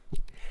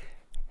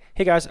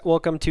Hey guys,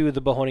 welcome to the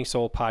Bohoning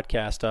Soul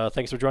podcast.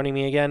 Thanks for joining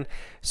me again.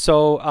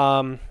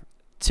 So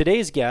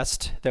today's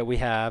guest that we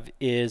have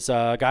is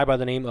a guy by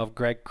the name of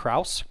Greg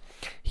Kraus.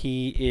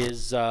 He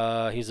is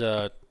he's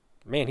a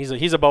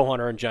bow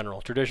hunter in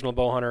general, traditional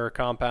bow hunter,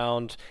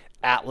 compound,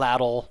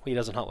 atlatl. He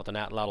doesn't hunt with an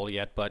atlatl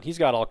yet, but he's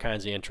got all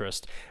kinds of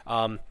interest.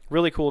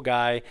 Really cool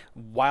guy.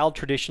 Wild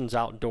Traditions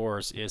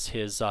Outdoors is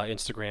his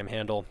Instagram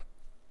handle.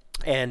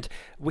 And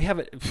we have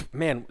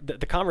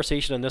the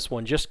conversation on this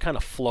one just kind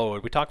of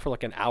flowed. We talked for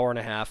like an hour and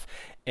a half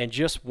and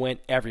just went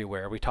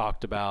everywhere. We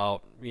talked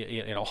about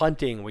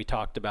hunting, we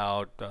talked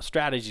about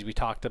strategies, we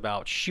talked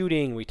about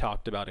shooting, we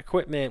talked about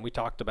equipment, we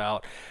talked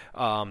about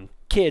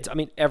kids. I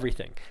mean,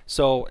 everything.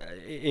 So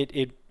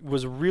it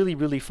was really,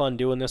 really fun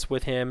doing this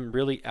with him.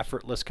 Really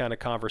effortless kind of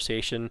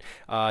conversation.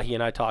 He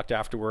and I talked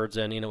afterwards,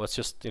 and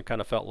it kind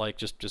of felt like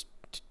just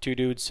two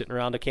dudes sitting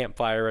around a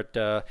campfire at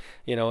a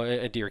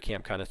deer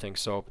camp kind of thing.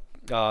 So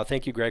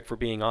thank you, Greg, for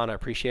being on. I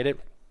appreciate it.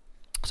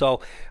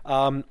 So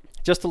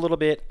just a little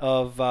bit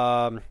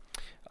of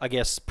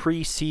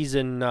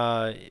pre-season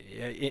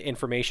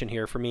information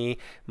here for me.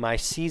 My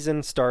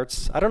season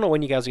starts, I don't know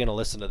when you guys are going to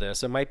listen to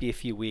this. It might be a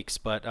few weeks,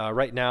 but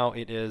right now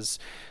it is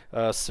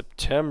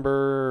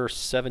September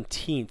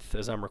 17th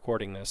as I'm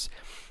recording this.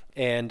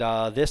 And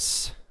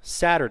this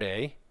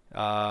Saturday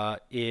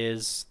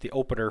is the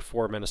opener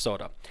for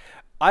Minnesota.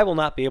 I will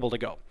not be able to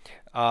go.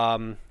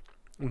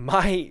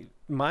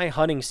 My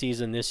hunting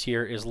season this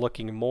year is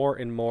looking more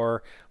and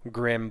more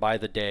grim by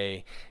the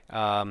day,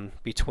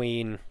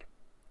 between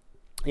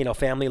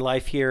family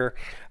life here,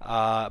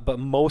 but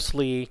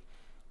mostly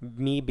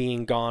me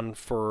being gone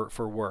for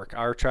work.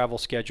 Our travel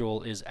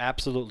schedule is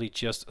absolutely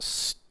just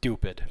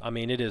stupid. I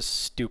mean, it is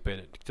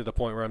stupid to the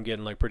point where I'm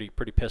getting like pretty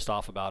pissed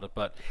off about it.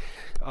 But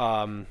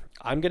I'm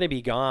going to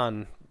be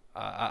gone.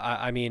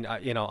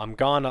 I'm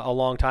gone a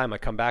long time. I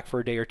come back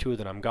for a day or two,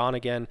 then I'm gone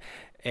again.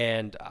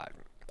 And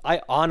I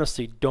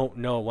honestly don't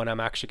know when I'm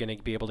actually going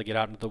to be able to get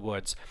out into the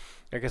woods.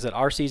 Like I said,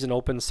 our season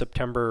opens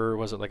September,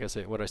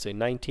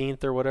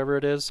 19th or whatever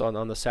it is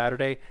on the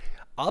Saturday.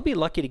 I'll be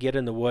lucky to get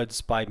in the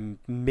woods by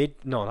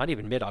not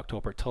even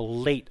mid-October, till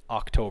late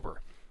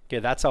October. Okay,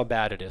 that's how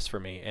bad it is for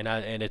me. And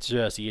it's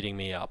just eating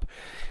me up.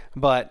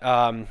 But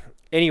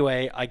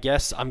anyway, I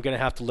guess I'm going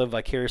to have to live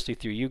vicariously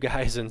through you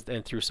guys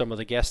and through some of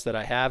the guests that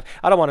I have.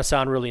 I don't want to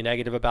sound really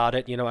negative about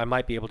it. I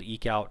might be able to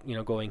eke out,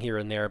 going here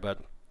and there, but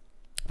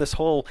this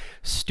whole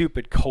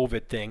stupid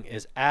COVID thing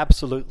is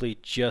absolutely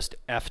just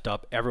effed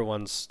up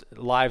everyone's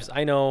lives.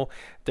 I know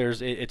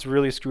it's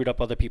really screwed up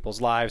other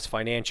people's lives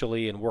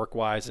financially and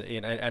work-wise,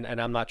 and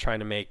I'm not trying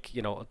to make,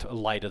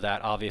 light of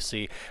that.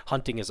 Obviously,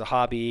 hunting is a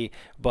hobby,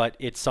 but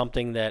it's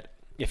something that,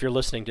 if you're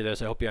listening to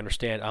this, I hope you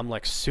understand, I'm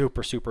like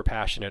super, super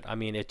passionate. I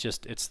mean, it's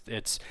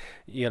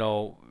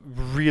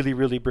really,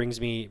 really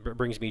brings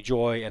me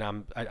joy,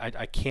 and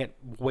I can't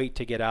wait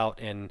to get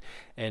out and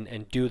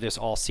do this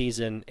all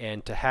season,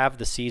 and to have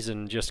the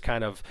season just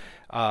kind of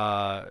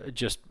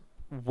just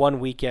one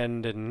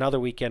weekend and another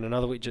weekend,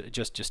 another week,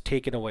 just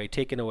taken away.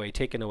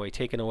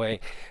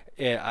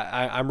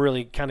 I'm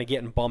really kind of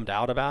getting bummed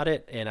out about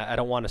it, and I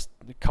don't want to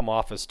come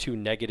off as too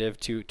negative,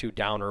 too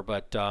downer,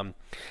 but I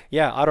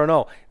don't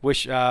know.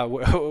 Wish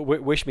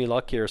me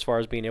luck here as far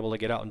as being able to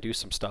get out and do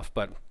some stuff,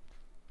 but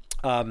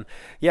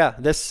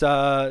this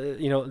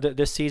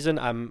season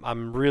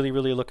I'm really,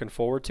 really looking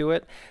forward to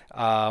it,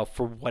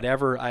 for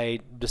whatever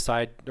I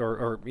decide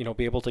or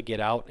be able to get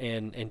out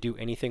and do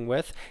anything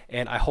with.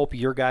 And I hope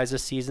your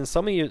guys' season,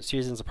 some of your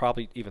seasons have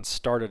probably even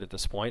started at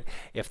this point.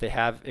 If they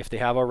have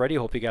already, I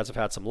hope you guys have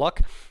had some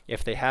luck.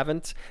 If they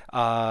haven't,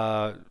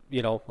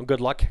 good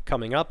luck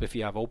coming up. If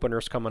you have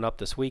openers coming up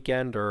this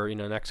weekend or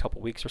next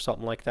couple weeks or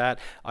something like that,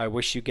 I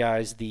wish you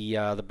guys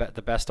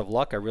the best of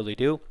luck. I really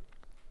do.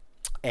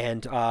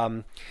 And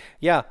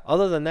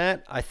other than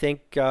that, I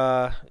think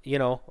I'm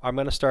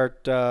going to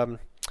start some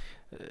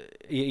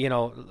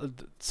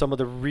of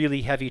the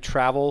really heavy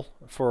travel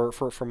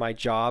for my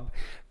job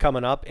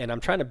coming up, and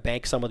I'm trying to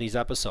bank some of these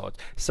episodes.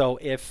 So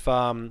if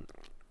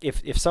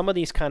some of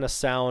these kind of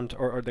sound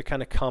or they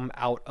kind of come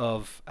out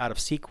of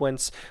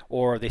sequence,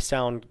 or they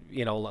sound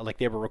like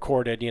they were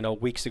recorded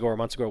weeks ago or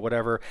months ago or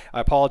whatever,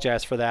 I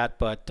apologize for that.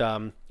 But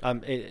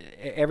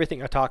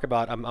everything I talk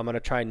about, I'm going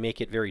to try and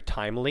make it very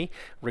timely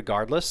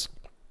regardless.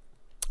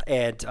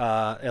 And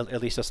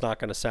at least it's not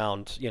going to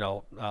sound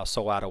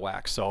so out of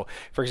whack. So,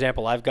 for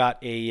example, I've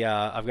got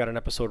an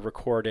episode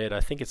recorded. I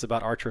think it's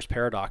about Archer's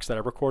Paradox that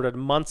I recorded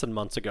months and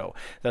months ago.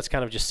 That's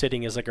kind of just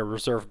sitting as like a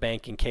reserve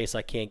bank in case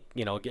I can't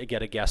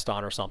get a guest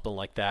on or something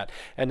like that.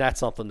 And that's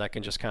something that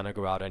can just kind of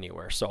go out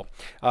anywhere. So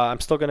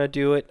I'm still going to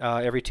do it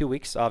every 2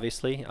 weeks.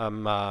 Obviously,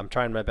 I'm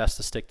trying my best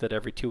to stick to that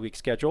every 2-week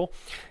schedule.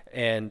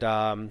 And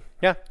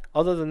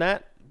other than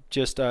that,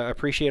 just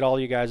appreciate all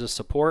you guys'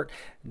 support.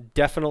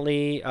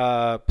 Definitely,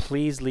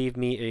 please leave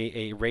me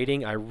a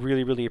rating. I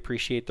really, really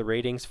appreciate the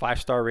ratings.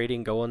 5-star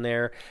rating, go in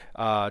there.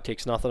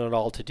 Takes nothing at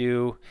all to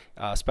do,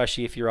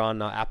 especially if you're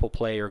on Apple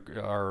Play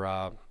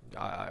or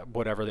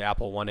whatever the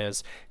Apple one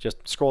is.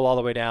 Just scroll all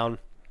the way down,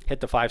 hit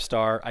the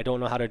 5-star. I don't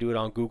know how to do it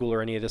on Google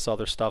or any of this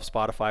other stuff,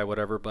 Spotify,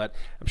 whatever, but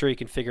I'm sure you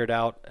can figure it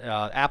out.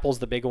 Apple's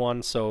the big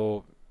one,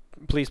 so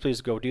please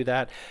go do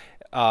that.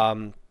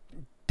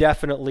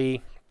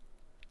 Definitely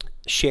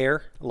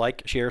share,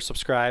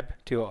 subscribe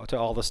to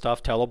all the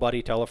stuff. Tell a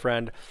buddy, tell a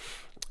friend,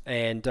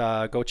 and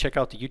go check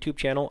out the YouTube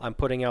channel. I'm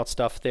putting out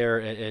stuff there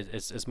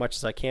as much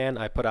as I can.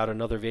 I put out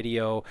another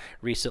video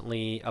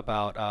recently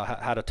about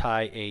how to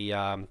tie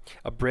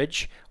a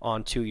bridge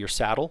onto your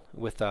saddle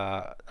with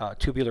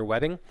tubular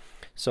webbing.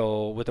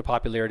 So with the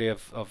popularity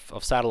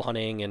of saddle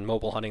hunting and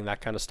mobile hunting,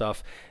 that kind of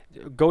stuff,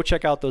 go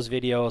check out those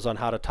videos on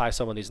how to tie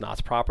some of these knots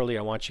properly.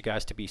 I want you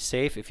guys to be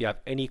safe. If you have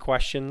any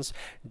questions,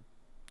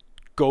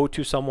 go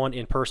to someone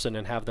in person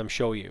and have them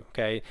show you.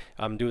 Okay,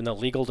 I'm doing the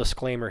legal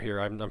disclaimer here.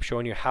 I'm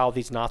showing you how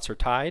these knots are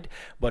tied,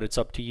 but it's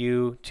up to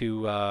you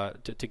to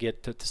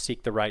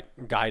seek the right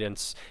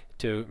guidance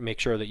to make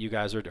sure that you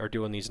guys are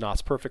doing these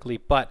knots perfectly.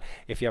 But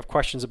if you have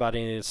questions about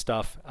any of this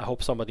stuff, I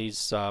hope some of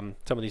these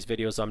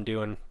videos I'm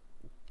doing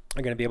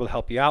are going to be able to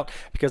help you out,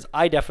 because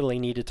I definitely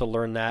needed to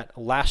learn that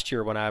last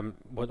year when I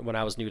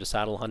was new to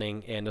saddle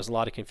hunting, and there's a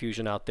lot of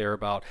confusion out there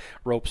about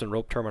ropes and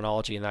rope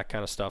terminology and that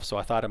kind of stuff. So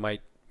I thought it might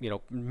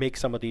make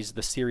some of the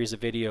series of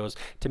videos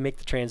to make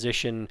the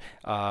transition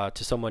to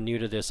someone new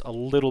to this a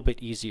little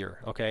bit easier,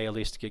 okay, at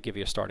least to give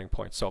you a starting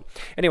point. So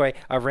anyway,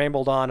 I've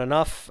rambled on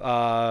enough.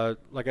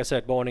 Like I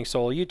said, Bow Hunting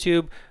Solo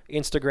YouTube,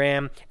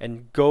 Instagram,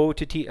 and go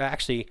to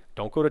actually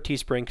don't go to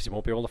Teespring because you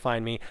won't be able to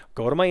find me.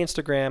 Go to my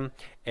Instagram,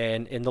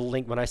 and in the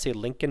link, when I say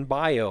link in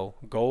bio,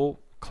 go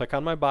click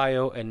on my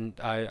bio, and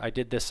I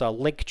did this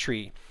link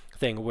tree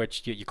thing,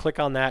 which you click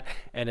on that,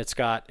 and it's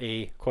got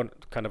a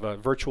kind of a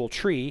virtual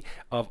tree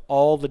of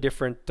all the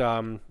different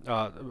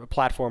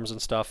platforms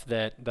and stuff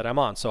that I'm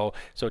on. So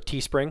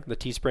Teespring, the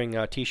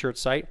Teespring t-shirt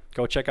site,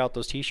 go check out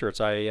those t-shirts.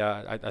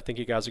 I think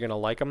you guys are gonna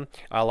like them.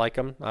 I like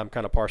them. I'm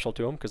kind of partial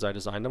to them because I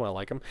designed them. I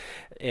like them.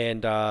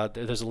 And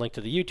there's a link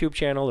to the YouTube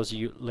channel. There's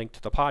a link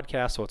to the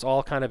podcast. So it's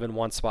all kind of in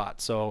one spot.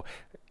 So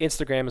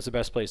Instagram is the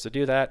best place to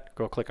do that.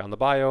 Go click on the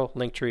bio,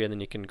 link tree, and then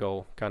you can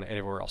go kind of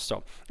anywhere else.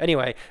 So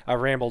anyway, I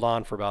rambled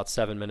on for about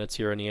 7 minutes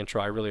here in the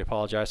intro. I really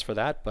apologize for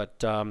that, but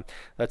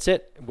that's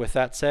it. With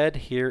that said,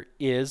 here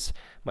is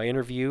my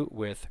interview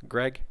with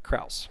Greg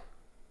Krause.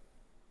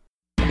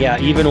 Yeah,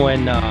 even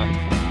when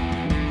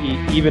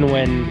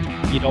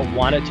you don't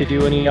want it to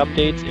do any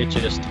updates, it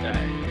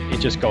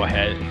just go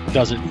ahead. It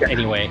does it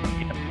anyway.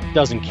 It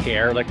doesn't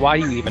care. Like, why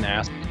do you even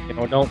ask?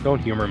 Don't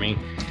humor me.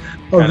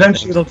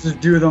 Eventually, it'll just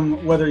do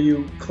them whether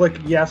you click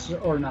yes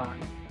or not.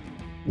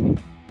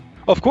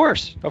 Of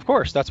course.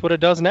 That's what it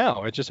does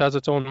now. It just has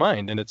its own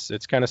mind, and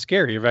it's kind of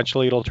scary.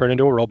 Eventually, it'll turn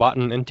into a robot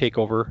and take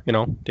over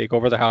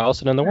the house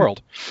and then the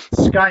world.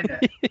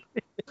 Skynet.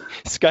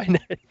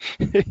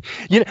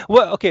 Skynet.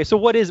 Well, okay. So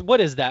what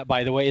is that,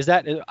 by the way? Is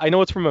that, I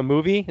know it's from a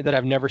movie that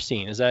I've never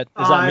seen. Is that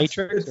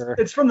Matrix?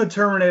 It's from the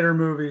Terminator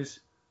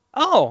movies.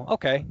 Oh,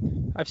 okay.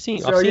 I've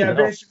seen.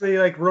 Basically,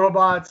 like,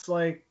 robots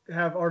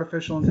have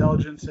artificial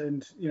intelligence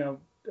and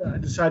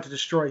decide to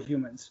destroy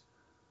humans.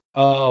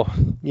 Oh,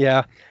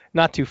 yeah,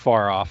 not too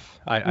far off.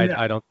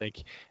 I don't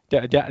think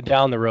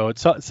down the road.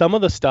 So some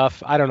of the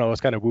stuff, I don't know,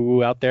 it's kind of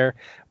woo-woo out there,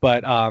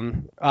 but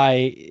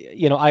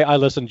I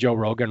listen to Joe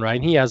Rogan, right?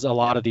 And he has a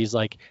lot of these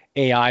like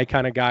AI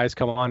kind of guys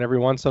come on every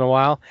once in a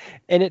while.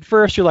 And at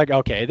first you're like,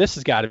 okay, this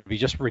has got to be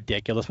just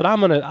ridiculous, but I'm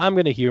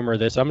gonna humor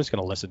this. I'm just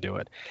gonna listen to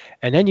it.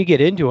 And then you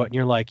get into it and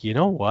you're like, you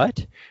know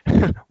what?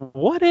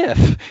 What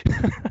if?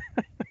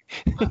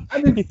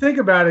 I mean, think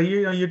about it.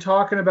 You're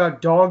talking about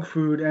dog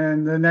food,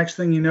 and the next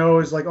thing you know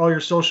is like all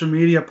your social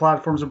media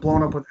platforms are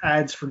blown up with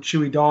ads for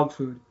chewy dog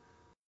food.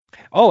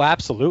 Oh,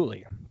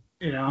 absolutely.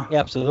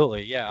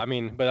 Absolutely. Yeah.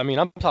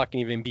 I'm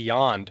talking even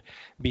beyond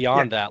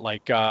that.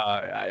 Like,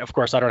 of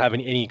course, I don't have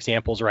any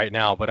examples right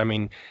now, but I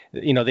mean,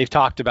 they've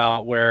talked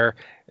about where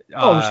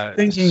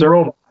thinking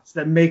robots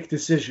that make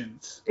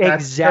decisions.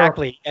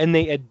 Exactly. And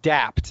they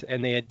adapt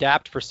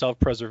for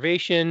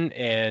self-preservation,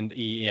 and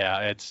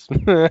it's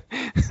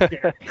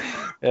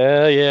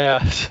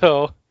yeah.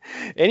 So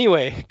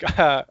anyway,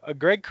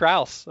 Greg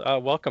Krause,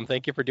 welcome.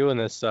 Thank you for doing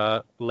this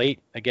late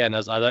again.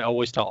 As I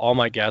always tell all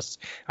my guests,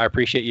 I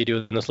appreciate you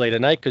doing this late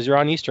at night because you're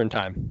on Eastern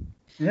time.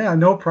 Yeah,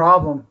 no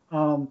problem.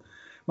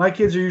 My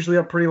kids are usually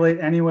up pretty late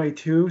anyway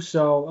too,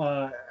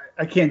 so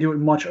I can't do it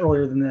much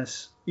earlier than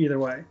this either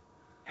way.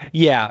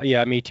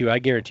 Yeah, me too. I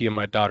guarantee you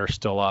my daughter's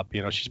still up.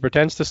 She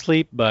pretends to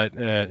sleep, but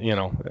it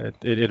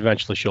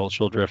eventually she'll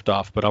drift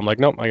off. But I'm like,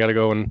 nope, I got to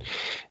go and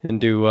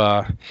do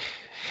a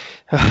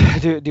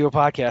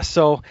podcast.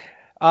 So,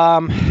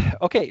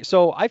 okay,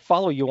 so I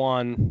follow you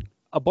on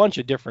a bunch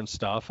of different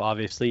stuff.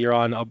 Obviously, you're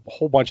on a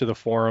whole bunch of the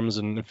forums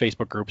and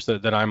Facebook groups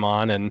that I'm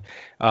on, and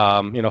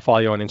follow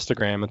you on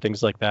Instagram and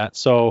things like that.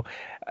 So,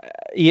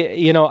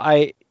 you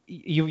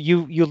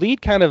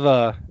lead kind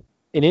of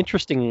an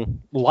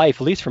interesting life,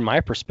 at least from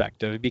my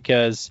perspective,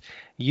 because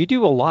you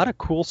do a lot of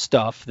cool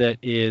stuff that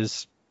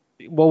is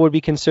what would be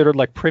considered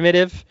like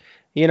primitive,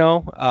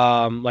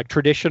 like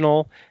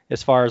traditional,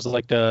 as far as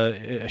like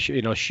the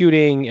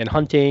shooting and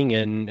hunting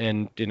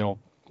and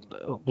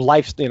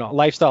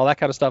lifestyle, that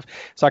kind of stuff.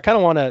 So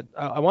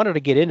I wanted to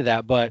get into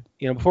that, but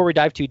before we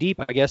dive too deep,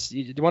 I guess do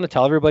you want to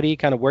tell everybody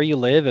kind of where you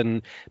live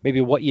and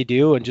maybe what you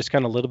do and just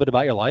kind of a little bit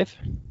about your life?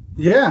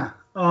 Yeah.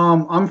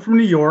 I'm from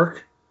New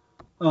York,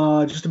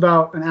 just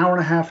about an hour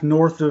and a half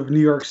north of New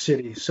York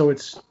City. So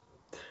it's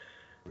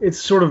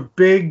sort of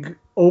big,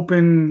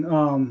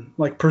 open,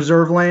 like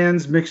preserve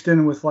lands mixed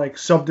in with like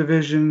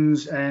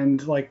subdivisions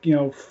and like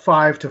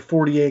 5 to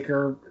 40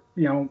 acre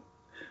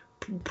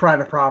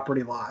private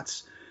property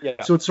lots.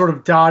 Yeah. So it's sort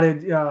of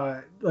dotted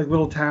like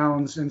little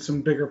towns and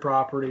some bigger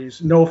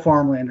properties. No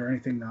farmland or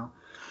anything though.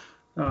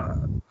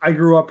 I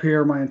grew up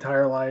here my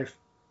entire life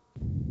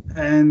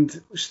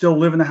and still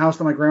live in the house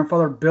that my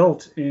grandfather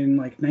built in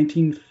like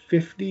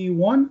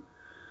 1951.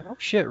 Oh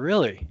shit,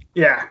 really?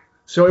 Yeah.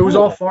 So it was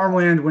all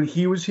farmland when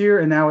he was here,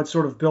 and now it's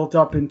sort of built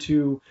up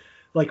into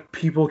like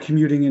people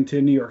commuting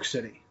into New York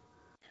City.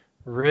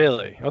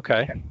 Really?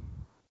 Okay.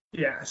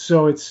 Yeah.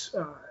 So it's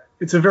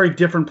a very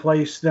different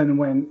place than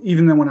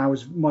when I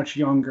was much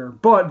younger.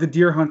 But the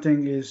deer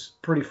hunting is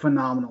pretty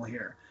phenomenal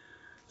here.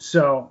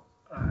 So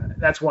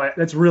that's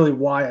really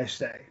why I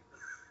stay.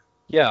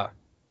 Yeah.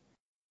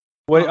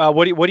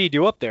 What do you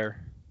do up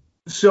there?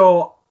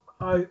 So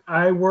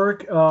I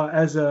work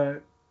as a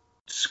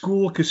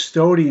school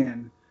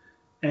custodian,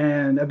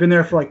 and I've been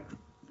there for like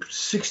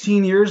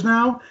 16 years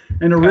now.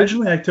 And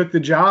originally I took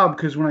the job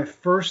because when I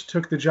first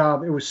took the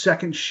job, it was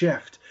second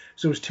shift.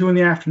 So it was 2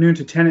 p.m.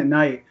 to 10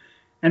 p.m.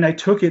 And I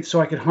took it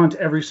so I could hunt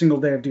every single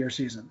day of deer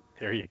season.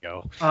 There you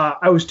go.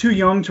 I was too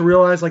young to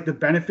realize like the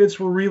benefits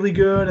were really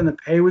good and the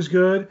pay was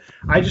good.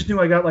 I just knew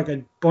I got like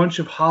a bunch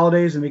of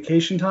holidays and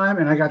vacation time,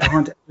 and I got to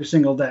hunt every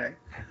single day.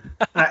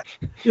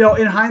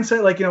 In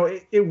hindsight, like,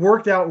 it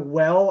worked out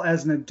well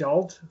as an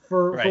adult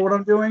for what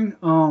I'm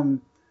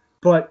doing.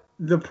 But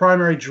the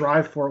primary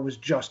drive for it was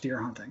just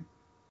deer hunting.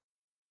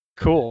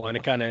 Cool. And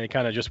it kind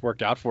of just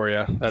worked out for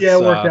you. Yeah,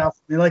 it worked out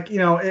for me. Like,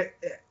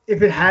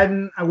 if it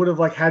hadn't, I would have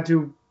like had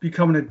to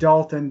become an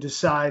adult and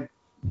decide,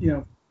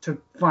 to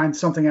find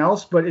something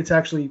else. But it's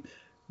actually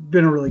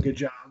been a really good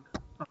job,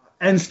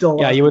 and still.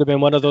 Yeah, you would have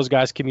been one of those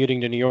guys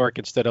commuting to New York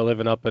instead of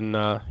living up in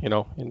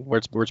where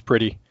it's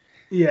pretty.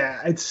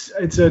 Yeah, it's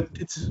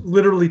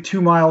literally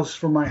 2 miles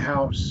from my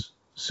house.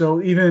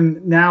 So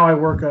even now I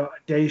work a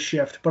day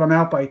shift, but I'm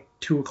out by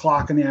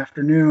 2:00 in the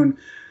afternoon,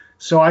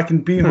 so I can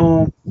be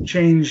home,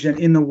 changed, and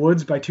in the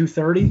woods by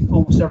 2:30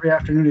 almost every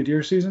afternoon of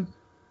deer season.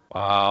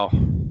 Wow.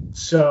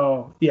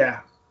 So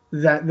yeah,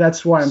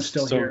 that's why I'm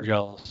still here. So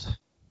jealous.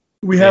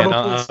 We have.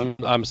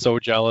 I'm so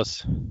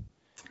jealous.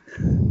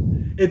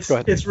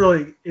 It's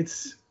really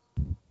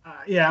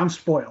I'm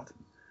spoiled.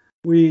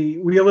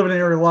 We live in an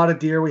area with a lot of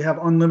deer. We have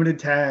unlimited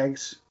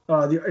tags.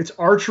 It's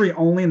archery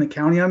only in the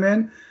county I'm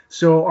in.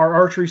 So our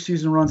archery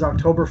season runs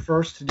October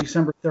 1st to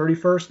December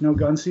 31st. No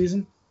gun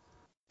season.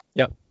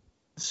 Yep.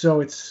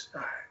 So it's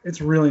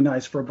really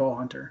nice for a bow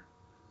hunter.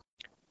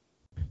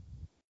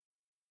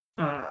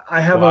 I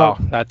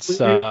have that's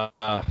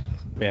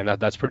man,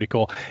 that's pretty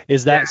cool.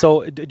 Is that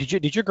so?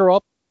 Did you grow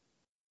up?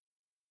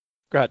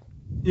 Go ahead.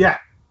 Yeah.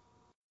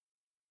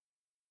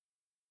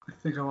 I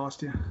think I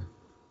lost you.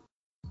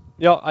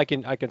 Yeah, I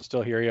can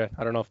still hear you.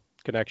 I don't know if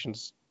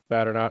connection's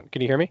bad or not.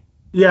 Can you hear me?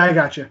 Yeah, I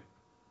got you.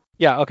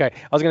 Yeah, okay.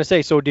 I was gonna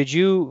say, so did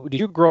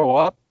you grow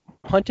up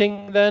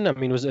hunting then? I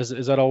mean, is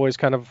that always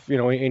kind of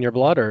in your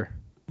blood, or?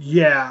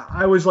 Yeah,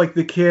 I was like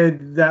the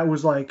kid that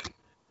was like,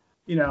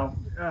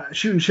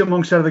 shooting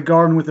chipmunks out of the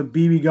garden with a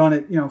BB gun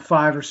at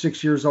 5 or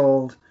 6 years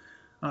old.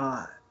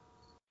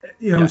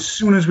 As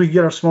soon as we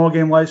get our small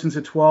game license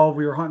at 12,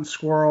 we were hunting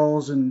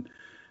squirrels and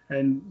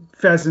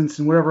pheasants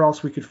and whatever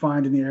else we could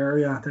find in the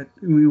area that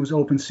it was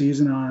open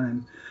season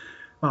on.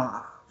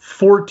 And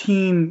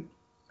 14,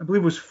 I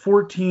believe it was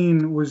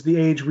 14 was the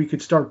age we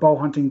could start bow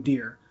hunting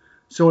deer.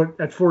 So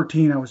at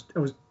 14, I was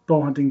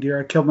bow hunting deer.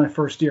 I killed my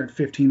first deer at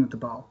 15 with the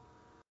bow.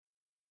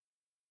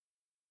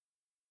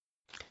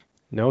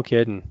 No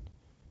kidding.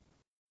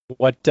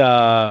 What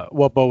bow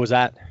was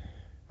that?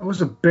 It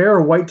was a Bear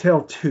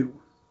Whitetail 2.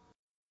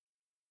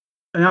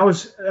 And that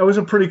was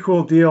a pretty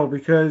cool deal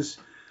because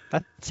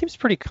that seems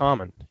pretty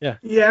common. Yeah.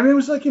 Yeah, I mean, it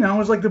was like, it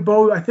was like the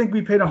bow. I think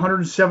we paid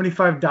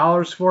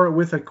 $175 for it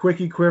with a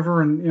quickie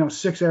quiver and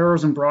 6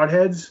 arrows and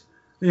broadheads.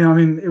 I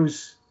mean,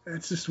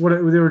 it's just they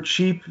were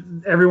cheap.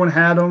 Everyone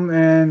had them,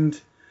 and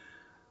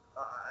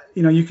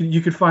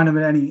you could find them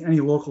at any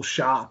local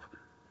shop.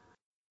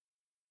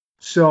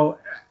 So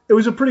it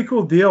was a pretty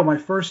cool deal. My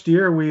first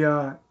deer,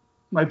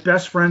 my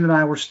best friend and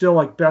I were still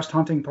like best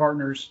hunting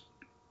partners.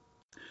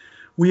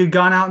 We had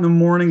gone out in the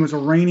morning. It was a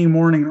rainy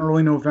morning in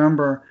early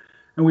November,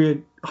 and we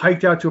had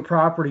hiked out to a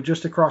property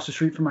just across the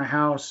street from my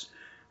house.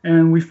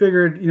 And we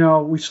figured,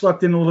 we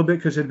slept in a little bit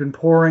because it had been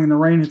pouring and the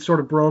rain had sort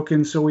of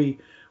broken. So we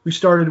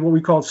started what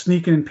we called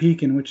sneaking and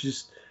peeking, which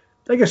is,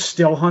 I guess,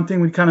 still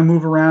hunting. We'd kind of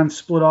move around,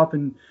 split up,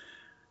 and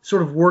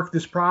sort of work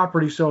this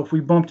property. So if we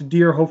bumped a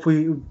deer,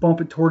 hopefully it would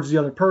bump it towards the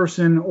other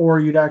person, or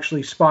you'd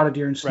actually spot a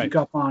deer and sneak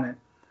up on it.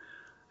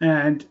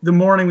 And the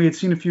morning we had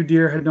seen a few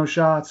deer, had no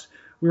shots.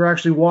 We were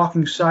actually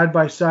walking side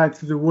by side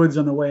through the woods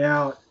on the way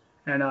out,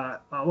 and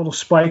a little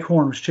spike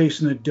horn was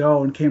chasing the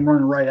doe and came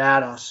running right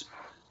at us.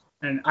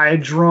 And I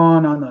had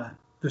drawn on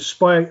the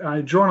spike, I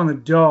had drawn on the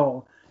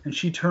doe, and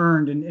she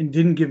turned and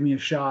didn't give me a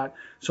shot.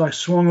 So I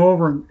swung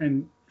over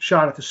and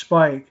shot at the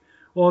spike.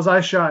 Well, as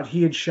I shot,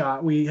 he had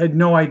shot. We had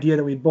no idea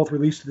that we'd both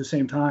released at the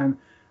same time,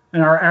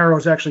 and our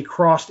arrows actually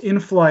crossed in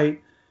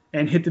flight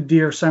and hit the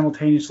deer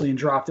simultaneously and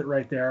dropped it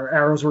right there. Our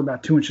arrows were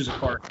about 2 inches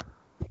apart.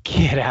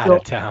 Get out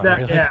of town.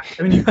 Really? Yeah,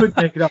 I mean, you couldn't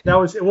make it up.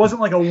 It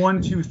wasn't like a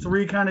 1, 2,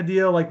 3 kind of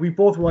deal. Like, we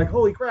both were like,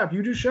 holy crap,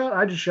 you just shot,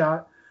 I just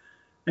shot.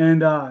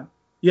 And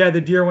yeah,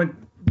 the deer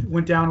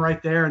went down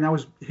right there, and that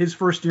was his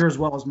first deer as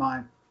well as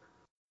mine.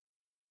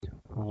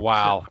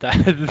 Wow.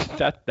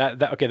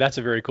 That okay, that's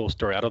a very cool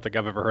story. I don't think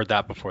I've ever heard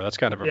that before. That's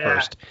kind of a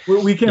first.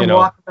 We came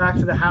walking back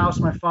to the house.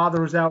 My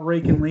father was out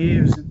raking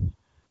leaves, and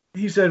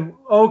he said,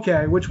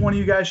 okay, which one of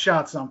you guys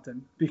shot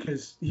something?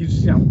 Because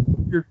he's,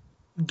 you're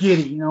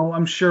giddy,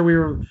 I'm sure we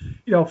were,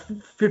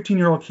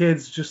 15-year-old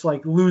kids just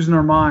like losing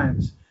our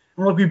minds.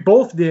 And we're like, we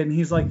both did. And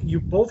he's like, you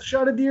both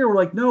shot a deer? We're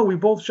like, no, we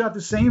both shot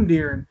the same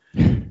deer.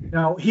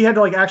 And he had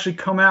to like actually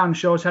come out and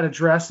show us how to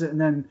dress it and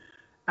then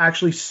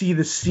actually see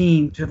the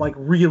scene to like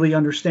really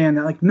understand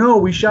that. Like, no,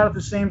 we shot at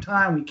the same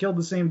time. We killed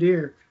the same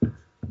deer.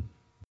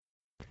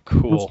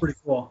 Cool. It was pretty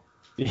cool.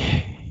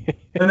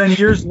 And then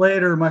years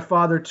later, my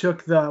father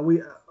took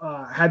we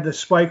had the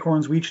spike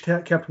horns. We each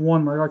kept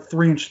one, like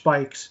 3-inch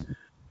spikes.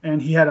 And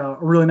he had a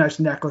really nice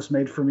necklace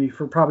made for me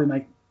for probably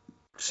my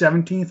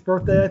 17th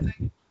birthday, I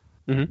think.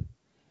 Mm-hmm.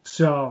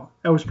 So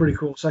that was pretty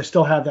cool. So I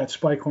still have that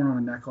spike horn on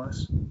a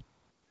necklace.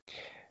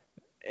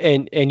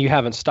 And you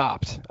haven't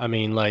stopped. I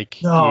mean, like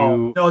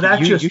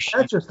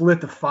that just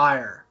lit the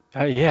fire.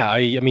 Yeah,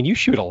 I mean, you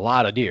shoot a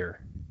lot of deer.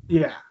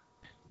 Yeah.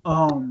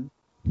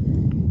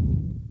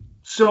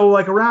 So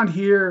like around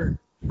here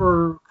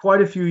for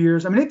quite a few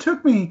years. I mean, it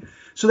took me.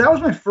 So that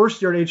was my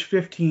first year at age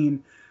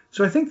 15.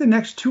 So I think the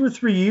next 2 or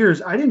 3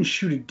 years, I didn't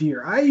shoot a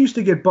deer. I used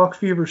to get buck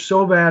fever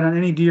so bad on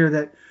any deer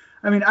that,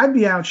 I mean, I'd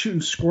be out shooting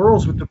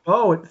squirrels with the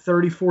bow at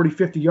 30, 40,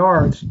 50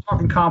 yards,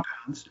 talking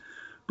compounds.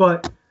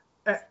 But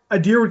a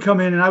deer would come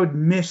in and I would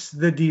miss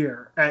the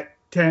deer at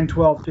 10,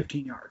 12,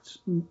 15 yards.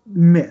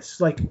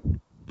 Miss, like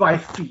by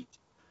feet.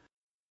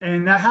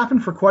 And that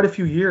happened for quite a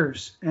few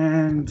years.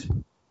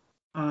 And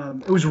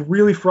it was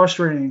really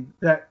frustrating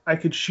that I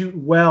could shoot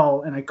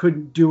well and I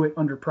couldn't do it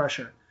under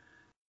pressure.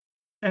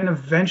 And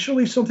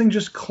eventually something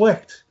just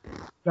clicked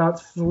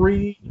about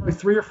 3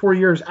 or 4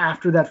 years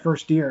after that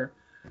first deer.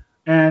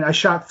 And I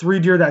shot 3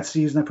 deer that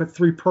season. I put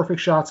 3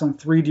 perfect shots on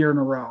 3 deer in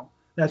a row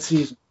that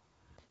season.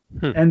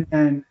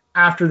 And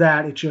after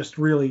that, it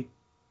really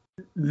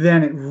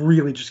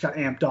just got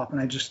amped up.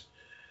 And I just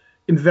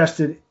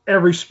invested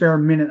every spare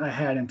minute I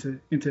had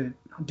into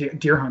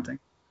deer hunting.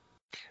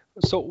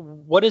 So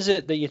what is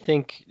it that you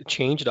think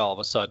changed all of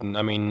a sudden?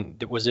 I mean,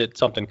 was it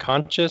something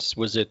conscious?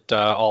 Was it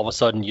all of a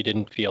sudden you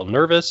didn't feel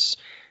nervous?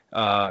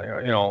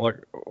 What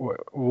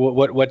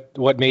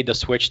made the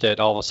switch that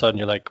all of a sudden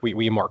you're like,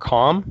 were you more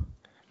calm?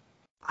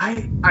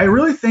 I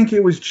really think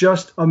it was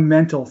just a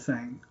mental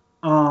thing.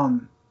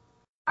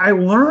 I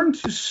learned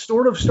to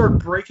sort of start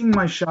breaking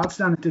my shots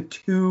down into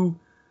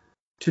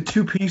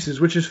two pieces,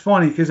 which is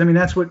funny because I mean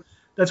that's what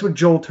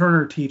Joel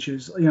Turner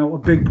teaches. A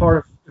big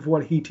part of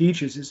what he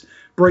teaches is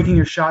breaking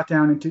your shot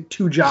down into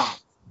 2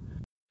 jobs.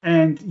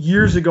 And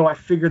years ago, I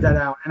figured that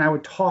out, and I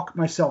would talk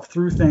myself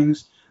through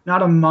things,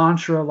 not a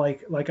mantra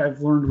like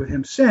I've learned with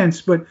him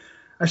since, but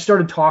I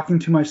started talking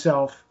to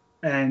myself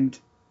and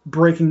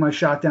breaking my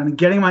shot down and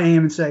getting my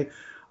aim and say,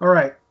 all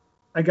right,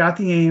 I got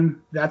the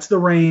aim. That's the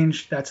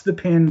range. That's the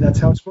pin. That's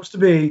how it's supposed to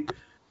be.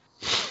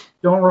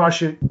 Don't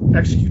rush it.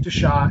 Execute the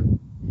shot.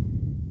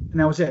 And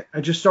that was it.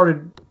 I just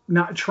started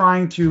not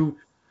trying to,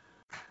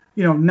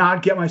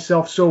 not get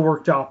myself so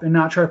worked up and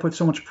not try to put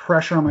so much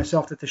pressure on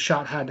myself that the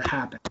shot had to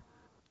happen.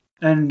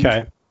 And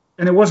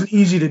it wasn't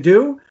easy to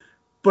do,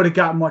 but it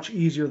got much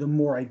easier the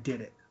more I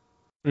did it.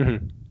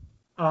 Mm-hmm.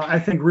 I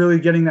think really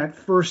getting that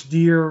first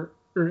deer,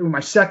 or my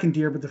second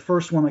deer, but the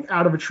first one, like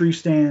out of a tree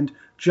stand,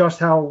 just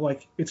how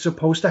like it's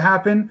supposed to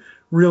happen,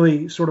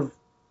 really sort of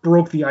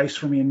broke the ice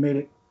for me and made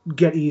it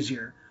get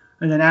easier.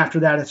 And then after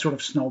that, it sort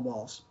of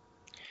snowballs.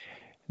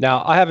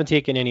 Now, I haven't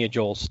taken any of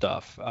Joel's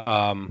stuff,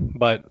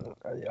 but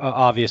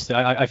obviously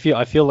I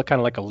feel kind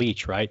of like a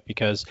leech, right?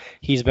 Because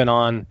he's been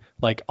on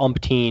like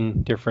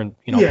umpteen different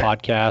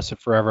podcasts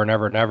forever and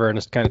ever and ever, and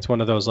it's one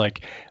of those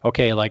like,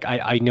 okay, like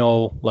I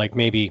know like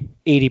maybe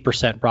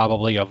 80%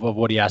 probably of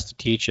what he has to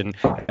teach, and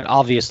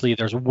obviously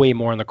there's way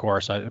more in the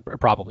course,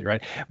 probably,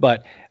 right?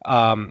 But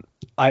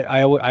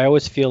I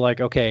always feel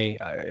like, okay,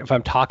 if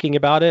I'm talking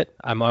about it,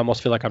 I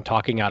almost feel like I'm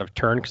talking out of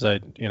turn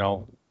because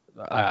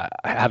I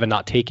haven't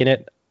not taken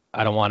it.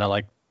 I don't want to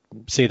like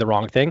say the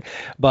wrong thing,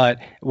 but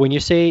when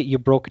you say you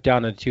broke it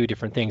down into 2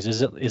 different things,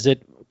 is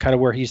it kind of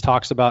where he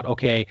talks about,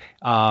 okay,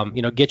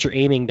 get your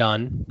aiming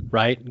done,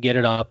 right? Get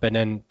it up. And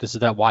then this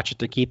is that watch it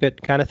to keep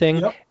it kind of thing.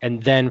 Yep.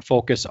 And then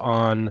focus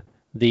on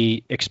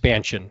the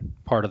expansion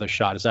part of the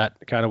shot. Is that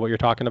kind of what you're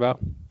talking about?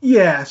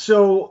 Yeah.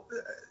 So,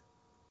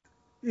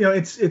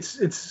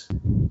 it's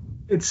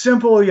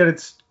simple, yet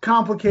it's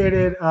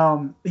complicated.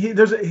 He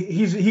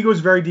goes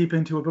very deep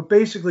into it, but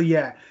basically,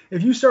 yeah,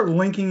 if you start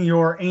linking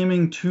your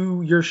aiming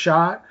to your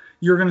shot,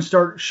 you're going to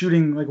start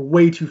shooting like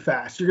way too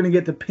fast. You're going to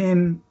get the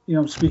pin,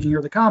 speaking here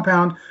of the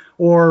compound,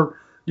 or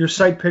your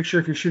sight picture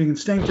if you're shooting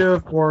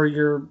instinctive, or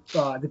your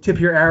the tip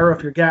of your arrow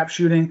if you're gap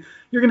shooting.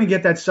 You're going to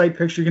get that sight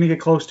picture. You're going to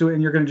get close to it,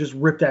 and you're going to just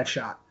rip that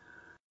shot.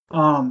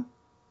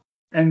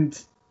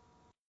 And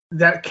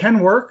that can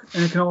work,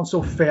 and it can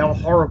also fail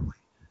horribly.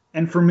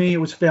 And for me, it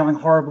was failing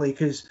horribly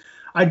because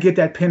I'd get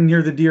that pin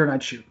near the deer and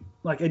I'd shoot.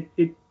 Like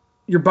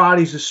your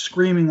body's just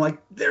screaming like,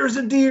 "There's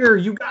a deer!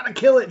 You gotta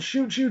kill it!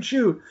 Shoot, shoot,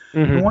 shoot!"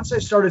 Mm-hmm. And once I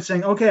started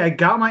saying, "Okay, I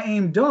got my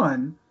aim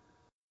done.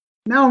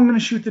 Now I'm gonna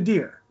shoot the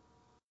deer,"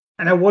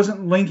 and I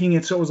wasn't linking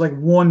it, so it was like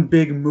one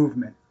big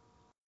movement.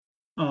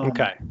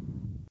 Okay.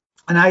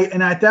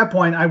 And at that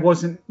point, I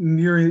wasn't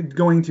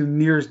going to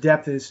near as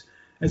depth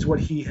as what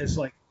he has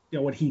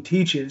what he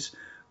teaches,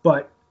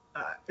 but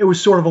it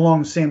was sort of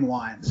along the same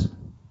lines.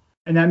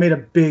 And that made a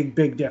big,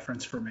 big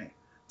difference for me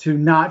to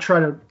not try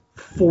to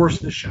force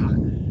the shot.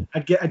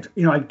 I'd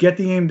get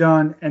the aim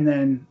done and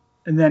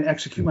then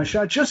execute my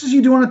shot just as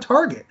you do on a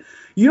target.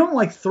 You don't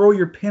like throw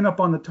your pin up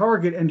on the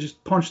target and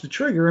just punch the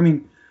trigger. I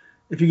mean,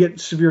 if you get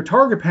severe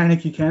target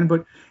panic, you can,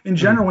 but in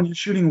general, when you're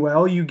shooting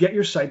well, you get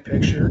your sight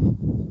picture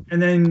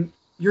and then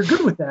you're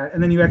good with that.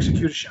 And then you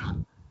execute a shot.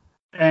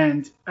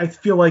 And I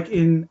feel like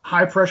in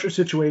high pressure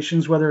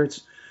situations, whether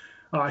it's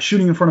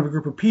shooting in front of a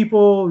group of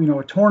people,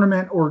 a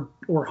tournament or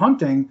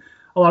hunting,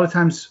 a lot of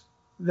times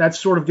that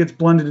sort of gets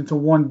blended into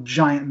one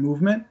giant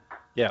movement.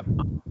 Yeah.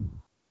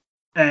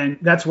 And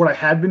that's what I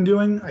had been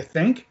doing, I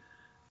think.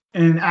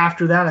 And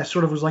after that, I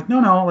sort of was like,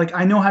 no, like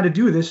I know how to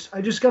do this.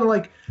 I just got to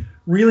like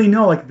really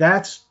know, like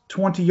that's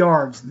 20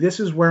 yards. This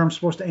is where I'm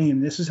supposed to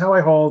aim. This is how I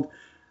hold.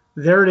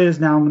 There it is.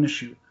 Now I'm going to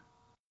shoot.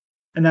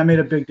 And that made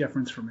a big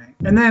difference for me.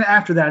 And then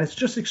after that, it's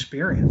just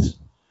experience.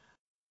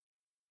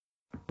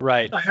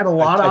 Right. I had a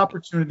lot of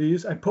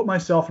opportunities. I put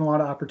myself in a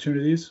lot of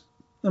opportunities.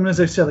 I mean, as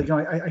I said,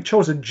 I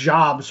chose a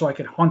job so I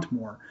could hunt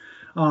more.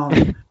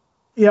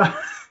 Yeah,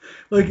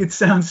 like it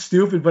sounds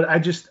stupid, but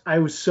I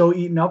was so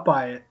eaten up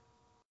by it.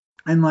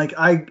 And like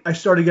I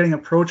started getting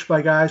approached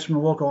by guys from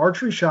the local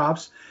archery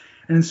shops,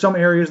 and in some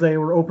areas they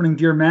were opening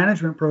deer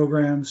management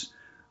programs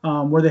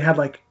where they had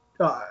like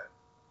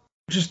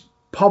just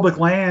public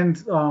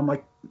land,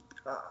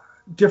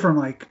 different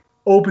like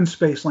open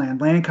space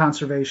land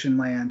conservation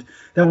land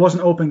that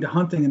wasn't open to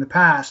hunting in the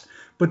past,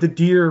 but the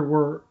deer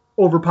were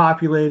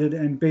overpopulated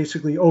and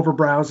basically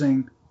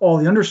overbrowsing all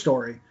the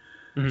understory.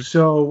 Mm-hmm.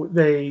 So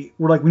they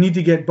were like, we need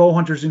to get bow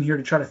hunters in here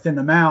to try to thin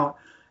them out.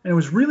 And it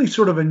was really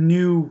sort of a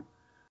new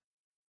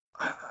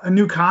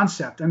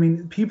concept. I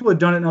mean, people had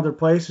done it in other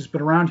places,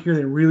 but around here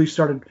they really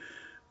started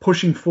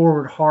pushing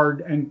forward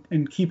hard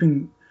and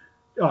keeping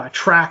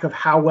track of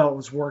how well it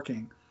was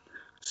working.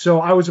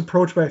 So I was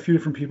approached by a few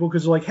different people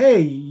because they're like,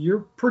 hey, you're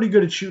pretty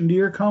good at shooting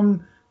deer.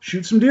 Come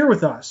shoot some deer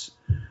with us.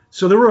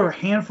 So there were a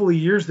handful of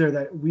years there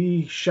that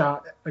we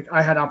shot, like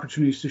I had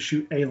opportunities to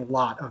shoot a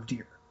lot of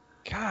deer.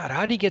 God,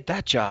 how did you get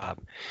that job?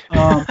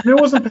 It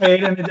wasn't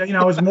paid, and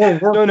it was more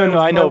work. No,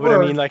 I know, but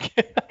I mean, like,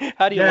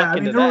 how do you look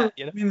into that?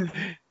 I mean,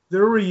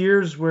 there were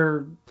years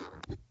where,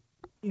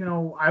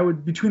 I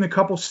would, between a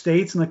couple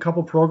states and a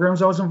couple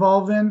programs I was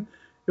involved in,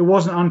 it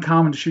wasn't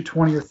uncommon to shoot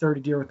 20 or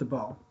 30 deer with the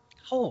bow.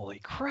 Holy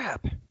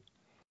crap.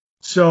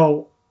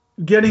 So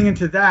getting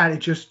into that, it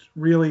just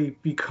really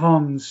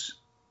becomes,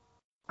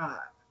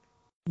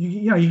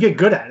 you get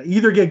good at it. You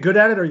either get good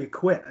at it or you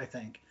quit, I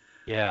think.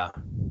 Yeah.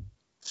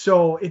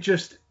 So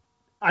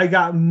I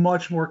got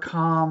much more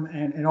calm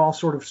and it all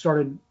sort of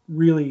started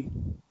really,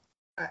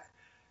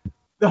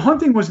 the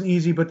hunting wasn't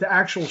easy, but the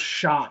actual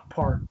shot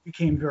part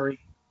became very,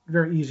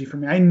 very easy for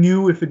me. I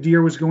knew if a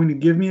deer was going to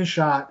give me a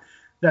shot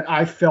that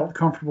I felt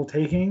comfortable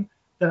taking,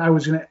 that I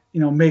was going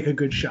to, make a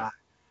good shot.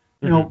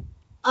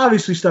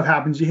 Obviously stuff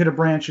happens. You hit a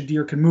branch, a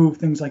deer can move,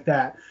 things like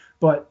that.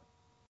 But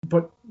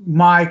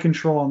my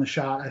control on the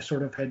shot, I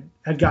sort of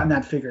had gotten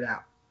that figured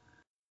out.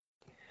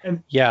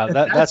 And yeah,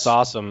 that's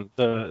awesome.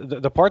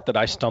 The part that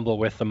I stumble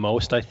with the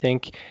most, I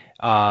think,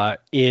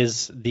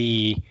 is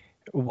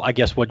I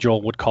guess what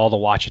Joel would call the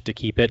watch it to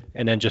keep it,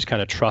 and then just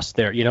kind of trust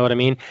there. You know what I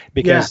mean?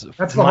 Because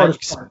that's the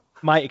hardest part.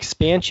 My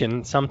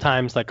expansion,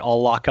 sometimes like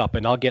I'll lock up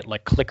and I'll get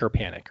like clicker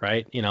panic,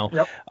 right?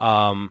 Yep.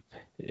 I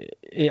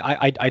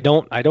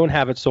don't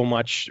have it so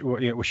much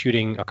with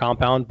shooting a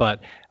compound,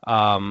 but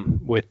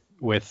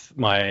with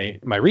my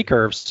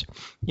recurves,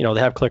 they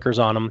have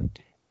clickers on them,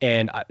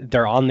 and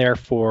they're on there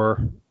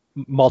for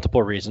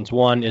multiple reasons.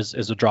 One is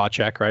a draw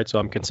check, right? So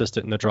I'm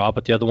consistent in the draw,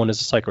 but the other one is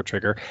a psycho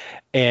trigger.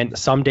 And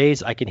some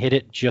days I can hit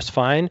it just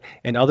fine,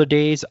 and other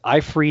days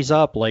I freeze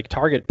up, like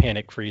target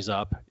panic freeze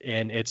up,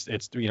 and it's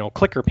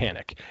clicker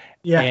panic.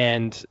 Yeah.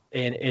 And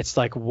it's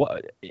like,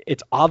 what?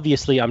 It's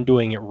obviously I'm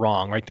doing it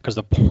wrong, right? Because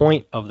the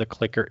point of the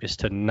clicker is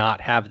to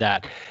not have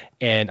that.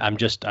 And I'm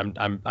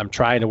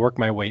trying to work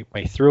my way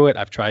through it.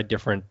 I've tried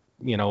different,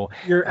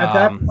 You're at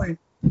that point.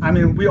 I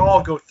mean, we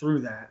all go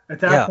through that. At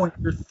that point,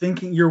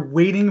 you're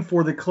waiting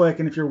for the click,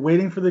 and if you're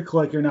waiting for the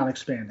click, you're not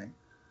expanding.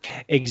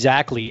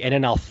 Exactly. And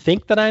then I'll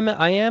think that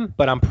I am,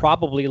 but I'm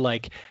probably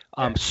like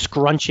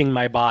scrunching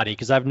my body,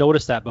 because I've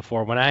noticed that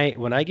before when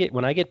I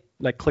get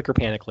like clicker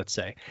panic, let's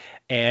say,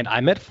 and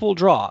I'm at full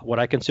draw, what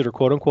I consider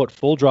quote unquote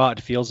full draw. It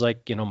feels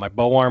like, my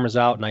bow arm is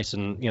out nice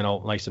and,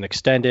 nice and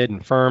extended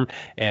and firm,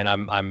 and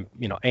I'm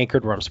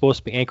anchored where I'm supposed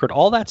to be anchored.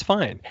 All that's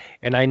fine.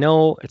 And I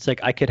know it's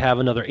like I could have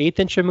another 1/8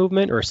 inch of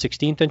movement or a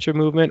 1/16 inch of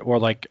movement or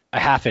like a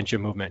 1/2 inch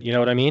of movement. You know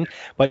what I mean?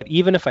 But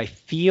even if I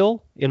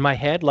feel in my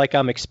head like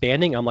I'm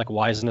expanding, I'm like,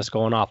 why isn't this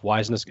going off? Why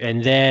isn't this?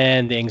 And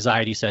then the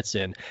anxiety sets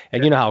in.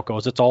 And you know how it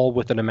goes. It's all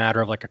within a matter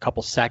of like a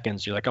couple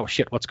seconds. You're like, oh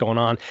shit, what's going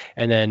on?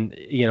 And then,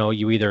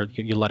 you either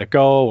you let it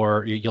go,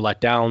 or you let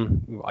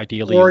down.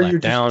 Ideally, or you let you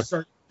down. just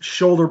start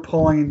shoulder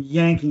pulling and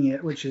yanking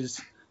it, which is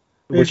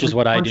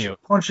what I do.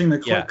 Punching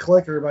the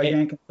clicker by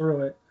yanking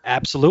through it.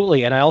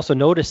 Absolutely. And I also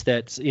noticed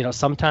that,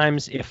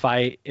 sometimes if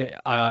I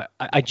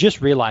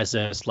just realized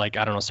this, like,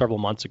 I don't know, several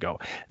months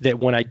ago, that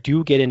when I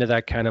do get into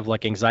that kind of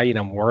like anxiety and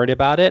I'm worried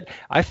about it,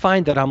 I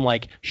find that I'm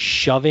like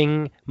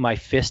shoving my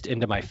fist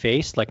into my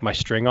face, like my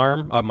string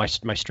arm, my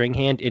string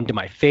hand into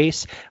my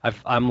face.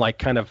 I'm like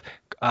kind of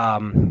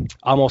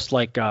almost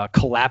like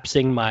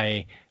collapsing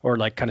or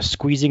like kind of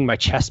squeezing my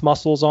chest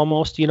muscles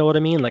almost, you know what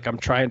I mean? Like I'm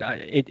trying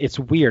it's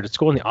weird. It's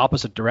going the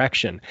opposite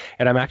direction,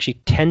 and I'm actually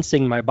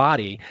tensing my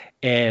body,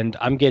 and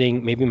I'm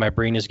getting, maybe my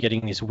brain is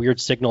getting these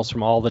weird signals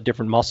from all the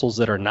different muscles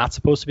that are not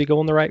supposed to be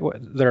going the right way,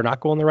 that are not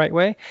going the right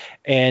way.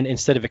 And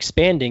instead of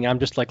expanding, I'm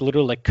just like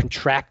literally like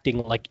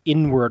contracting, like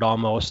inward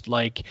almost,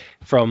 like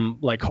from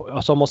like,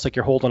 it's almost like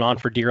you're holding on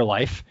for dear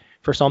life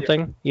for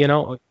something,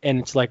 and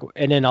it's like,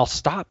 and then I'll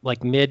stop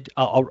like mid,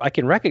 I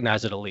can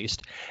recognize it at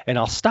least, and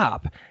I'll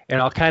stop, and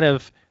I'll kind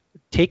of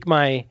take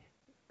my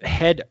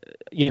head,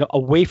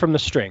 away from the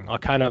string. I'll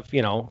kind of,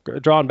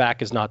 drawing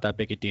back is not that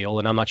big a deal,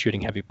 and I'm not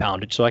shooting heavy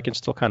poundage, so I can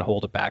still kind of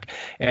hold it back.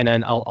 And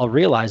then I'll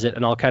realize it,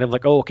 and I'll kind of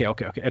like, oh,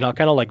 okay. And I'll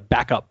kind of like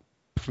back up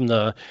from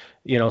the,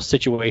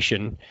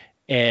 situation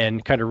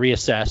and kind of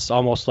reassess,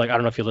 almost like, I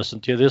don't know if you listen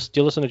to this.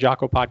 Do you listen to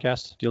Jocko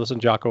podcast? Do you listen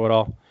to Jocko at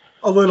all?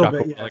 A little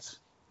bit, yes.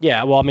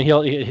 Yeah, well, I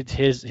mean,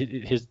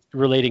 his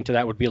relating to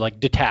that would be like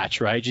detach,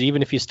 right?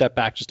 Even if you step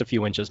back just a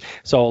few inches.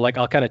 So like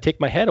I'll kind of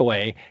take my head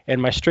away,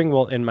 and my string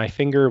and my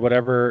finger,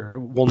 whatever,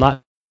 will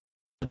not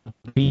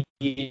be,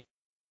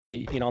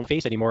 on the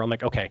face anymore. I'm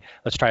like, okay,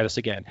 let's try this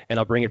again, and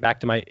I'll bring it back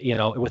to my,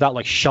 without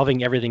like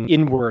shoving everything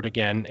inward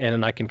again, and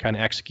then I can kind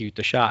of execute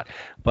the shot.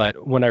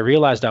 But when I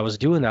realized I was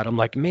doing that, I'm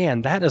like,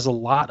 man, that is a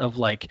lot of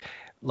like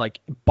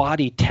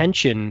body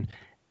tension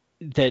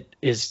that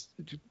is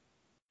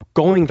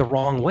going the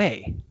wrong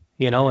way,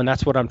 and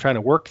that's what I'm trying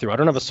to work through. I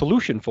don't have a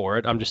solution for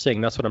it. I'm just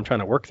saying that's what I'm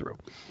trying to work through.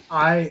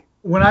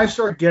 When I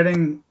start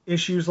getting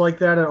issues like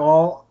that at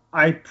all,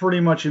 I pretty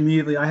much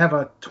immediately, I have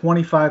a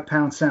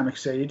 25-pound Samick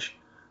Sage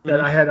that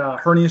I had a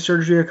hernia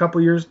surgery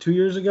 2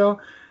 years ago.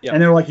 Yep.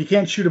 And they were like, you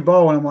can't shoot a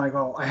bow. And I'm like,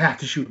 oh, I have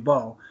to shoot a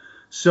bow.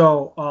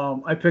 So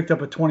I picked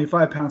up a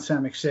 25-pound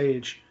Samick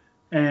Sage,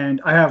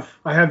 and I have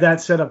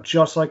that set up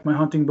just like my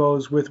hunting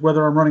bows, with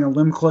whether I'm running a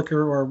limb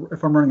clicker or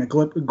if I'm running a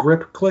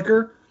grip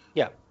clicker.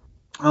 Yeah.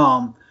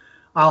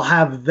 I'll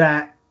have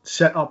that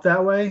set up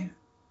that way,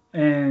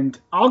 and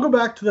I'll go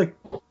back to like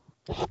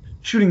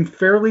shooting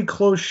fairly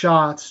close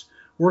shots,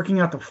 working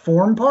out the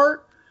form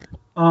part,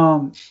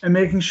 and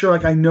making sure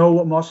like I know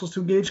what muscles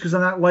to engage, because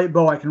on that light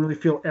bow I can really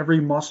feel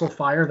every muscle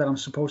fire that I'm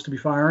supposed to be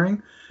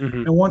firing.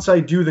 Mm-hmm. And once I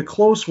do the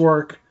close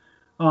work,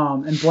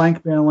 and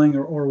blank bailing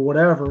or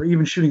whatever,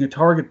 even shooting a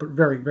target but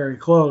very, very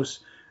close,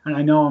 and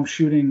I know I'm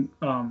shooting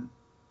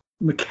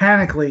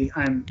mechanically,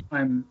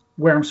 I'm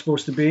where I'm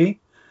supposed to be,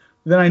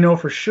 then I know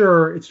for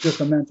sure it's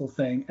just a mental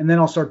thing. And then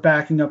I'll start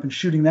backing up and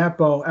shooting that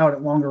bow out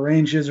at longer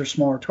ranges or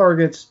smaller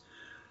targets,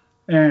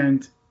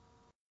 and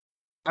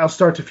I'll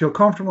start to feel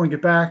comfortable and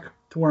get back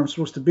to where I'm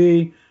supposed to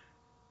be,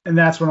 and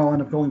that's when I'll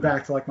end up going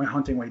back to like my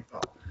hunting weight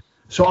bow.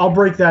 So I'll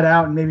break that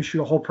out and maybe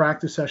shoot a whole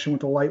practice session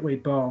with a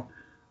lightweight bow,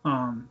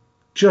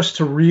 just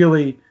to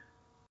really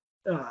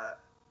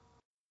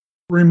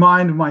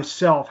remind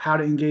myself how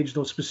to engage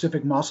those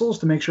specific muscles,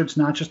 to make sure it's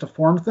not just a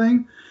form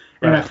thing.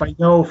 Right. And if I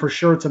know for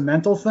sure it's a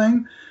mental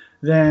thing,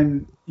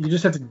 then you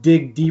just have to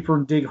dig deeper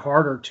and dig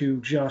harder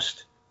to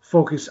just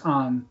focus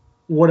on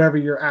whatever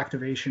your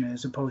activation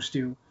is, opposed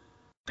to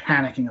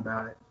panicking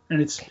about it.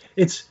 And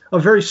it's a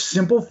very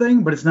simple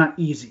thing, but it's not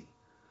easy.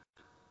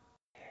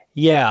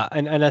 Yeah,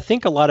 and I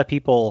think a lot of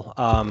people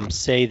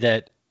say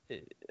that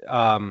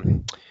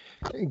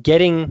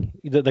getting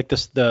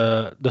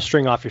the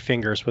string off your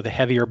fingers with a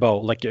heavier bow,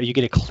 like you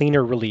get a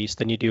cleaner release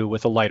than you do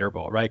with a lighter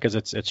bow, right? Because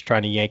it's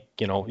trying to yank,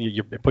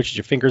 it pushes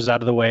your fingers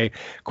out of the way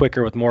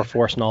quicker with more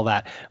force and all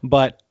that.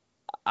 But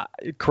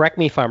correct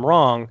me if I'm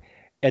wrong,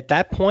 at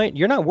that point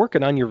you're not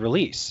working on your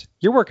release,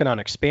 you're working on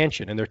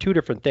expansion, and they're two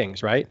different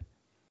things, right?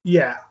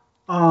 Yeah.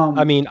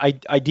 I mean,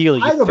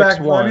 ideally, I go fix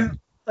back. one. I mean,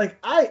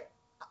 like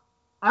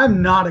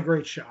I'm not a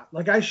great shot.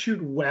 Like I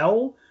shoot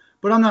well,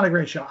 but I'm not a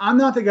great shot. I'm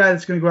not the guy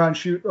that's going to go out and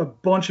shoot a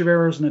bunch of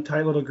arrows in a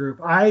tight little group.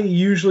 I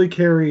usually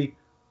carry,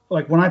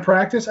 like when I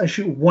practice, I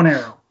shoot one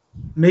arrow,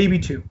 maybe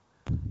two.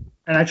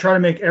 and I try to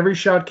make every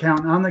shot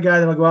count. And I'm the guy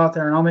that'll go out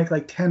there and I'll make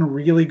like 10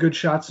 really good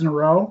shots in a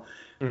row.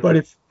 Mm-hmm. But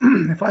if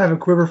if I have a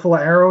quiver full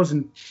of arrows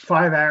and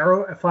 5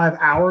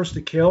 hours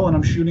to kill and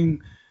I'm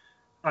shooting,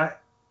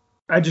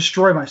 I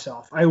destroy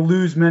myself. I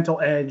lose mental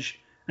edge,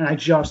 and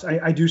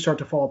I do start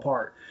to fall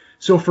apart.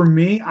 So for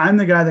me, I'm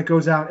the guy that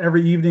goes out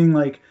every evening,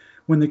 like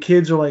when the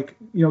kids are like,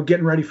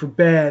 getting ready for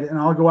bed, and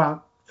I'll go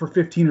out for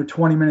 15 or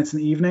 20 minutes in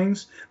the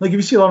evenings. Like if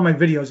you see a lot of my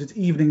videos, it's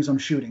evenings I'm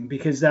shooting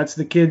because that's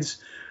the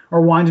kids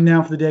are winding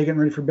down for the day, getting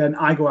ready for bed, and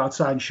I go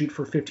outside and shoot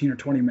for 15 or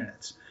 20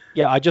 minutes.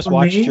 Yeah, I just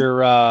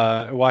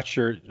watched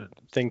your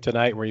thing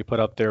tonight where you put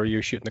up there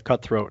you shooting the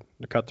cutthroat.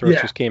 The cutthroat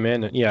just came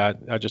in,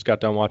 and I just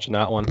got done watching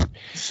that one.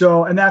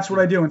 So, and that's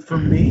what I do. And for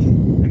me,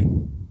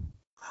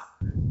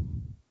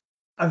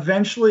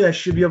 eventually I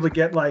should be able to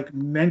get like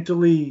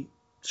mentally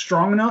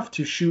strong enough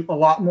to shoot a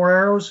lot more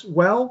arrows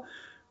well.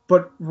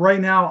 But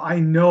right now I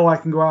know I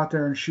can go out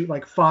there and shoot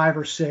like 5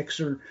 or 6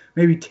 or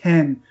maybe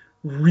 10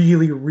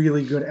 really,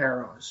 really good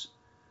arrows.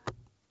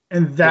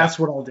 And that's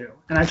what I'll do.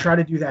 And I try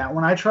to do that.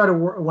 When I try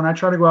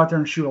to go out there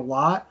and shoot a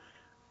lot,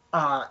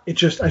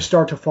 I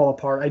start to fall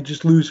apart. I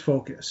just lose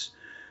focus.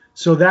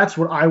 So that's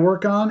what I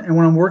work on. And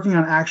when I'm working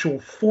on actual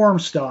form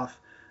stuff,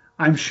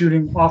 I'm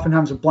shooting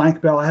oftentimes a blank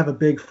bell. I have a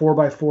big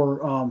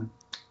 4x4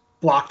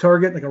 block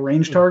target, like a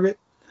range target.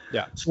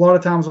 Yeah. So a lot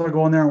of times I'll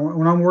go in there, and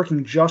when I'm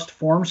working just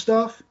form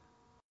stuff,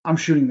 I'm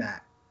shooting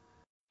that.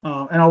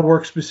 And I'll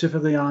work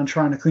specifically on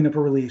trying to clean up a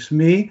release.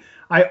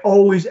 I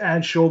always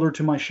add shoulder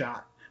to my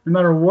shot. No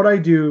matter what I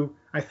do,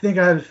 I think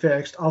I have it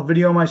fixed. I'll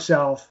video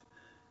myself,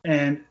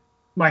 and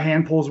my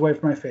hand pulls away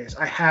from my face.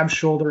 I have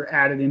shoulder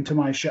added into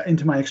my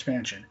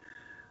expansion.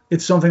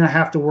 It's something I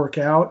have to work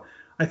out.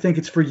 I think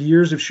it's for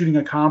years of shooting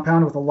a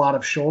compound with a lot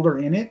of shoulder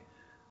in it,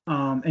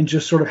 and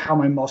just sort of how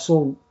my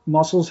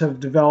muscles have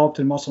developed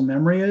and muscle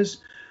memory is.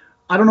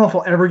 I don't know if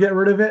I'll ever get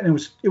rid of it,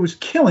 and it was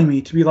killing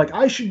me to be like,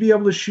 I should be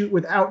able to shoot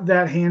without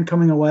that hand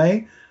coming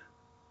away.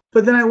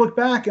 But then I look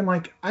back and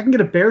like I can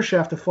get a bear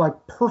shaft to fly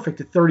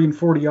perfect at 30 and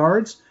 40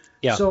 yards.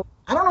 Yeah. So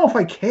I don't know if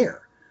I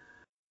care.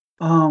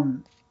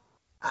 I'm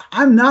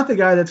not the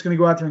guy that's going to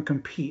go out there and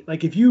compete.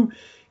 Like if you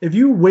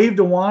waved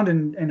a wand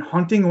and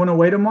hunting went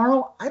away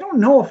tomorrow, I don't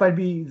know if I'd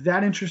be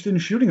that interested in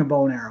shooting a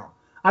bow and arrow.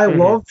 I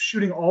love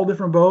shooting all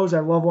different bows.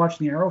 I love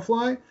watching the arrow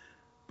fly.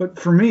 But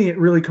for me, it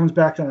really comes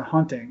back to the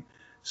hunting.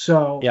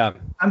 So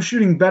I'm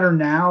shooting better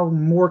now,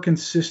 more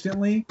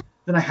consistently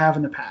than I have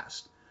in the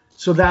past.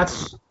 So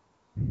that's,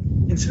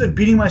 instead of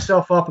beating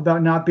myself up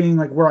about not being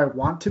like where I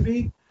want to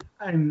be,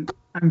 I'm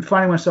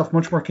finding myself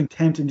much more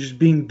content in just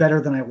being better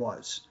than I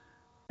was,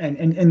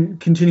 and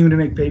continuing to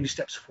make baby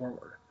steps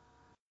forward.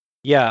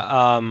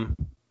 Yeah,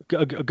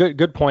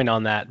 good point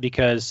on that,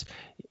 because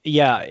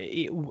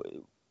in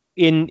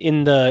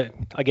the,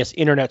 I guess,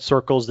 internet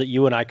circles that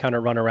you and I kind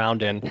of run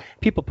around in,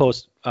 people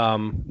post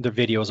their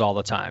videos all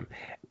the time,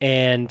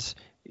 and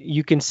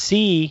you can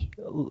see,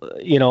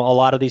 a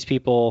lot of these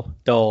people,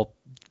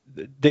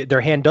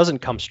 their hand doesn't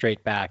come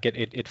straight back.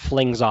 It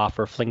flings off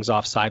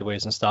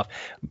sideways and stuff.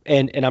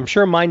 And I'm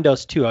sure mine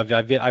does too.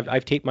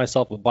 I've taped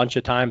myself a bunch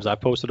of times. I've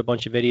posted a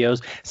bunch of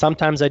videos.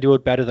 Sometimes I do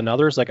it better than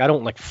others. Like I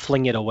don't like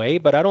fling it away,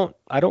 but I don't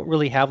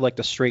really have like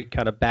the straight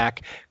kind of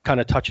back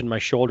kind of touching my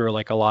shoulder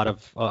like a lot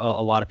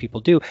of people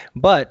do.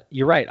 But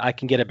you're right. I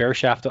can get a bear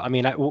shaft. I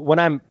mean,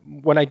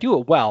 when I do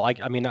it well,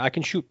 I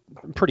can shoot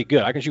pretty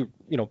good. I can shoot,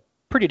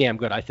 pretty damn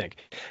good, I think,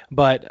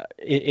 but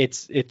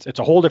it's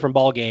a whole different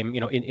ball game,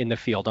 in the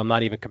field. I'm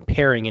not even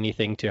comparing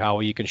anything to how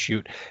you can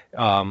shoot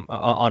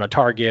on a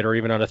target or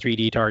even on a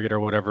 3D target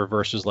or whatever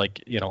versus like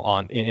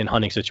in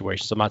hunting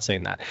situations. I'm not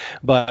saying that,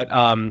 but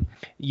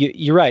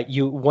you're right.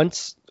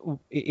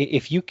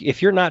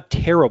 If you're not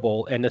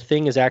terrible and the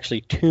thing is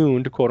actually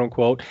tuned, quote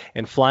unquote,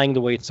 and flying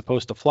the way it's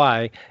supposed to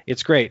fly,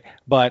 it's great.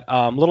 But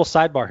little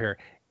sidebar here.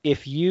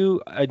 If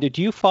you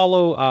do you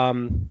follow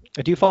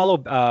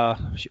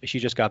she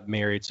just got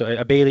married,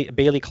 so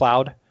Bailey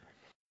Cloud?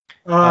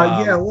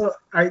 Well,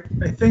 I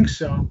think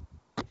so.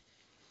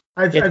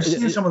 I've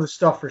seen some of the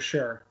stuff for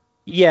sure.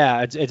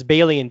 Yeah, it's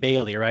Bailey and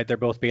Bailey, right? They're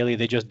both Bailey.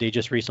 They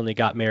just recently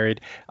got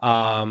married.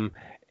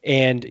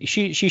 And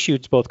she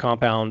shoots both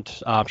compound.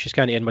 She's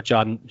kind of in with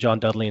John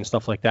Dudley and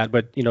stuff like that,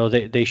 but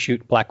they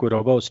shoot Black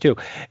Widow bows too.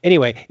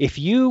 Anyway, if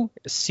you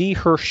see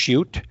her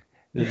shoot,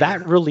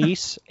 that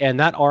release and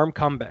that arm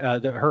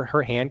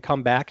her hand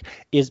come back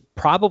is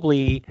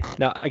probably,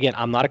 now again,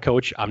 I'm not a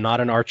coach, I'm not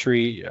an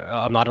archery,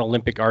 I'm not an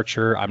Olympic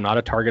archer, I'm not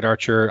a target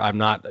archer, I'm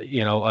not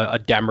a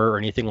demmer or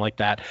anything like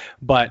that,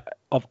 but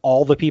of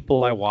all the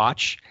people I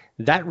watch,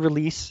 that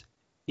release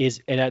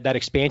is, and that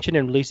expansion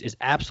and release is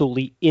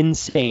absolutely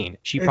insane.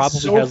 She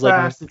probably has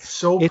fast. It's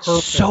so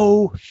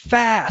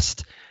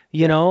fast.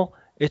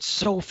 It's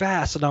so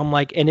fast, and I'm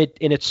like, and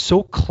it's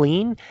so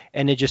clean,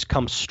 and it just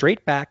comes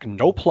straight back,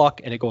 no pluck,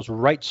 and it goes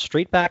right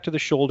straight back to the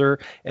shoulder,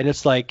 and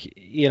it's like,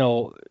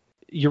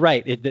 you're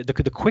right.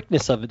 The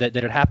quickness of it that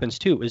it happens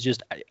too is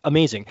just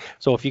amazing.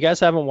 So if you guys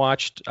haven't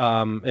watched,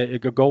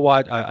 go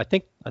watch. I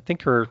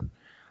think her,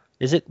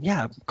 is it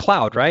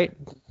Cloud, right?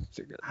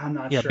 I'm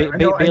not Yeah, sure.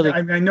 Bailey.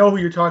 I know who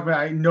you're talking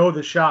about. I know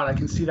the shot. I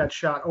can see that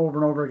shot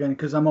over and over again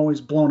because I'm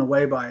always blown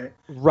away by it.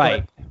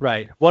 Right, But,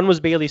 right. One was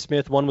Bailey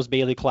Smith, one was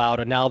Bailey Cloud,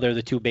 and now they're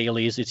the two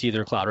Baileys. It's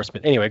either Cloud or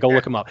Smith. Anyway, go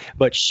look them up.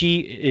 But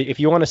if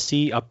you want to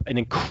see an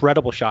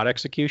incredible shot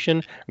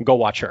execution, go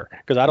watch her,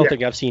 because I don't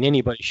think I've seen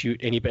anybody shoot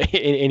any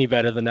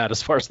better than that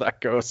as far as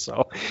that goes.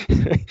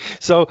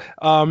 So,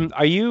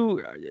 are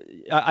you?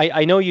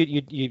 I know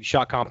you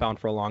shot compound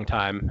for a long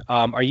time.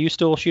 Are you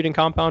still shooting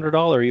compound at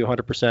all, or are you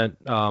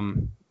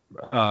 100%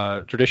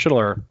 traditional?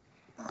 Or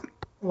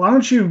why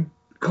don't you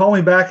call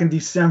me back in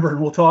December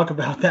and we'll talk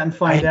about that and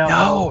find out.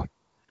 No,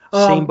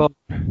 same boat.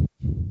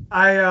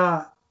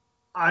 I've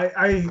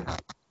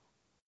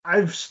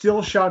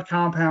still shot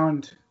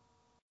compound.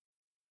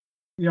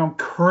 I'm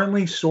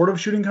currently sort of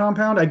shooting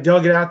compound. I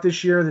dug it out this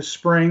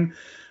spring.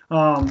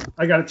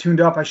 I got it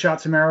tuned up. I shot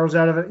some arrows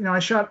out of it. I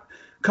shot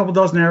a couple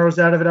dozen arrows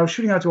out of it. I was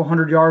shooting out to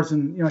 100 yards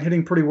and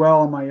hitting pretty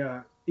well on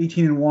my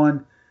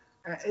 18-1.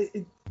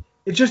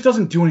 It just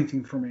doesn't do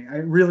anything for me. I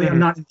really am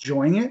not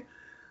enjoying it.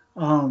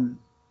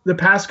 The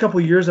past couple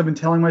of years, I've been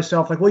telling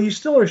myself, like, well, you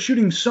still are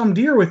shooting some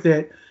deer with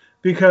it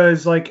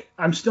because, like,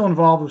 I'm still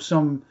involved with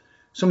some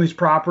of these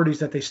properties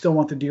that they still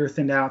want the deer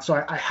thinned out.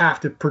 So I have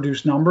to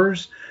produce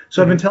numbers.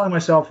 So I've been telling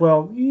myself,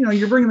 well,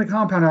 you're bringing the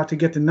compound out to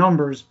get the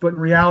numbers. But in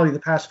reality, the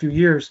past few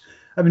years,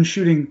 I've been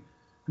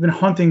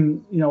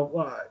hunting,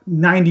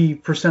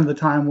 90% of the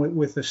time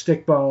with a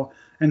stick bow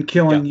and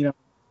killing,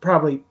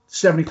 probably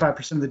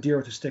 75% of the deer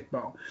with a stick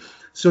bow.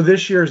 So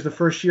this year is the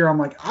first year I'm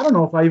like, I don't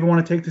know if I even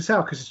want to take this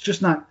out because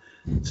it's not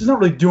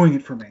really doing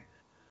it for me.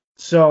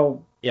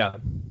 So yeah,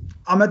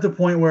 I'm at the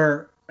point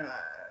where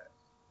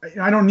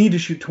I don't need to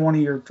shoot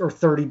 20 or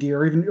 30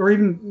 deer or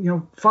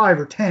even 5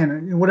 or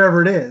 10,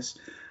 whatever it is.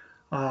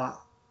 And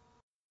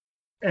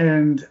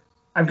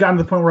I've gotten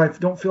to the point where I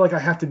don't feel like I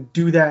have to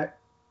do that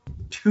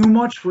too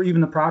much for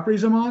even the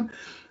properties I'm on.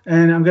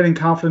 And I'm getting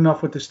confident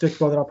enough with the stick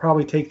bow that I'll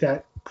probably take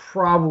that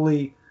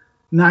probably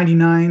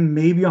 99,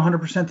 maybe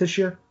 100% this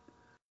year.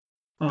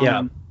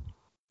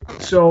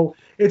 So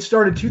it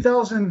started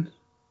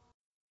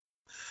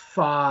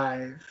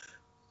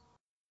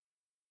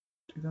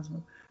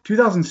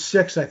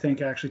 2006, I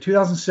think, actually.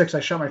 2006,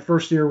 I shot my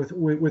first deer with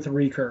a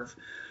recurve.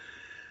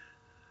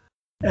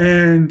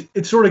 And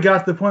it sort of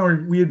got to the point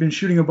where we had been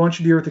shooting a bunch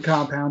of deer at the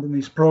compound in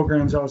these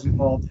programs I was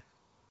involved in.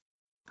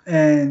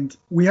 And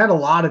we had a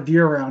lot of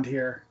deer around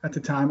here at the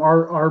time.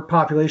 Our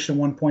population at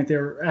one point, they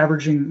were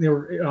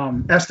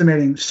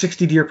estimating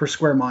 60 deer per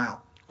square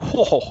mile.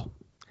 Oh.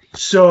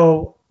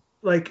 So,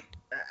 like,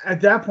 at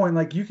that point,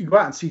 like, you could go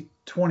out and see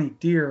 20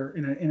 deer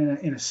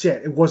in a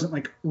sit. It wasn't,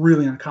 like,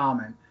 really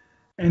uncommon.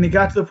 And it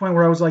got to the point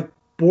where I was, like,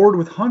 bored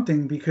with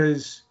hunting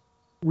because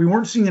we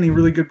weren't seeing any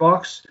really good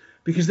bucks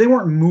because they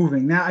weren't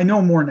moving. Now, I know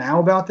more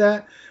now about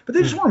that, but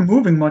they just weren't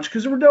moving much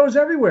because there were does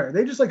everywhere.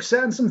 They just, like,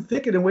 sat in some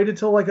thicket and waited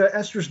till, like, a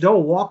estrus doe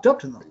walked up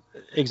to them.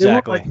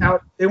 Exactly.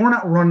 They weren't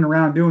out running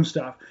around doing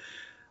stuff.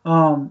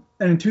 And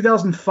in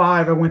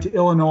 2005, I went to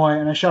Illinois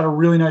and I shot a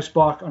really nice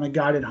buck on a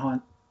guided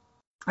hunt.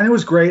 And it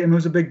was great. I mean, it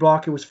was a big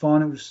buck. It was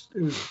fun. It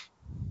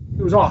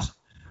was awesome.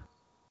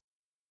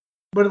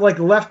 But it, like,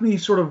 left me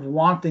sort of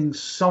wanting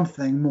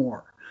something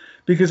more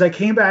because I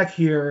came back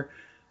here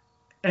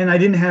and I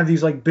didn't have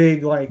these, like,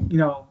 big, like,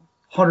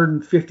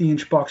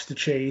 150-inch bucks to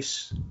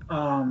chase.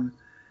 And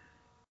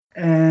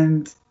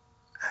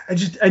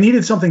I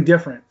needed something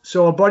different.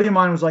 So a buddy of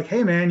mine was like,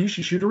 hey, man, you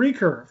should shoot a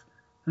recurve.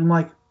 And I'm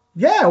like,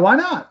 yeah, why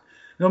not?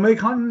 Make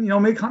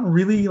hunting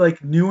really,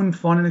 like, new and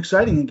fun and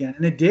exciting again.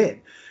 And it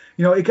did.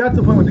 It got to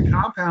the point with the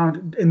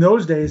compound in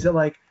those days that,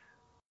 like,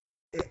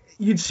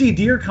 you'd see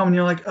deer come and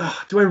you're like,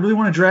 oh, do I really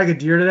want to drag a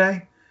deer today?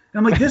 And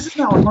I'm like, this is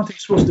not what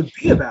hunting's supposed to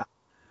be about.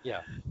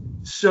 Yeah.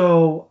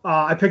 So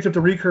I picked up the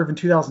recurve in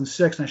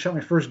 2006 and I shot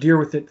my first deer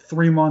with it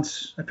 3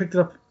 months. I picked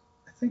it up,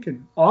 I think,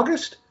 in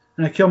August,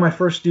 and I killed my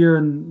first deer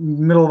in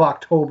the middle of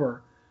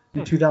October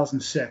in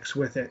 2006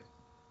 with it.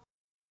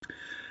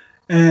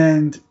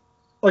 And,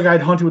 like,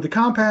 I'd hunted with the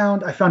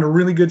compound. I found a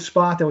really good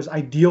spot that was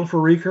ideal for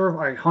recurve.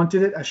 I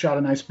hunted it. I shot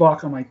a nice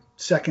buck on my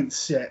second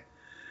sit.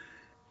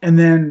 And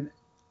then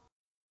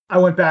I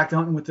went back to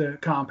hunting with the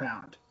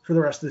compound for the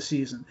rest of the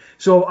season.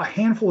 So a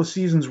handful of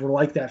seasons were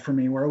like that for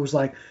me, where it was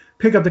like,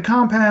 pick up the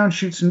compound,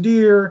 shoot some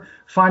deer,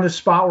 find a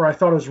spot where I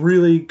thought it was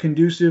really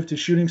conducive to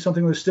shooting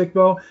something with a stick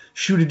bow,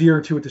 shoot a deer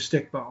or two with the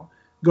stick bow,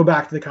 go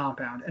back to the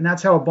compound. And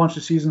that's how a bunch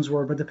of seasons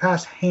were. But the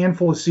past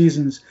handful of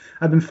seasons,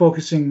 I've been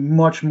focusing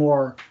much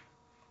more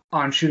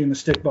on shooting the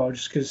stick bow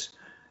just because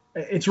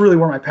it's really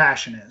where my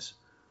passion is.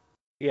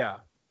 Yeah.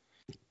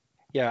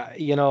 Yeah.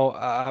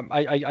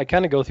 I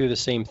kind of go through the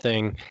same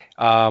thing.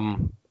 I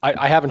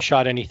haven't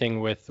shot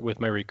anything with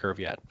my recurve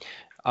yet.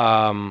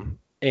 And,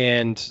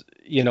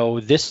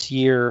 this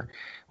year,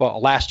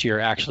 last year,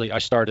 actually, I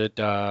started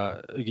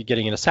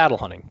getting into saddle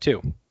hunting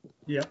too.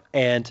 Yeah.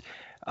 And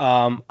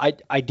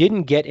I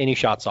didn't get any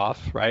shots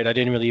off, right? I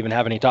didn't really even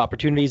have any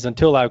opportunities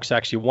until I was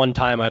actually one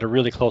time I had a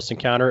really close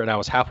encounter, and I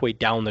was halfway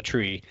down the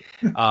tree,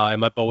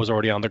 and my bow was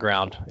already on the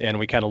ground, and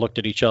we kind of looked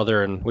at each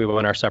other and we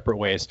went our separate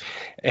ways,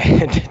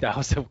 and that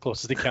was the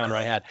closest encounter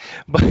I had.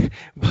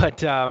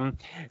 But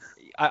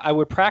I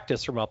would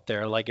practice from up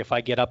there. Like if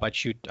I get up, I'd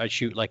shoot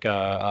like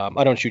a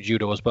I don't shoot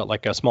judos, but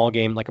like a small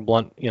game, like a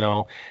blunt,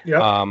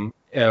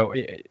 Yeah.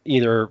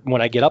 Either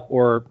when I get up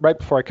or right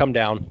before I come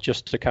down,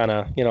 just to kind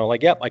of,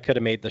 like, yep, I could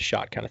have made the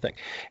shot kind of thing.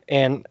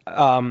 And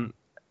part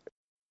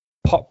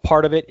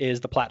of it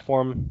is the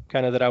platform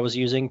kind of that I was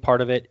using.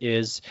 Part of it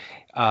is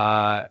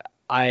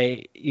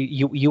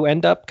you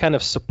end up kind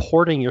of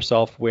supporting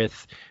yourself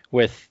with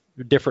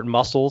different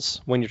muscles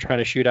when you're trying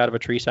to shoot out of a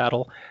tree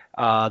saddle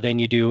than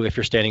you do if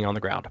you're standing on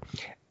the ground.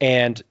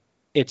 And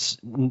it's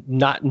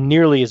not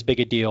nearly as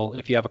big a deal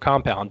if you have a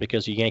compound,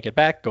 because you yank it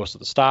back, goes to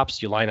the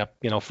stops, you line up,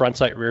 front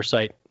sight, rear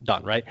sight,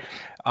 done, right?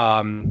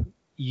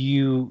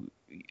 You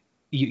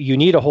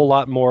need a whole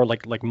lot more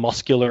like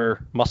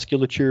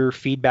musculature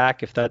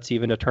feedback, if that's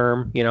even a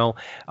term,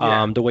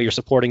 the way you're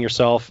supporting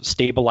yourself,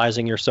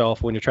 stabilizing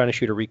yourself when you're trying to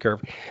shoot a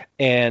recurve.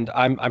 And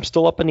I'm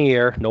still up in the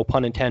air, no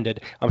pun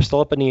intended. I'm still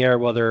up in the air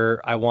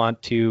whether I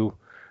want to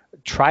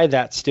try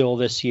that still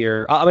this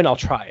year. I mean, I'll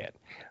try it,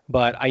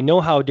 but I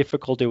know how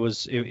difficult it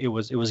was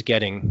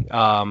getting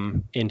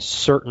in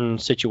certain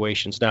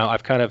situations. Now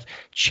I've kind of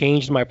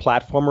changed my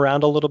platform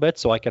around a little bit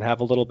so I can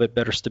have a little bit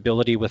better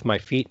stability with my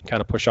feet, kind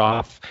of push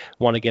off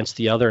one against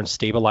the other and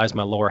stabilize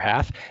my lower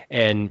half.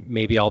 And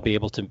maybe I'll be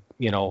able to,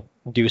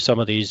 do some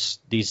of these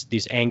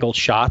angled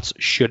shots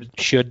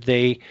should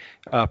they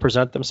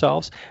present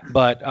themselves.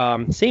 But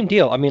same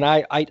deal. I mean,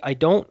 I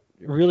don't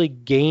really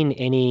gain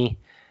any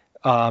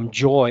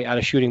joy out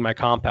of shooting my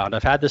compound.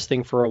 I've had this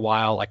thing for a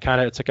while.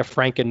 It's like a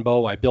Franken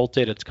bow. I built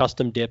it. It's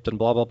custom dipped and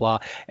blah, blah, blah.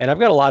 And I've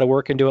got a lot of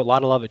work into it, a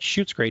lot of love. It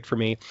shoots great for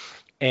me.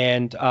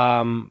 And,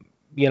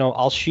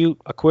 I'll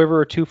shoot a quiver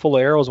or two full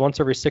of arrows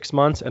once every 6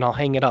 months, and I'll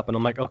hang it up. And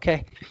I'm like,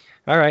 okay,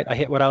 all right, I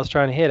hit what I was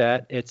trying to hit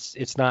at.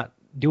 It's not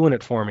doing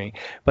it for me.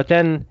 But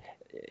then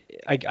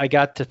I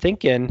got to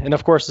thinking, and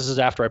of course this is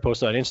after I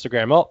posted on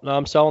Instagram. Oh, no,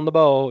 I'm selling the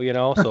bow,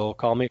 so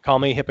call me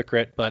a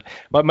hypocrite. But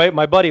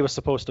my buddy was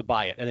supposed to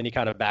buy it, and then he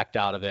kind of backed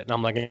out of it. And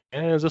I'm like,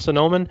 is this an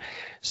omen?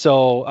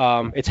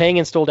 So it's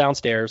hanging still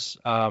downstairs.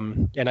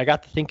 And I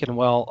got to thinking,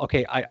 well,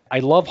 okay, I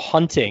love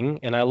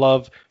hunting and I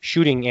love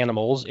shooting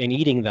animals and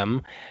eating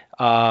them.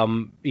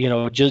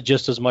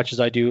 Just as much as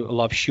I do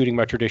love shooting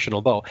my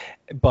traditional bow.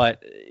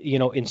 But,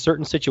 in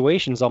certain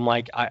situations, I'm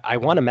like, I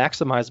want to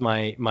maximize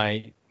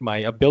my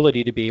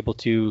ability to be able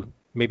to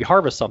maybe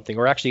harvest something,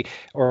 or actually,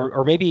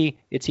 or maybe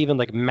it's even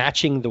like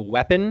matching the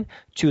weapon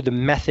to the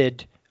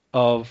method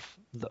of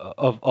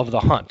the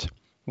hunt,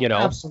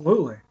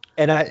 Absolutely.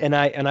 And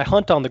I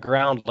hunt on the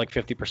ground like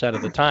 50%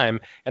 of the time,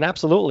 and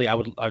absolutely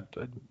I'd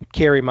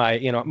carry my,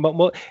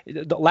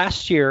 the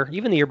last year,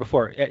 even the year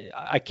before,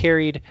 I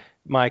carried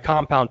my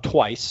compound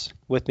twice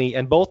with me,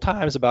 and both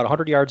times about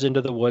 100 yards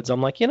into the woods,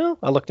 I'm like,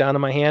 I look down at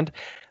my hand.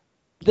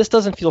 This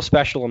doesn't feel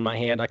special in my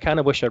hand. I kind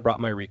of wish I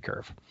brought my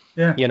recurve.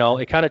 Yeah.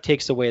 It kind of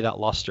takes away that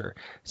luster.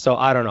 So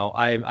I don't know.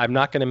 I'm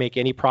not going to make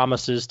any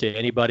promises to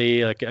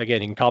anybody. Like,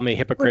 again, you can call me a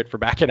hypocrite for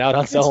backing out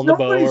on selling the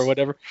bow or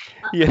whatever.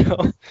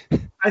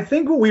 I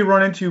think what we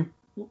run into,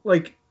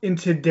 like in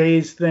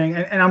today's thing,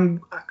 and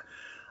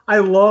I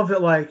love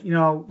that, like,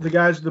 the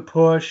guys with the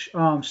push,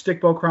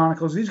 Stickbow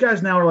Chronicles. These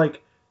guys now are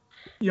like,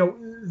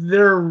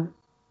 they're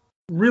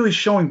really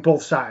showing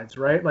both sides,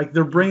 right? Like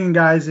they're bringing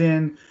guys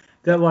in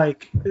that,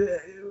 like,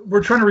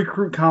 we're trying to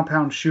recruit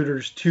compound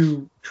shooters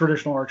to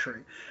traditional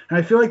archery. And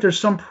I feel like there's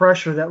some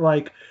pressure that,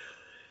 like,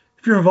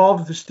 if you're involved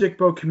with the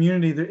stickbow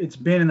community, that it's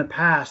been in the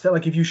past that,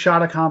 like, if you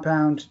shot a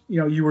compound,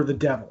 you were the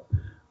devil.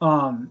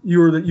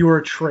 You were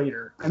a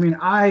traitor. I mean,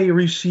 I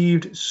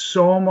received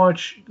so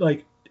much,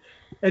 like,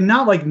 and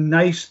not like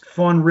nice,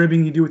 fun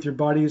ribbing you do with your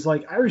buddies.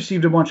 Like, I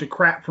received a bunch of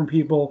crap from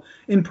people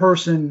in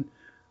person,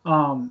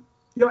 and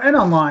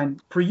online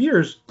for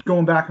years,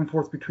 going back and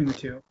forth between the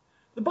two.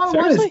 The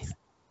bottom line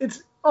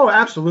is,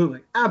 absolutely.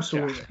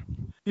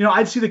 Yeah.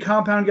 I'd see the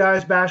compound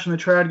guys bashing the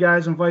trad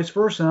guys and vice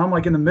versa, and I'm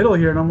like in the middle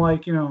here, and I'm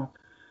like,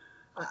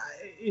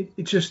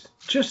 it's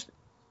just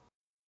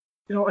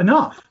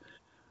enough.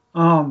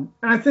 And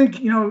I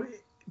think,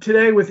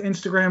 today with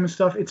Instagram and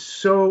stuff, it's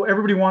so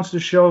everybody wants to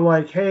show,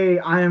 like, hey,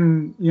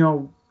 I'm,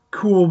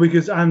 cool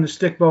because I'm the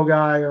stickbow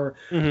guy or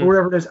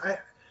whatever it is.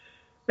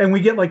 And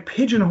we get, like,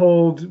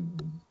 pigeonholed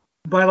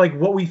by, like,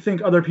 what we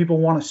think other people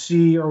want to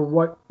see, or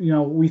what,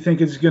 we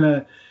think is going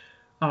to,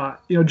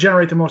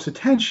 generate the most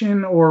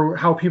attention, or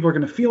how people are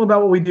going to feel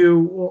about what we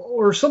do,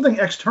 or something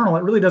external.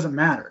 It really doesn't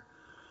matter.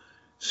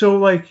 So,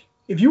 like,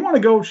 if you want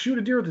to go shoot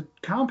a deer with a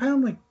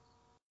compound, like,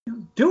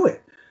 do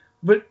it.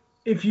 But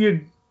if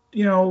you're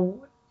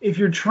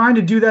trying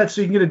to do that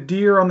so you can get a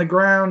deer on the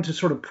ground to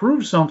sort of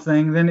prove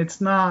something, then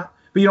it's not,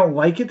 but you don't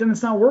like it, then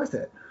it's not worth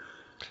it.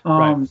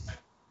 Right.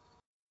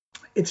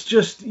 It's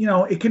just,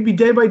 it could be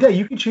day by day.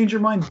 You can change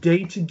your mind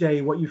day to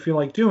day what you feel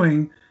like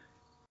doing.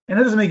 And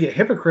that doesn't make you a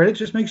hypocrite. It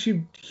just makes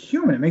you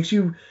human. It makes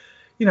you,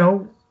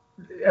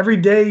 every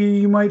day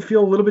you might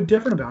feel a little bit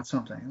different about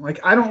something.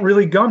 Like, I don't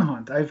really gun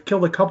hunt. I've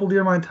killed a couple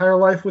deer my entire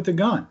life with a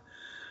gun.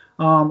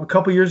 A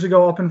couple years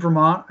ago up in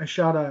Vermont, I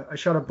shot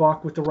a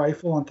buck with the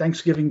rifle on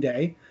Thanksgiving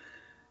Day,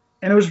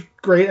 and it was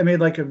great. I made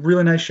like a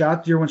really nice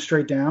shot. Deer went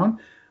straight down.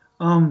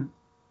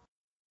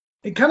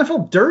 It kind of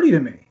felt dirty to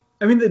me.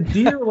 I mean, the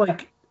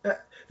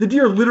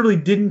deer literally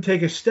didn't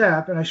take a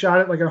step, and I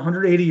shot it like at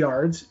 180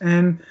 yards,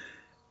 and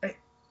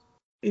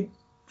it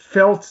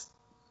felt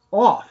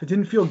off. It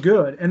didn't feel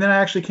good. And then I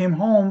actually came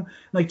home,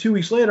 like 2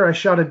 weeks later, I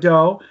shot a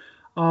doe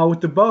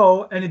with the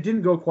bow, and it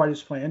didn't go quite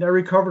as planned. I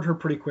recovered her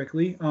pretty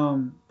quickly,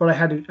 but I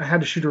had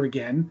to shoot her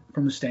again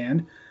from the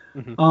stand.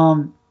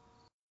 And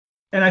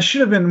I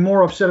should have been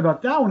more upset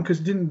about that one because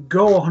it didn't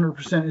go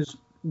 100% as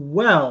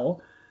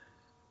well.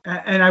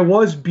 And I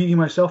was beating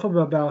myself up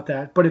about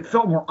that, but it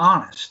felt more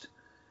honest.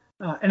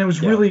 And it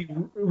was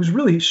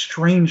really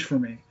strange for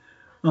me.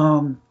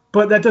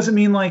 But that doesn't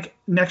mean like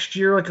next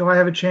year, like if I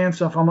have a chance,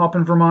 if I'm up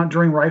in Vermont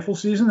during rifle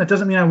season, that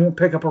doesn't mean I won't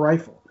pick up a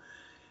rifle.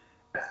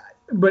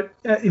 But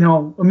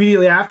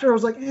immediately after, I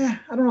was like, I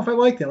don't know if I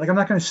like that. Like, I'm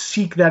not going to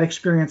seek that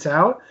experience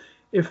out.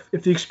 If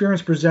the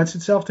experience presents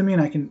itself to me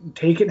and I can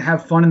take it and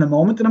have fun in the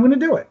moment, then I'm going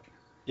to do it.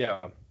 Yeah.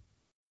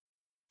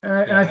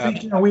 And I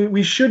think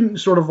we shouldn't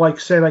sort of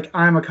like say like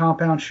I'm a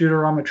compound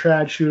shooter, I'm a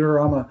trad shooter,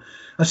 I'm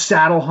a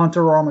saddle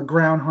hunter, or I'm a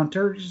ground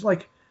hunter. Just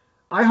like,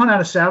 I hunt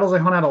out of saddles, I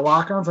hunt out of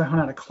lock-ons, I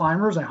hunt out of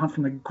climbers, I hunt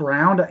from the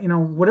ground,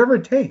 whatever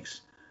it takes,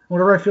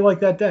 whatever I feel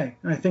like that day.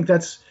 And I think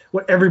that's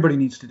what everybody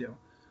needs to do.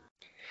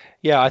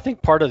 Yeah, I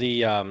think part of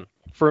the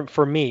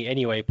for me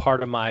anyway,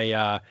 part of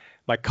my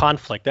my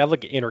conflict, I have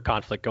like an inner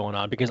conflict going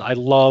on because I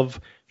love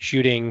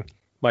shooting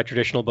my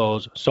traditional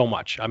bows so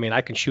much. I mean,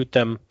 I can shoot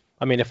them.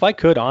 I mean, if I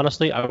could,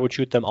 honestly, I would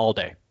shoot them all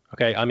day.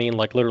 Okay, I mean,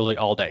 like literally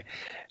all day.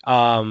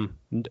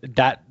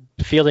 That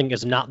feeling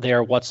is not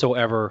there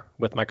whatsoever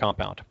with my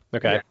compound.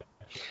 Okay.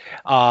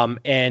 Yeah.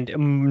 And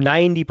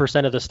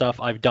 90% of the stuff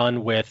I've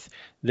done with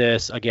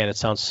this, again, it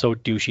sounds so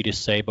douchey to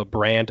say, but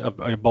brand of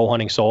bow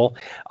hunting soul,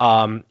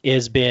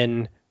 has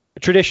been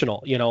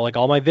traditional. Like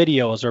all my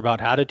videos are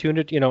about how to tune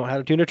it, how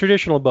to tune a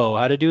traditional bow,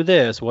 how to do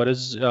this, what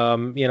is,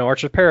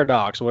 Archer's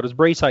Paradox, what does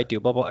brace height do,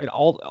 blah, blah,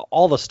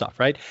 all the stuff,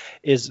 right,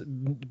 is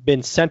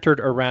been centered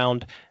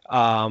around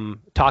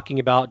talking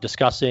about,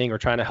 discussing, or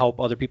trying to help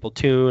other people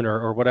tune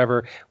or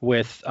whatever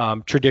with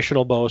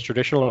traditional bows,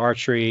 traditional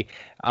archery,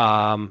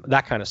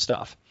 that kind of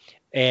stuff.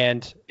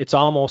 And it's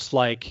almost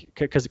like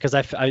because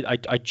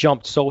I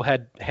jumped so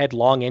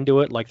headlong into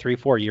it like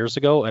 3-4 years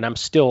ago, and I'm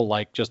still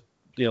like just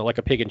like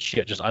a pig in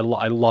shit. Just I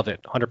love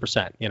it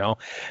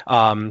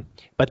 100%.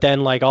 But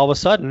then like all of a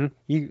sudden,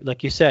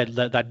 like you said,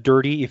 that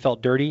dirty, you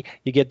felt dirty.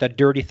 You get that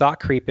dirty thought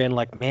creep in,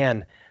 like,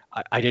 man,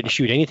 I didn't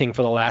shoot anything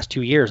for the last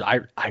 2 years. I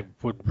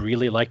would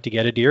really like to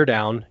get a deer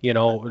down,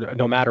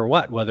 no matter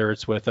what, whether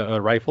it's with a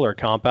rifle or a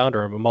compound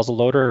or a muzzle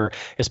loader, or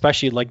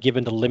especially like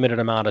given the limited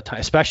amount of time,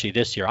 especially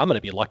this year. I'm going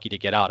to be lucky to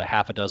get out a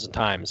half a dozen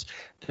times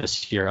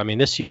this year. I mean,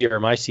 this year,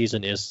 my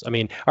season is,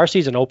 our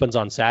season opens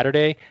on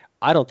Saturday.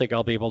 I don't think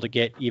I'll be able to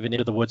get even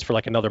into the woods for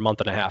like another month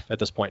and a half at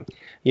this point,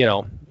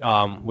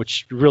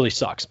 which really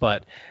sucks.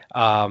 But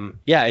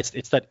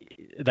it's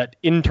that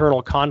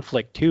internal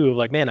conflict too.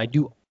 Like, man, I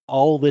do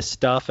all this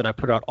stuff and I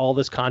put out all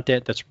this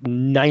content that's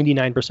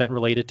 99%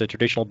 related to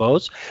traditional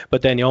bows,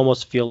 but then you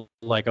almost feel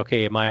like,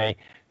 okay, am I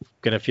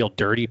going to feel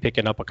dirty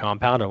picking up a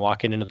compound and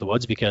walking into the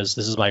woods because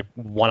this is my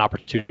one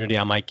opportunity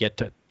I might get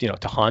to,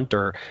 to hunt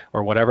or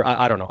whatever.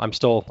 I don't know. I'm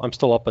still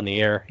up in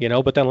the air,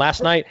 but then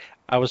last night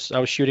I was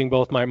shooting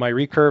both my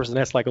recurves, and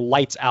that's like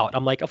lights out.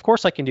 I'm like, of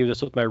course I can do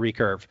this with my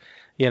recurve.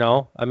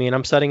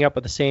 I'm setting up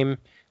at the same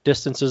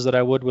distances that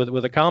I would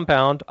with a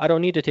compound. I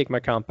don't need to take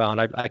my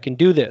compound. I can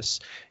do this,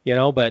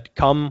 but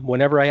come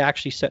whenever I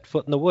actually set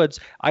foot in the woods,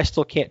 I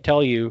still can't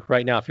tell you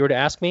right now. If you were to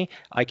ask me,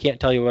 I can't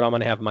tell you what I'm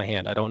going to have in my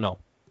hand. I don't know.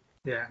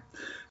 Yeah.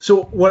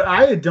 So what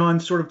I had done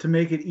sort of to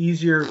make it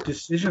easier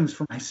decisions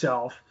for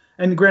myself,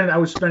 and granted I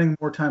was spending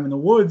more time in the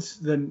woods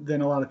than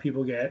a lot of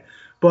people get,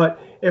 but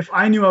if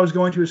I knew I was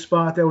going to a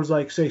spot that was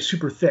like, say,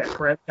 super thick,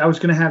 right? I was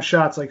going to have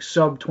shots like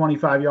sub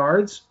 25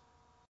 yards.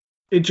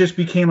 It just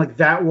became like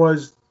that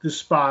was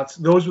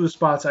those were the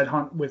spots I'd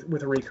hunt with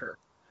a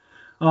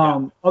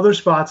recurve. Other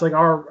spots, like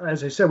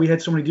as I said, we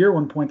had so many deer at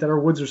one point that our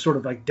woods are sort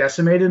of like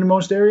decimated in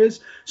most areas.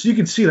 So you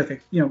can see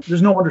like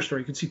there's no understory.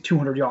 You can see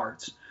 200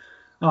 yards,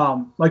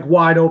 like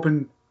wide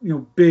open,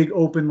 big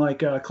open,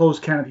 like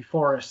closed canopy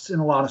forests in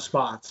a lot of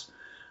spots.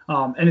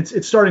 And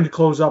it's starting to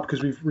close up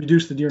because we've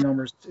reduced the deer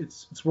numbers.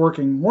 It's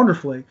working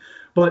wonderfully.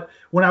 But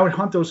when I would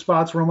hunt those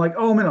spots where I'm like,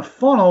 oh, I'm in a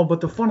funnel, but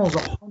the funnel's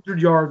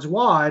 100 yards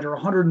wide or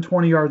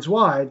 120 yards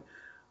wide,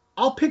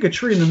 I'll pick a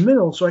tree in the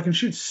middle so I can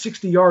shoot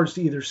 60 yards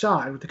to either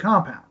side with the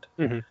compound.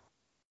 Mm-hmm.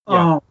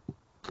 Yeah.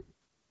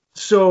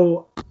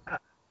 So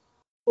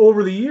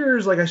over the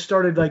years, like I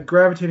started like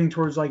gravitating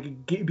towards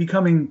like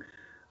becoming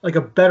like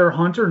a better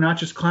hunter, not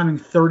just climbing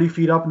 30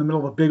 feet up in the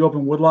middle of a big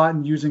open woodlot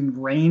and using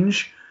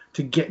range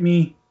to get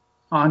me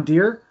on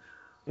deer.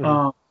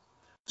 Mm-hmm.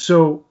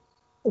 So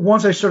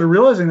once I started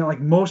realizing that like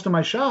most of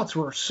my shots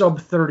were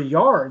sub 30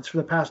 yards for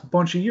the past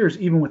bunch of years,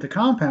 even with the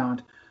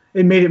compound,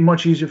 it made it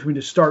much easier for me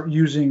to start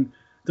using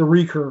the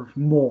recurve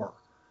more.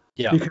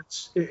 Yeah.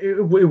 Because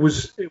it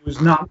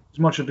was not as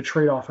much of a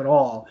trade-off at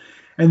all.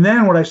 And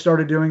then what I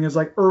started doing is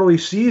like early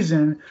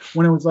season,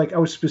 when it was like I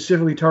was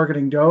specifically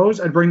targeting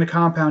does, I'd bring the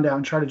compound out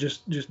and try to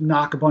just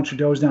knock a bunch of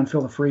does down,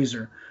 fill the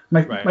freezer.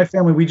 My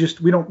family, we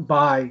don't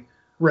buy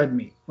red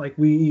meat. Like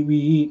we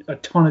eat a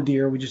ton of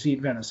deer. We just eat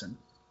venison.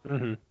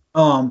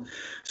 Mm-hmm.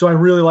 So I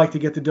really like to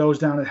get the does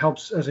down. It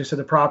helps, as I said,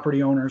 the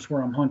property owners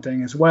where I'm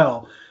hunting as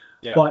well.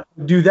 Yeah. But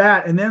do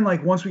that, and then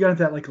like once we got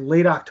into that like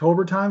late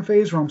October time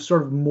phase where I'm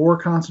sort of more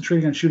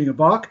concentrating on shooting a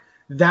buck,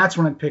 that's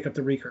when I'd pick up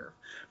the recurve,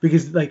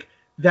 because like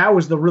that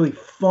was the really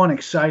fun,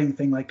 exciting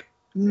thing. Like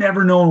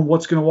never knowing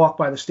what's going to walk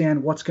by the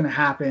stand, what's going to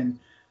happen,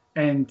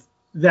 and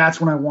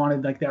that's when I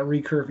wanted like that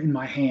recurve in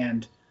my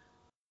hand.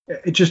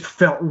 It just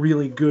felt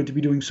really good to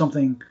be doing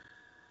something.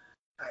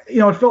 You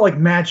know, it felt like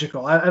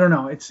magical. I don't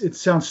know. It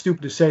sounds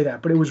stupid to say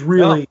that, but it was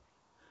really.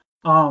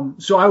 No.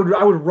 So I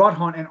would rut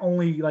hunt and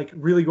only like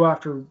really go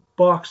after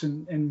bucks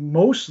and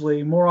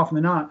mostly, more often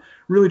than not,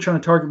 really trying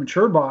to target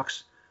mature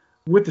bucks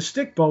with the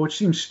stick bow, which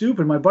seems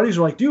stupid. My buddies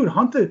are like, dude,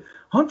 hunt the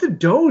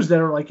does that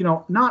are like, you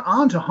know, not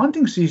on to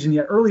hunting season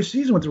yet, early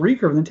season with the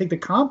recurve, and then take the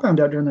compound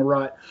out during the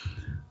rut.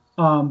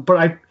 But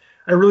I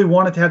really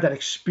wanted to have that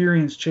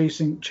experience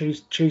chasing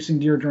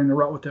deer during the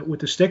rut with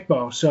the stick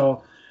bow.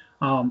 So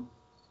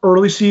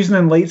early season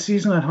and late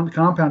season I'd hunt the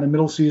compound, and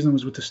middle season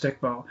was with the stick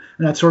bow,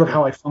 and that's sort of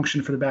how I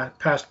functioned for the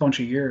past bunch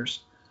of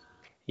years.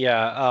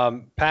 Yeah,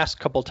 past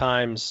couple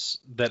times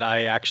that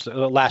I actually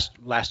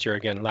last year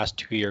again, last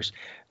 2 years,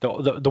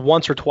 the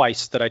once or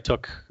twice that I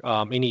took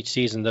in each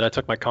season that I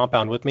took my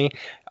compound with me,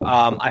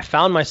 I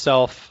found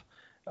myself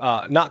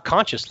not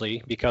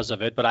consciously because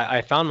of it, but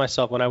I found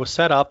myself when I was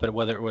set up, and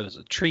whether it was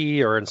a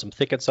tree or in some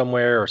thicket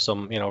somewhere or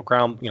some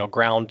ground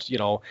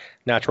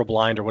natural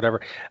blind or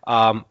whatever,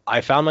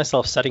 I found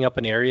myself setting up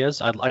in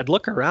areas. I'd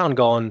look around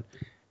going,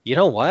 you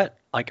know what?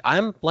 Like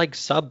I'm like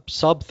sub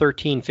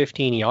 13,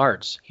 15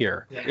 yards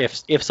here. Yeah.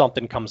 If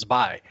something comes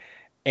by,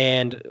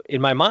 and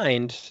in my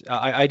mind,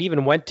 I'd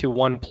even went to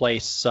one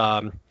place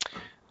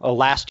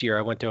last year.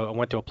 I went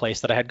to a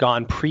place that I had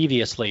gone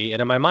previously,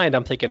 and in my mind,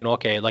 I'm thinking,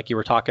 okay, like you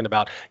were talking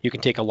about, you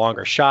can take a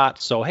longer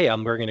shot. So hey,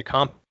 I'm bringing a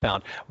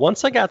compound.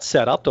 Once I got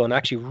set up though, and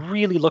actually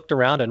really looked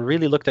around and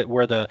really looked at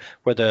where the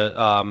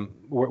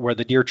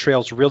deer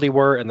trails really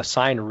were and the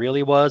sign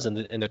really was, and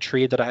the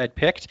tree that I had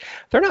picked,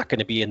 they're not going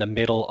to be in the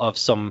middle of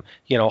some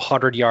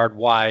 100-yard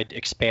wide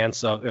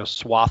expanse of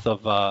swath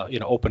of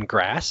open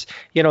grass.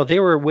 They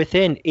were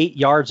within 8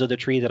 yards of the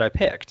tree that I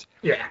picked.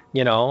 Yeah.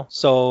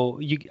 So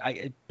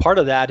part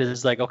of that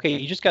is like, okay,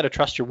 you just got to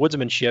trust your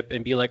woodsmanship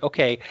and be like,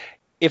 okay,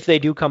 if they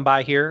do come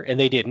by here, and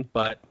they didn't,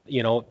 but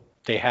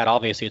they had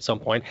obviously at some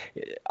point,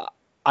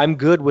 I'm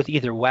good with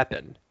either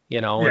weapon,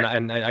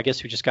 and I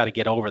guess we just got to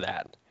get over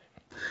that.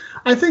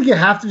 I think you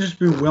have to just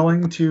be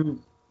willing to,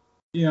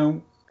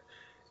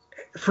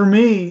 for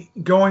me,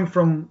 going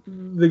from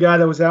the guy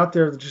that was out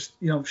there just,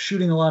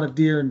 shooting a lot of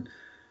deer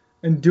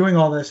and doing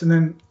all this, and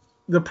then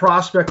the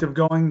prospect of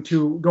going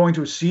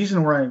to a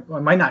season where I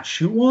might not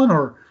shoot one,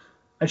 or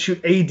I shoot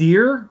a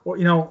deer, or,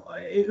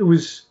 it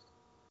was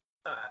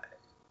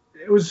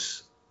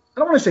I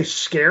don't want to say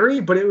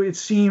scary, but it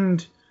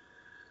seemed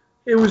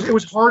it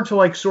was hard to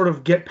like sort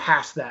of get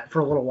past that for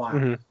a little while.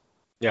 Mm-hmm.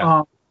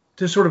 Yeah.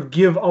 To sort of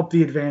give up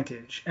the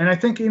advantage. And I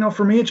think,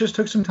 for me, it just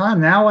took some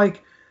time. Now,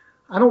 like,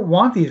 I don't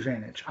want the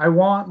advantage. I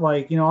want,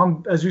 like,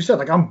 I'm, as you said,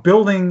 like, I'm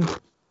building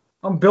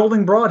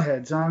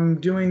broadheads. I'm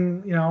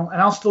doing, and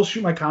I'll still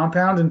shoot my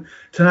compound. And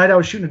tonight I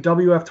was shooting a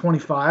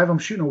WF-25. I'm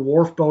shooting a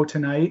Wharf bow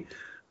tonight.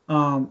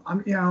 I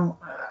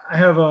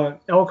have a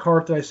elk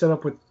heart that I set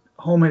up with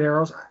homemade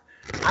arrows.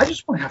 I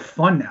just want to have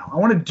fun now. I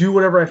want to do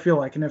whatever I feel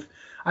like. And if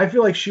I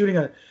feel like shooting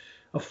a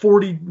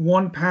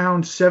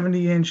 41-pound,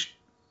 70-inch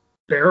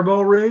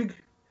barebow rig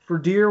for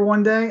deer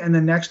one day, and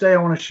the next day I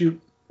want to shoot,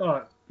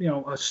 a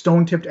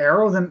stone-tipped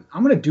arrow, then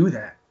I'm going to do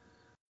that.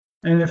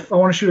 And if I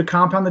want to shoot a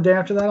compound the day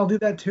after that, I'll do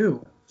that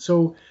too.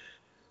 So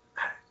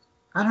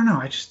I don't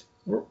know.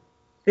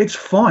 It's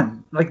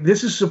fun. Like,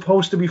 this is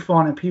supposed to be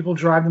fun, and people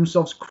drive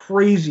themselves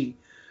crazy,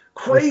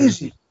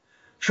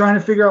 trying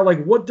to figure out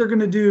like what they're going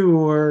to do,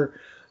 or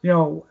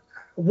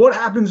what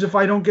happens if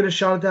I don't get a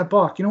shot at that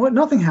buck. You know what?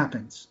 Nothing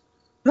happens.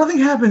 Nothing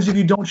happens if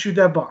you don't shoot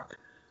that buck.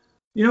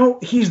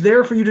 He's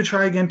there for you to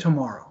try again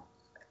tomorrow.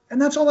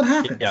 And that's all that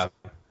happens. Yeah.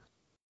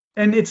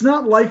 And it's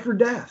not life or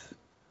death.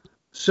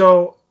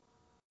 So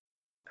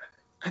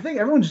I think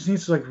everyone just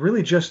needs to like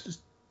really just,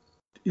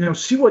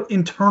 see what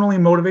internally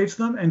motivates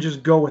them and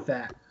just go with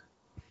that.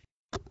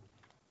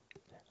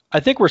 I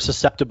think we're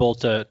susceptible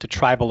to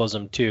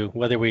tribalism too,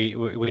 whether we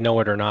know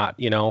it or not,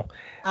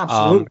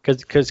 Absolutely.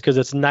 Because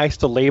it's nice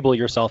to label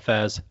yourself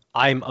as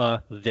I'm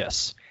a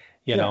this,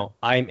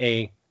 I'm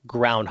a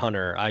ground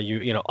hunter.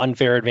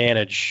 Unfair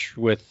advantage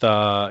with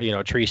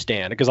tree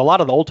stand, because a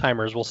lot of the old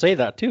timers will say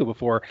that too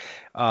before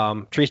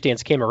tree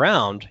stands came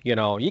around.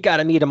 You got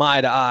to meet them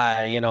eye to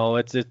eye.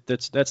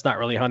 That's not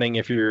really hunting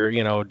if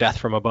you're death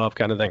from above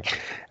kind of thing.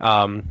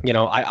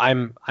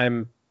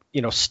 I'm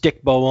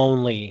stick bow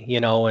only,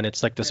 and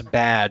it's like this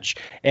badge,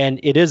 and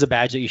it is a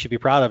badge that you should be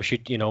proud of,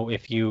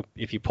 if you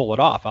pull it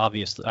off,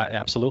 obviously,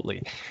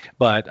 absolutely.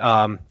 But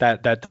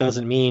that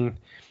doesn't mean,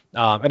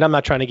 and I'm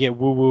not trying to get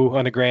woo woo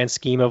on a grand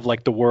scheme of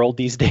like the world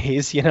these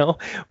days,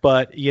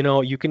 but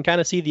you can kind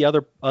of see the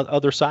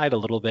other side a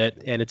little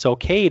bit, and it's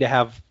okay to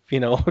have,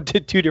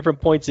 two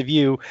different points of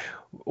view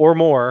or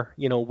more,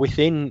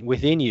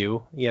 within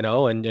you,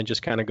 and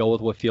just kind of go with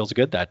what feels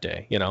good that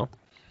day,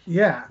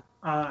 Yeah.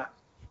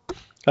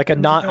 Like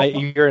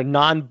you're a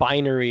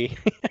non-binary,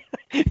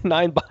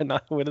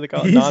 what do they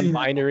call it?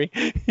 Non-binary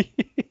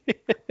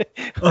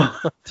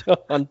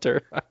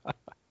hunter.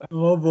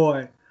 Oh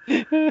boy.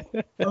 How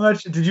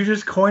much did you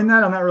just coin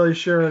that? I'm not really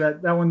sure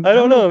that one. I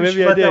don't know.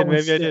 Maybe I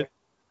did.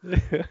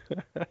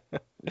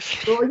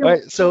 All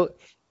right. So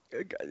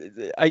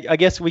I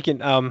guess we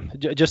can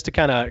just to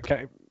kind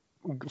of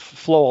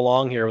flow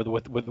along here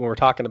with when we're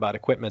talking about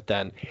equipment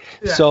then.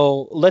 Yeah.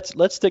 So let's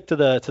stick to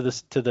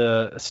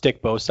the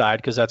stick bow side,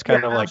 because that's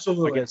kind of like,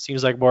 it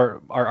seems like more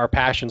our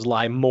passions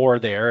lie more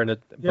there,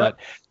 but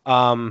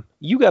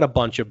you got a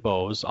bunch of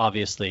bows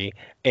obviously,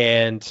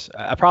 and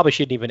I probably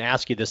shouldn't even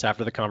ask you this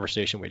after the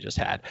conversation we just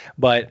had,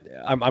 but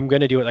I'm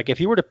going to do it. Like, if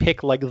you were to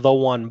pick like the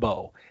one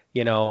bow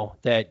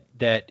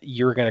that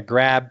you're going to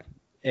grab,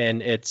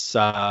 and it's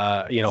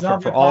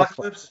for all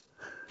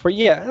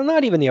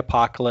not even the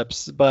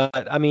apocalypse,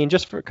 but I mean,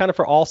 just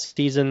for all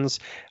seasons,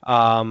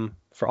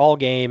 for all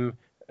game,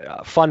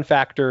 fun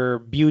factor,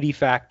 beauty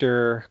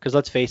factor. Because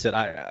let's face it,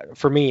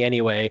 for me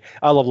anyway,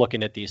 I love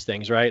looking at these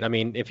things, right? I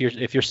mean, if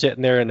you're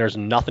sitting there and there's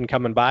nothing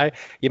coming by,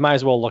 you might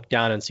as well look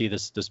down and see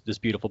this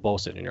beautiful bow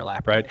sitting in your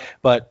lap, right?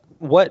 But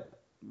what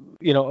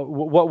do you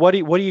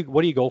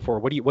go for?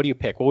 What do you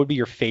pick? What would be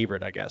your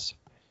favorite, I guess?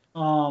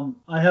 I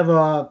have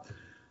a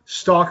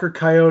Stalker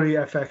Coyote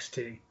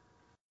FXT.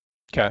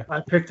 Okay. I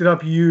picked it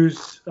up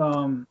used, I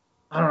don't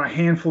know, a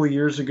handful of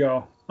years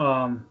ago.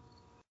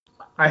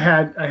 I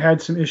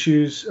had some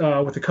issues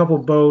with a couple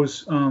of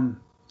bows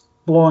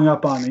blowing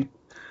up on me,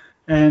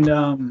 and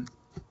I don't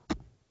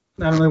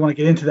really want to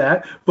get into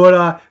that.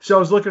 But so I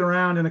was looking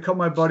around, and a couple of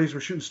my buddies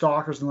were shooting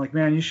stalkers, and like,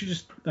 man, you should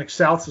just, like,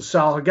 South's a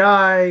solid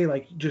guy,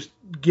 like, just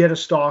get a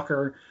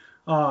stalker.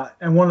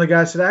 And one of the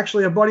guys said,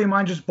 actually, a buddy of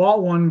mine just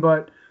bought one,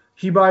 but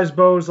he buys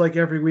bows like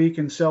every week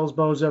and sells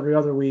bows every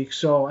other week,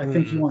 so I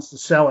think he wants to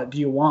sell it. Do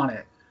you want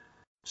it?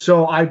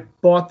 So I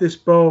bought this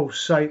bow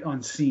sight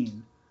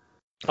unseen.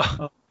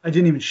 I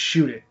didn't even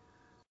shoot it,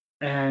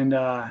 and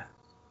I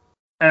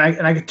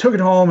took it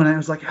home, and I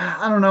was like,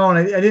 I don't know, and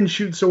I didn't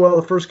shoot so well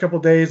the first couple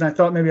of days, and I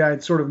thought maybe I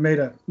had sort of made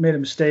a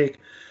mistake.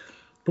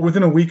 But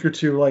within a week or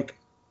two, like,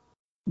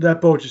 that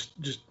bow just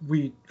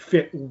we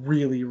fit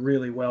really,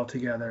 really well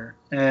together,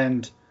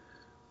 and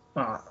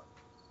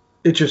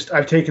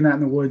I've taken that in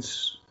the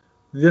woods.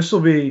 This will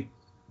be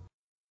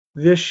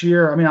this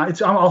year. I mean,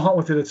 I'll hunt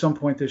with it at some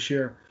point this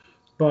year,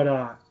 but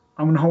I'm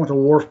going to hunt with a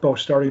Wharf bow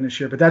starting this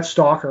year. But that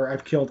Stalker,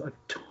 I've killed a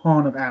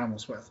ton of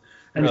animals with,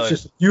 and It's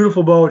just a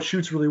beautiful bow. It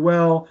shoots really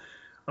well.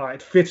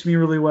 It fits me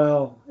really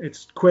well.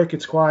 It's quick.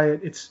 It's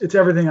quiet. It's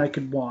everything I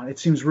could want. It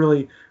seems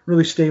really,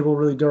 really stable,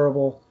 really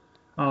durable.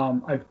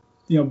 I've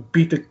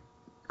beat the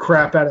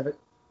crap out of it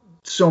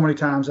so many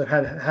times. I've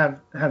had to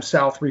have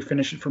South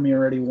refinish it for me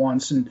already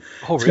once, and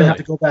it's gonna have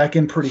to go back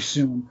in pretty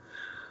soon.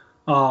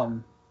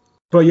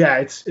 But yeah,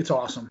 it's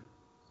awesome.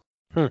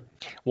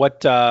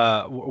 What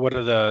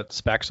are the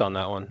specs on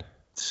that one?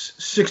 It's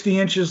 60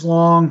 inches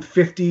long,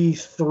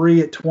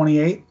 53 at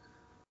 28.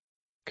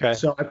 Okay.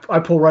 So I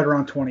pull right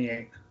around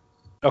 28.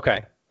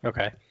 Okay.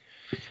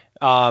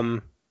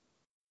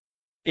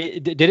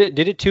 Did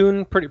it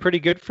tune pretty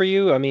good for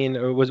you? I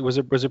mean, was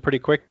it pretty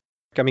quick?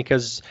 I mean,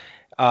 because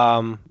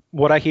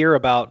what I hear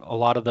about a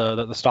lot of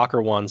the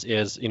Stalker ones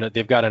is,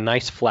 they've got a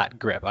nice flat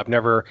grip. I've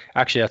never,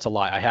 actually, that's a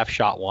lie, I have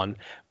shot one,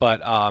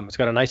 but it's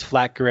got a nice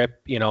flat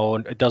grip,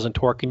 it doesn't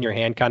torque in your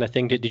hand kind of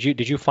thing. Did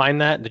you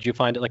find that? Did you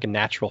find it like a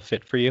natural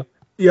fit for you?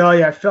 Yeah,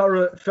 it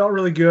felt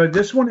really good.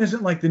 This one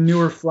isn't like the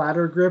newer,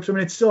 flatter grips. I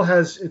mean, it's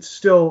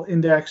still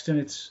indexed, and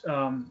it's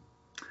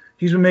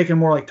he's been making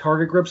more like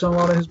target grips on a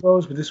lot of his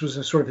bows, but this was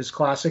a sort of his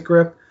classic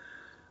grip.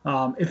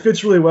 It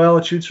fits really well.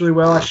 It shoots really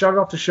well. I shot it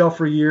off the shelf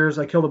for years.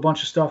 I killed a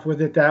bunch of stuff with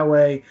it that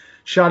way.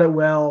 Shot it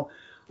well.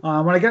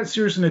 When I got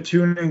serious into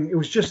tuning, it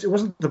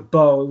wasn't the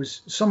bow. It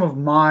was some of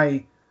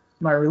my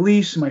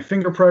release, my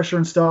finger pressure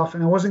and stuff,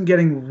 and I wasn't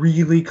getting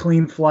really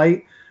clean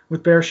flight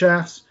with bare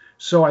shafts.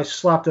 So I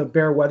slapped a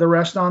bare weather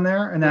rest on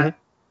there, and that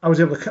I was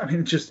able to. I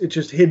mean, it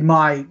just hid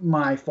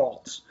my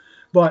faults.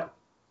 But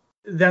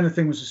then the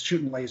thing was just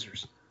shooting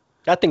lasers.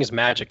 That thing is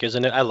magic,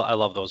 isn't it? I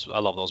love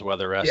those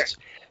weather rests.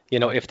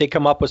 if they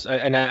come up with,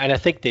 and I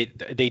think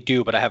they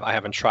do, but I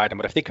haven't tried them.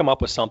 But if they come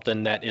up with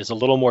something that is a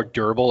little more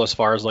durable as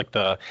far as like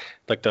the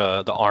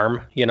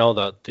arm,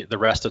 the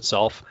rest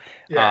itself,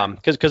 Yeah.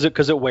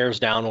 because it wears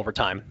down over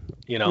time,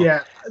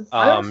 Yeah,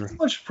 I don't have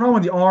much problem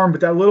with the arm,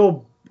 but that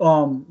little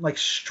like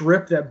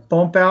strip that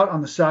bump out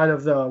on the side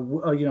of the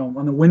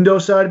on the window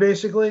side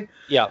basically.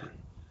 Yeah.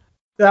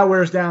 That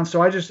wears down,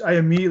 so I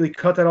immediately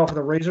cut that off with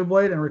a razor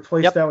blade and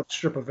replaced that with a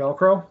strip of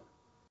Velcro.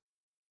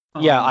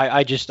 Yeah,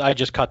 I just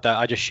cut that.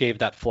 I just shaved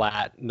that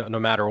flat, no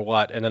matter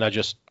what, and then I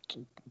just,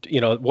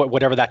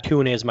 whatever that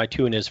tune is, my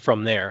tune is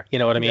from there. You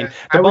know what I mean?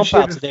 The bump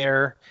out's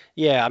there.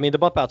 Yeah, I mean the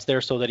bump out's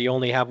there so that you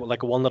only have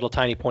like one little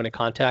tiny point of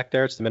contact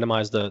there. It's to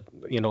minimize the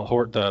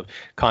the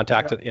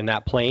contact in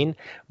that plane.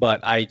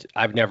 But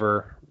I've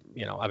never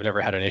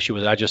had an issue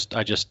with it. I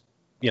just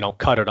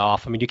cut it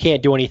off. I mean you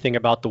can't do anything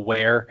about the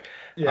wear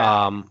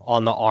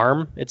on the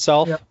arm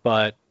itself,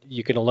 but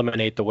you can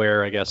eliminate the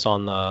wear, I guess,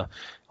 on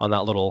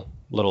that little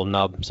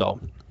nub. So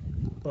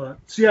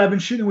I've been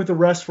shooting with the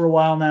rest for a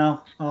while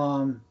now.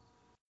 I've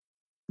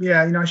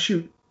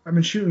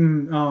been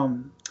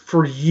shooting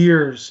for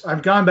years.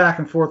 I've gone back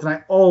and forth, and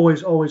I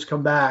always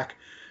come back.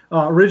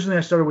 Originally,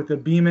 I started with the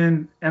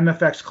Beeman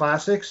MFX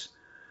Classics,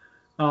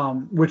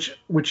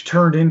 which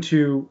turned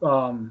into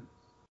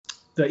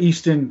the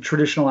Easton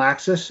traditional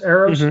Axis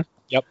arrows. Mm-hmm.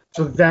 Yep.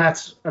 So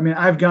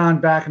I've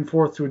gone back and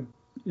forth to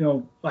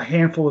a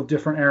handful of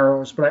different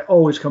arrows, but I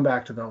always come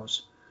back to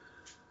those.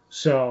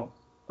 So.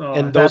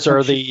 And those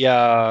are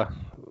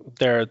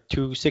they're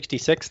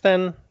 266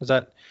 then? Is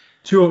that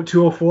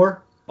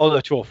 204? Oh,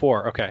 the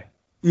 204. Okay.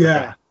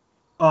 Yeah.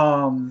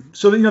 Okay.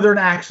 So they're an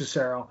Axis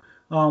arrow,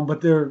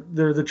 but they're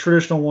the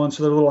traditional ones,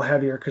 so they're a little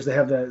heavier because they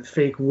have that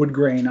fake wood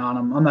grain on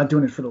them. I'm not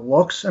doing it for the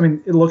looks. I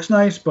mean, it looks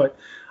nice, but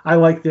I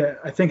like that.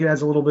 I think it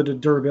adds a little bit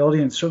of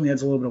durability and certainly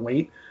adds a little bit of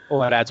weight.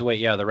 Oh, it adds weight.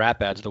 Yeah, the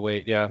wrap adds the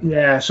weight. Yeah.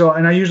 Yeah. So,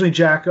 and I usually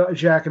jack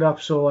it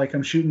up. So, like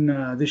I'm shooting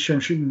this year,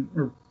 I'm shooting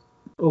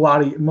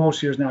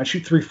most years now. I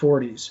shoot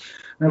 340s,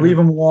 and I leave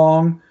them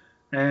long,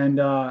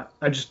 and I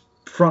just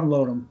front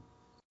load them.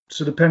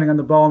 So depending on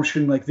the bow I'm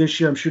shooting, like this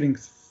year I'm shooting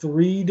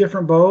 3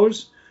 different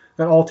bows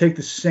that all take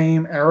the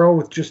same arrow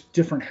with just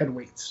different head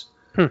weights.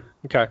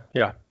 Okay.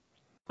 Yeah.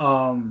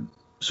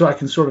 So I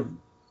can sort of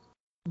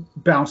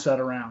bounce that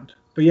around.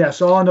 But yeah,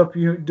 so I'll end up,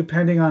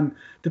 depending on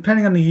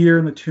the year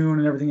and the tune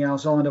and everything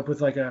else, I'll end up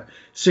with like a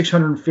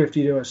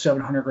 650 to a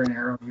 700 grain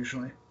arrow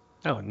usually.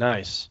 Oh,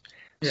 nice.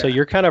 Yeah. So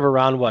you're kind of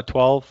around what,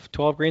 12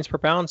 grains per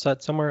pound? Is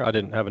that somewhere? I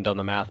haven't done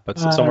the math, but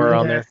somewhere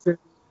around there.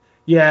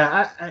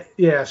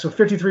 Yeah. So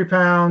 53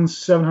 pounds,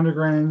 700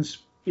 grains.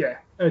 Yeah,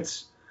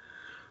 it's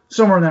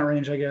somewhere in that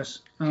range, I guess.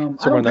 I don't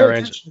pay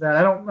attention to that.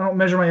 I don't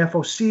measure my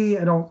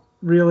FOC. I don't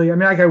really. I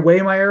mean, like I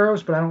weigh my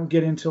arrows, but I don't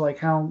get into like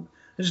how.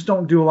 I just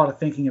don't do a lot of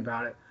thinking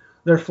about it.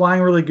 They're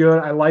flying really good.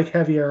 I like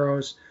heavy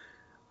arrows.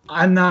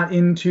 I'm not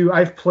into.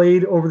 I've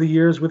played over the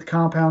years with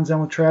compounds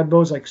and with trad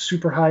bows, like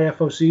super high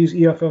FOCs,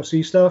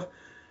 EFOC stuff.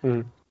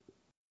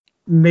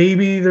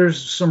 Maybe there's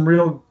some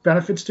real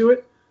benefits to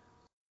it.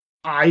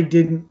 I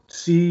didn't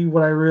see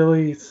what I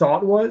really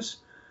thought was.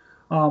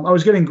 I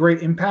was getting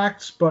great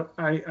impacts, but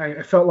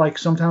I felt like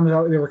sometimes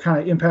they were kind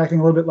of impacting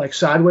a little bit like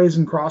sideways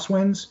and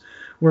crosswinds,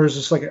 whereas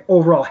just like an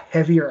overall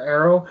heavier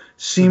arrow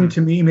seemed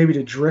to me maybe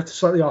to drift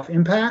slightly off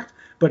impact,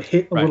 but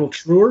hit a little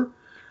truer.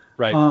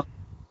 Right.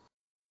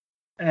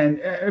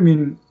 And I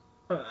mean,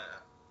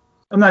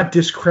 I'm not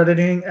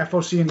discrediting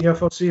FOC and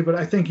EFOC, but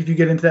I think if you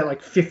get into that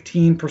like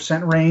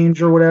 15%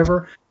 range or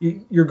whatever,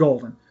 you're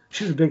golden.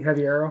 Shoot a big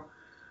heavy arrow.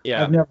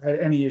 Yeah. I've never had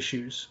any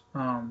issues.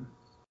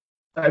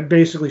 I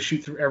basically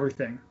shoot through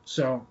everything,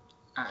 so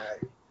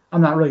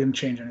I'm not really going to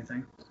change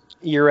anything.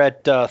 You're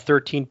at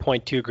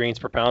 13.2 grains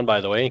per pound,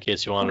 by the way, in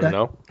case you wanted to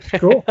know.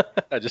 Cool.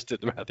 I just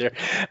did the math here.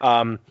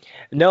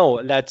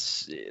 No,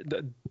 that's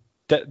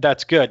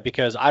good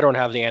because I don't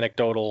have the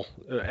anecdotal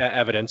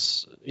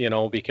evidence,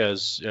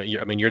 because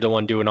you're the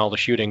one doing all the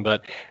shooting,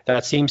 but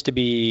that seems to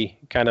be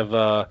kind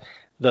of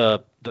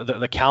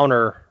the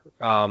counter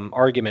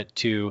argument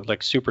to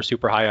like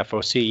super high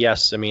FOC.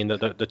 Yes, I mean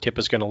the tip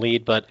is going to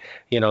lead, but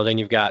then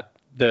you've got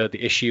the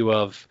issue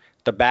of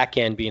the back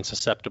end being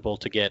susceptible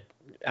to get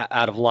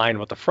out of line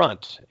with the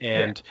front,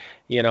 and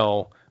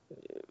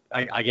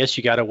I guess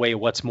you got to weigh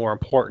what's more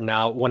important.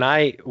 Now, when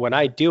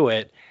I do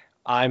it,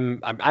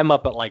 I'm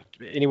up at like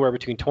anywhere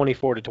between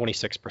 24 to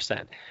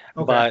 26%,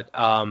 but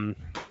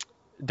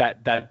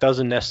that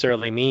doesn't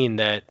necessarily mean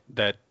that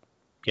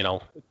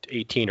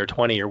 18 or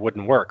 20 or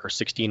wouldn't work or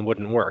 16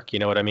 wouldn't work. You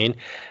know what I mean?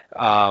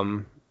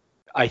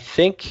 I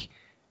think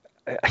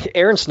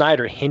Aaron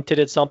Snyder hinted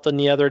at something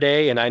the other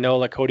day, and I know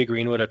like Cody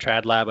Greenwood at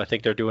Trad Lab, I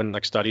think they're doing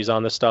like studies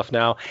on this stuff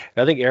now.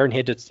 And I think Aaron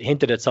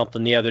hinted at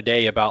something the other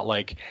day about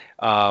like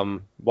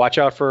watch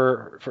out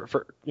for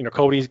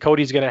Cody's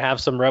going to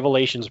have some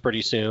revelations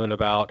pretty soon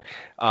about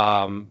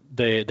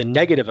the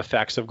negative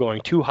effects of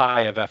going too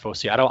high of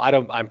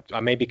FOC. I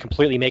may be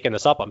completely making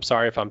this up. I'm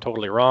sorry if I'm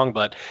totally wrong,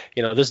 but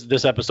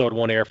this episode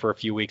won't air for a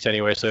few weeks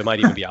anyway, so it might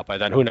even be out by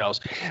then. Who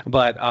knows?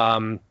 But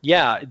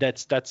yeah,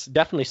 that's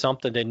definitely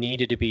something that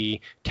needed to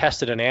be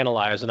tested and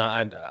analyzed. And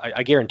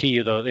I guarantee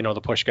you,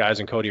 the push guys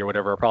and Cody or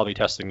whatever are probably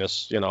testing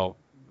this,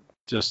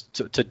 just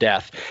to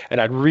death. And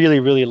I'd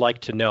really, really like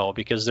to know,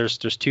 because there's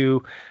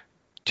two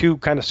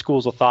kind of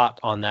schools of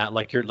thought on that,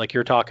 like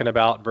you're talking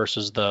about,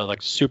 versus the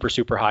like super,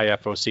 super high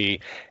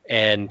FOC,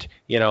 and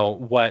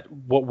what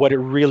it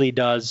really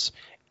does,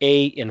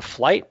 A, in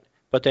flight,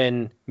 but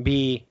then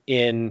B,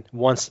 in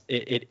once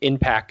it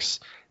impacts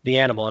the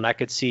animal. And I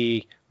could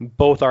see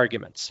both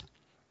arguments,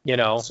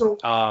 So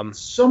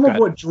some of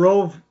what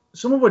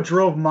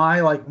drove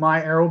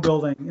my arrow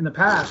building in the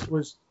past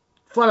was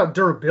flat out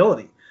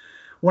durability.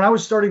 When I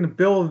was starting to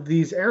build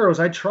these arrows,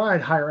 I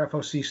tried higher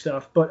FOC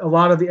stuff, but a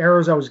lot of the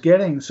arrows I was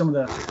getting, some of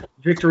the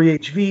Victory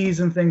HVs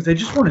and things, they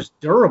just weren't as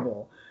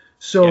durable.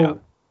 So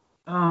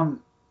I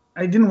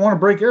didn't want to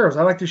break arrows.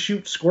 I like to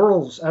shoot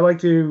squirrels. I like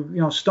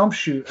to, stump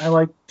shoot. I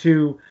like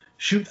to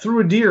shoot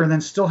through a deer and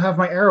then still have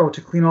my arrow to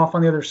clean off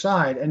on the other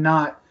side, and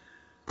not,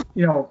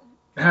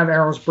 have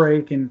arrows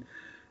break. And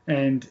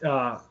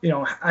I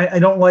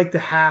don't like the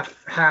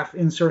half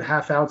insert,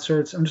 half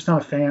outserts. I'm just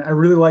not a fan. I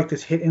really like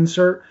this hit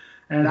insert.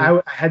 And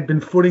I had been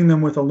footing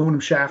them with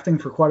aluminum shafting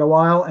for quite a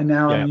while, and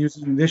now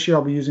this year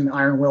I'll be using the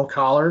iron will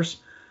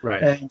collars.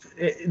 Right. And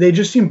they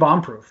just seem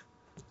bomb-proof.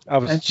 I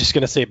was just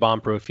going to say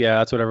bomb-proof. Yeah,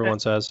 that's what everyone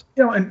says.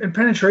 And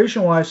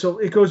penetration-wise, so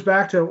it goes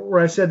back to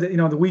where I said that,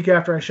 the week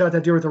after I shot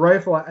that deer with the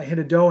rifle, I hit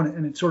a doe,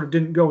 and it sort of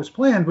didn't go as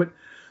planned. But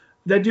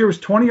that deer was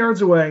 20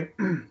 yards away.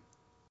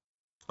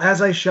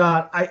 As I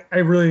shot,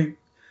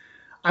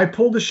 I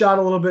pulled the shot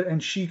a little bit,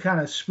 and she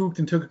kind of spooked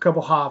and took a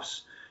couple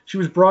hops. She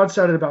was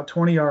broadside at about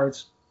 20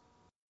 yards.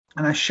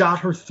 And I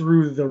shot her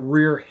through the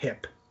rear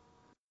hip.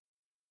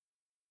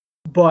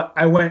 But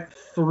I went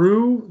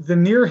through the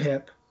near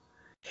hip,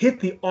 hit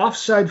the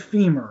offside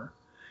femur,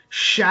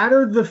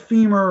 shattered the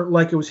femur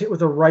like it was hit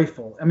with a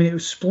rifle. I mean, it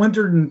was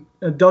splintered in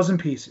a dozen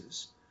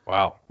pieces.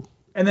 Wow.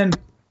 And then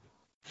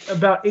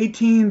about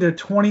 18 to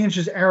 20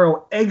 inches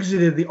arrow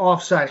exited the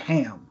offside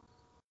ham.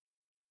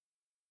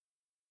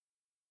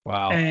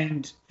 Wow.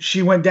 And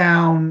she went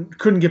down,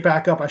 couldn't get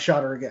back up. I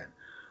shot her again.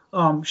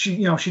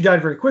 She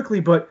died very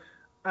quickly, but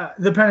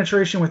the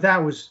penetration with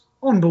that was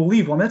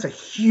unbelievable. I mean, that's a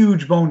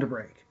huge bone to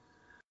break.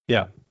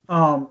 Yeah.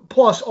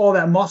 Plus all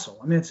that muscle.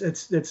 I mean, it's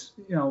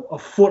a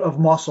foot of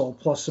muscle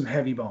plus some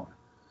heavy bone.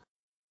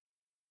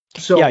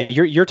 So yeah,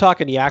 you're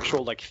talking the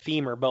actual like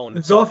femur bone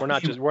itself.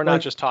 We're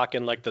not just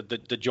talking like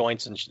the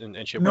joints and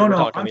shit. We're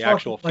talking the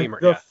actual femur.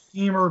 The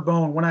femur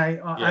bone. When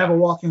I have a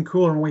walk-in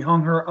cooler, and we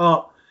hung her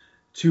up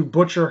to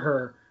butcher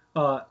her,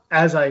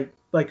 as I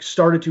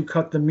started to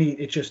cut the meat,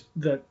 it just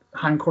the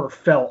hindquarter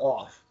fell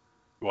off.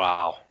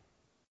 Wow.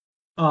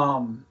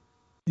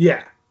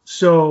 Yeah.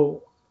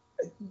 So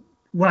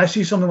when I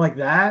see something like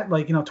that,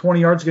 20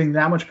 yards getting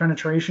that much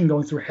penetration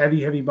going through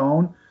heavy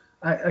bone,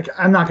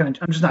 I'm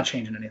just not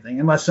changing anything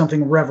unless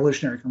something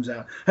revolutionary comes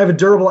out. I have a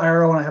durable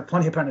arrow and I have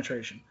plenty of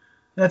penetration.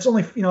 And that's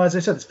only, as I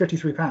said, it's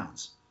 53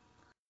 pounds.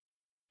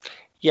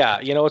 Yeah.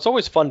 It's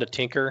always fun to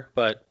tinker,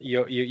 but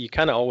you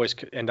kind of always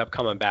end up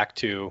coming back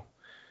to,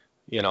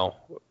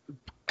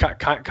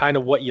 kind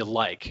of what you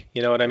like,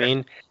 you know what I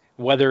mean?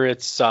 Whether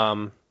it's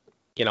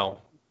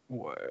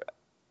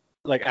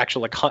like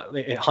actual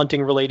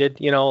hunting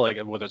related, like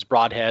whether it's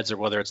broadheads or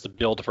whether it's the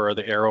build for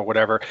the arrow,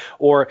 whatever,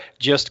 or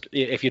just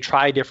if you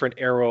try different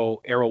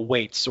arrow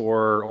weights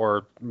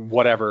or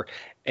whatever,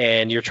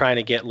 and you're trying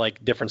to get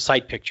like different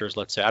sight pictures,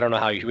 let's say. I don't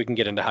know we can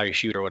get into how you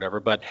shoot or whatever,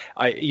 but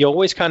you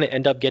always kind of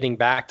end up getting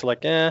back to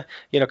like,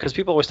 because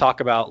people always talk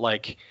about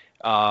like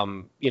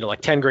 10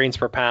 grains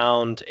per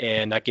pound,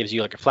 and that gives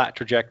you like a flat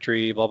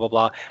trajectory, blah, blah,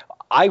 blah.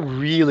 I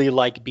really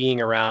like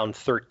being around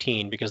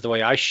 13 because the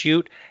way I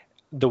shoot,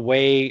 the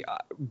way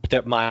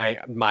that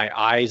my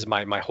eyes,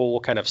 my whole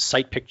kind of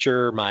sight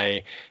picture,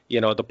 the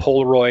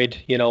Polaroid,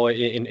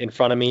 in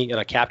front of me,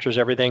 captures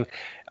everything.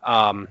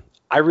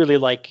 I really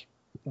like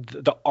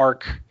the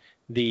arc,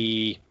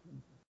 the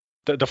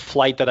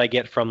flight that I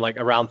get from like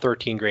around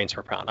 13 grains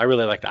per pound. I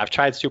really like that. I've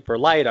tried super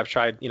light. I've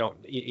tried,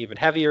 even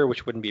heavier,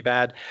 which wouldn't be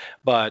bad,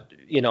 but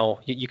you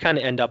kind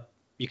of end up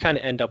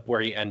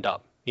where you end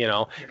up.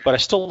 But I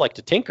still like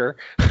to tinker.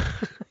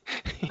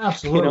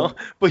 Absolutely.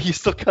 But you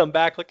still come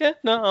back like,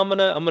 no, I'm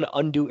gonna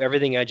undo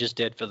everything I just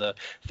did for the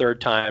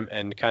third time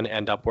and kind of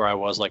end up where I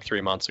was like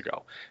 3 months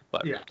ago.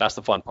 But that's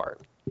the fun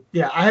part.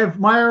 Yeah,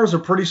 my arrows are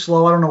pretty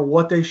slow. I don't know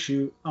what they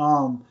shoot.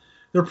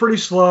 They're pretty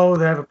slow.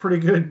 They have a pretty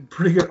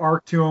good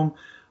arc to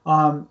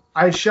them.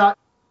 I shot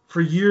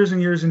for years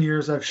and years and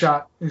years. I've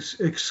shot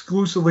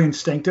exclusively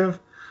instinctive.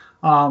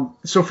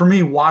 So for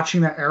me,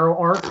 watching that arrow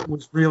arc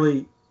was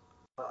really,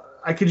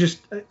 I could just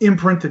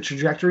imprint the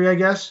trajectory, I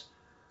guess.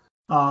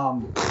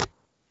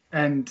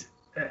 And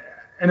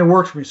it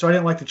worked for me, so I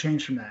didn't like to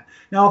change from that.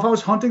 Now, if I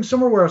was hunting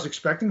somewhere where I was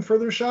expecting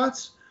further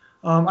shots,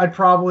 I'd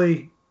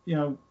probably,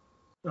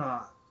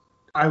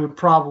 I would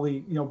probably,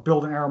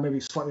 build an arrow maybe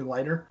slightly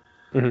lighter,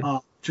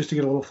 just to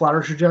get a little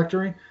flatter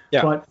trajectory.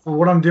 Yeah. But for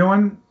what I'm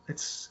doing,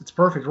 it's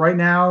perfect. Right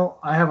now,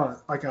 I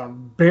have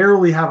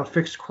barely have a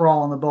fixed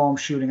crawl on the bow I'm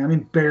shooting. I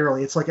mean,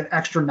 barely. It's like an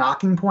extra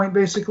knocking point,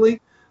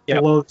 basically,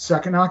 below the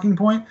second knocking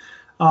point.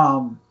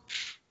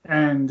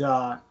 And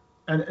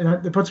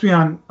it puts me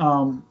on,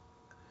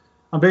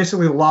 I'm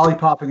basically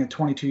lollipopping at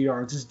 22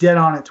 yards. It's dead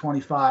on at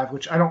 25,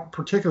 which I don't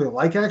particularly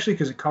like, actually,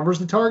 because it covers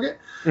the target.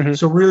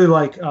 So really,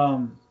 like,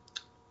 on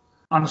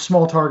a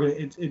small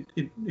target,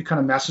 it kind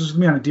of messes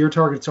with me. On a deer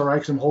target, it's all right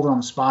because I'm holding on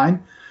the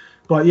spine.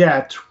 But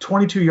yeah,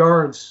 22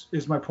 yards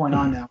is my point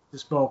on now,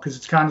 this bow, because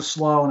it's kind of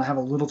slow and I have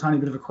a little tiny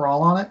bit of a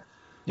crawl on it.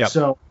 Yep.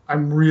 So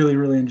I'm really,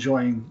 really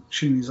enjoying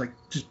shooting these like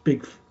just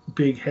big,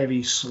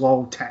 heavy,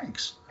 slow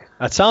tanks.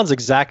 That sounds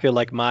exactly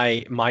like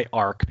my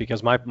arc,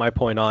 because my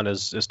point on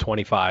is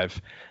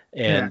 25,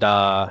 and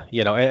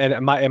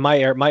and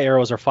my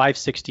arrows are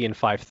 560 and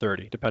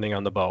 530 depending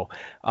on the bow,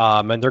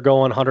 and they're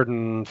going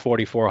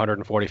 144,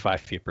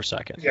 145 feet per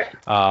second.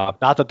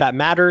 Not that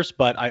matters,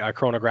 but I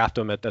chronographed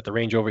them at the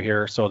range over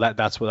here, so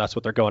that's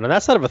what they're going, and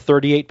that's out of a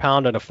 38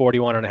 pound and a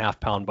 41.5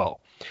 pound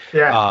bow.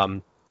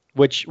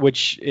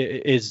 Which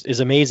is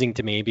amazing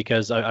to me,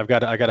 because I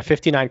got a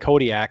 59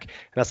 Kodiak, and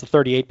that's the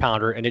 38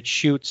 pounder, and it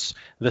shoots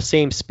the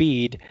same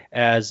speed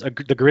as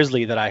the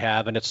Grizzly that I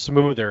have, and it's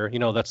smoother.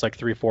 That's like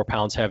 3-4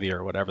 pounds heavier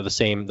or whatever. The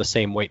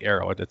same weight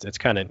arrow. It's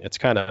kind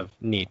of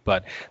neat,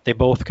 but they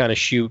both kind of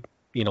shoot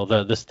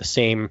the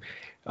same,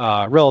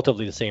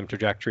 relatively the same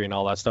trajectory and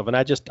all that stuff. And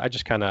I just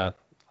kind of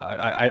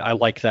I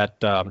like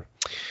that.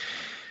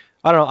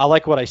 I don't know. I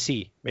like what I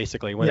see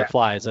basically when it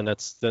flies, and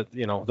it's the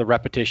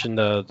repetition,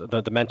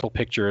 the mental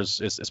picture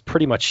is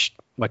pretty much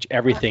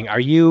everything.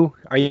 Are you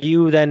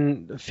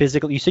then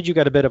physically? You said you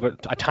got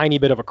a tiny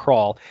bit of a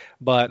crawl,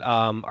 but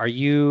are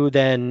you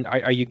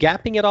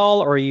gapping at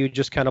all, or are you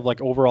just kind of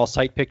like overall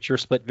sight picture,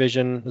 split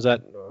vision? Is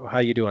that how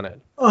you doing it?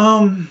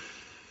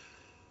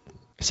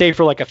 Say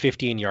for like a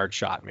 15-yard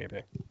shot,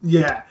 maybe.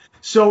 Yeah.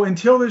 So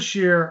until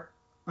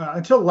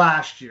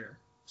last year.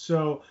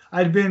 So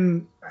I'd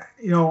been,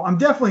 I'm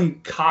definitely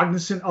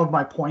cognizant of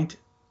my point.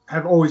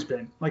 Have always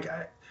been. Like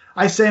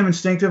I say I'm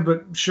instinctive,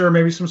 but sure,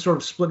 maybe some sort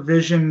of split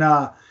vision,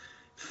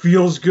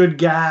 feels good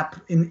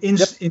gap,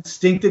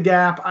 instinctive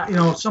gap,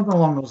 something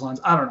along those lines.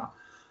 I don't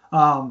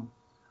know.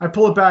 I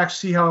pull it back,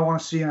 see how I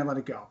want to see, and I let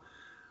it go.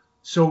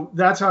 So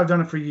that's how I've done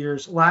it for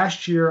years.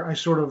 Last year, I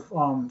sort of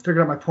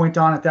figured out my point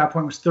on at that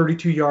point was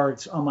 32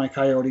 yards on my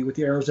Coyote with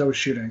the arrows I was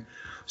shooting.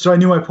 So I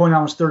knew my point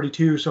on was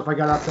 32. So if I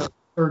got up to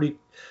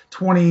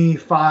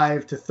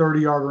 25 to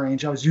 30 yard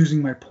range, I was using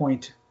my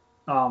point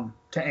to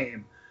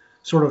aim.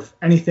 Sort of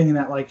anything in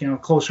that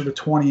closer to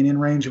 20 and in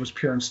range, it was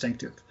pure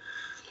instinctive.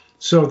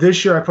 So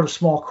this year I put a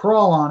small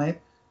crawl on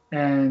it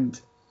and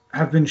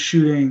have been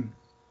shooting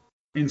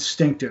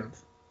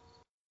instinctive.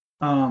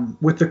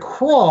 With the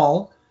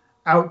crawl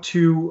out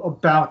to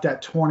about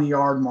that 20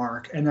 yard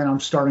mark, and then I'm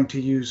starting to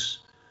use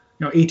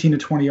 18 to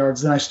 20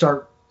 yards. Then I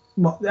start,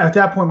 at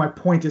that point my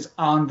point is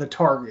on the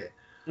target.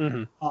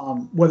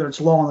 Whether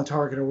it's low on the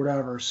target or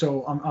whatever.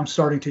 So I'm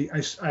starting to,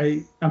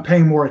 I'm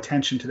paying more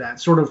attention to that.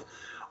 Sort of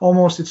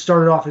almost, it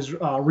started off as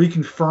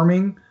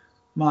reconfirming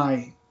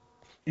my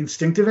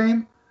instinctive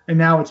aim, and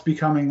now it's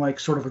becoming like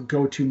sort of a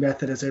go-to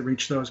method as I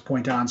reach those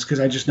point-ons, because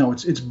I just know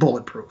it's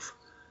bulletproof.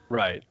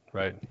 Right.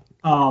 But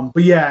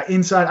yeah,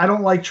 inside, I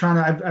don't like trying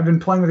to, I've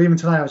been playing with it, even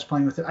tonight I was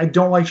playing with it. I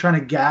don't like trying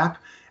to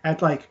gap at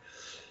that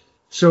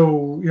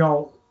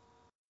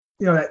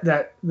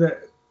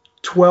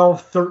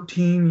 12,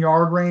 13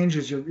 yard range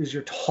is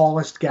your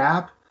tallest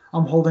gap.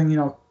 I'm holding,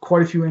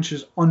 quite a few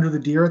inches under the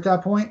deer at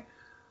that point.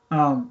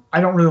 I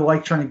don't really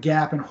like trying to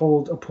gap and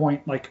hold a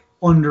point like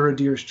under a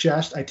deer's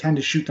chest. I tend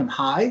to shoot them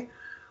high,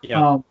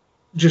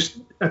 just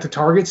at the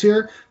targets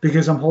here,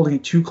 because I'm holding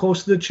it too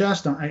close to the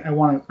chest. I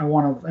want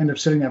to end up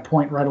setting that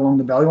point right along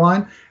the belly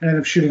line and end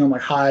up shooting on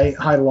like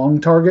high lung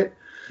target.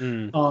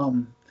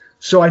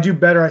 So I do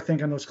better, I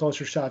think, on those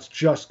closer shots,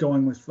 just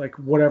going with like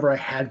whatever I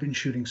had been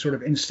shooting, sort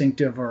of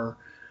instinctive or,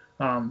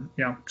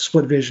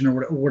 split vision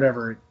or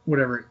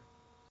whatever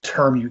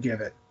term you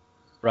give it.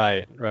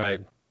 Right.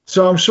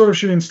 So I'm sort of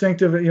shooting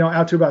instinctive,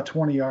 out to about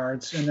 20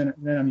 yards, and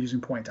then I'm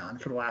using point on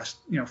for the last,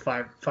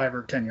 5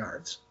 or 10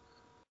 yards.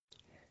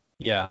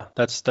 Yeah,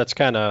 that's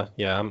kind of,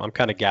 I'm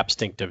kind of gap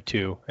instinctive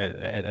too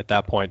at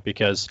that point,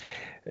 because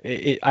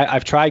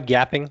I've tried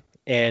gapping,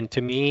 and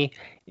to me,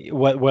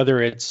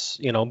 whether it's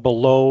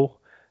below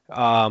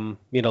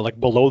like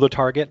below the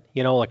target,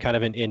 like kind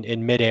of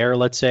in midair,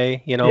 let's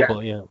say,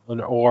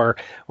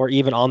 or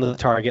even on the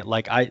target,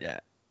 like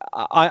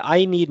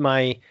I need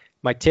my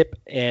tip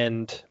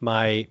and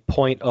my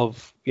point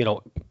of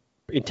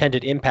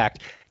intended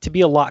impact to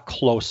be a lot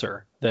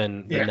closer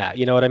than that,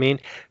 you know what I mean?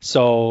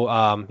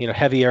 So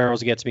heavy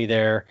arrows gets me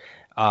there,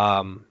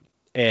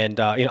 and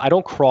I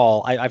don't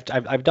crawl.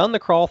 I've done the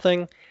crawl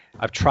thing.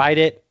 I've tried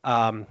it.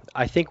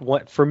 I think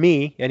for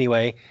me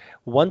anyway,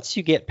 once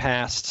you get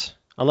past,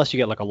 unless you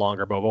get like a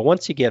longer bow, but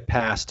once you get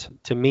past,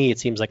 to me, it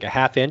seems like a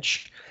half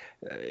inch,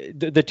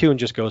 the tune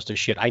just goes to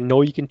shit. I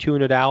know you can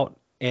tune it out,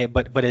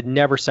 but it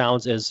never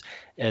sounds as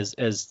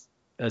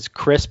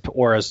crisp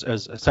or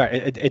as sorry,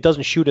 it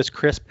doesn't shoot as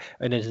crisp,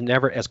 and it's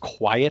never as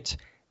quiet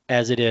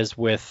as it is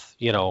with,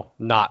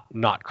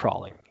 not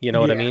crawling. You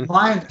know what I mean? So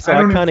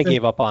I kind of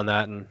gave up on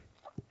that. And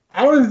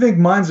I don't even think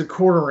mine's a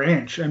 1/4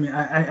 inch. I mean,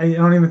 I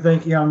don't even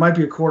think, it might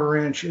be a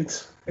 1/4 inch.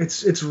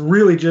 It's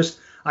really just,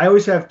 I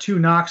always have 2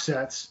 knock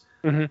sets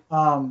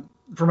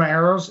for my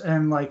arrows,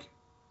 and like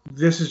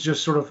this is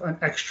just sort of an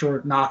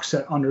extra knock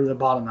set under the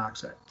bottom knock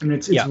set. I mean,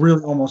 it's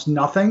really almost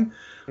nothing,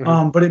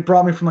 but it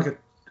brought me from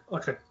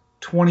like a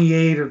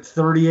 28 or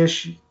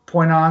 30-ish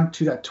point on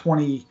to that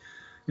 20,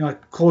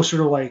 like closer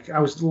to like I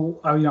was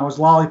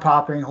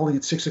lollipopping, holding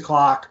at 6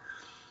 o'clock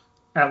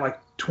at like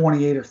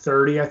 28 or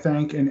 30, I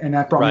think, and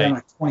that brought me down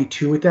like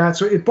 22 with that.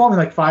 So it brought me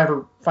like 5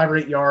 or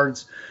 8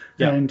 yards.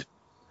 Yep. And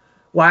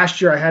last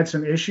year I had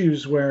some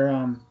issues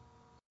where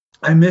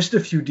I missed a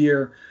few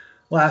deer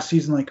last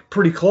season, like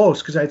pretty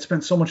close, because I had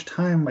spent so much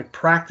time like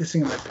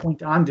practicing at my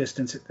point on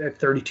distance at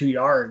 32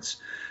 yards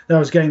that I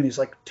was getting these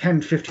like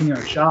 10, 15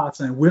 yard shots,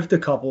 and I whiffed a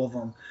couple of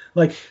them.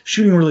 Like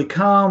shooting really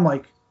calm,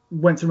 like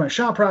went through my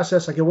shot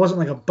process. Like it wasn't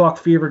like a buck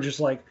fever, just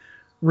like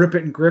rip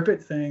it and grip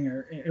it thing,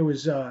 or it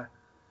was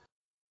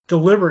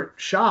deliberate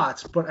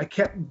shots, but I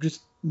kept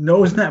just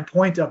nosing that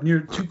point up near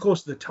too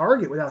close to the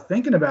target without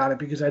thinking about it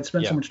because I'd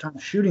spent so much time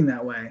shooting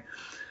that way.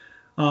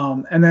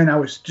 And then I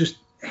was just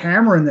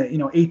hammering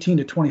the 18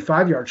 to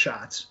 25 yard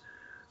shots.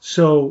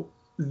 So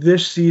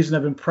this season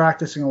I've been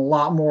practicing a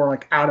lot more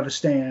like out of a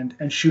stand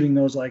and shooting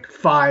those like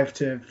 5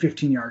 to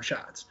 15 yard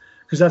shots,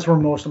 because that's where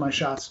most of my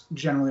shots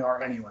generally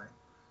are anyway.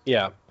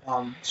 Yeah.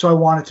 So I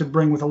wanted to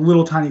bring with a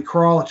little tiny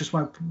crawl. It just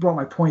brought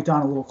my point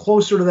down a little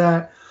closer to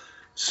that.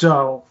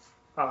 So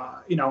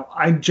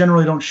I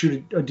generally don't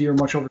shoot a deer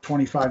much over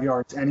 25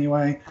 yards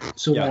anyway.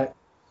 So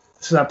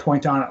that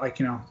point on it,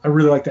 like, I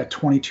really like that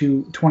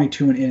 22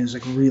 and in is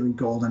like really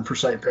golden for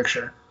sight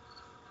picture.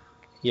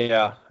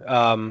 Yeah.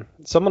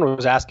 Someone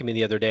was asking me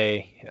the other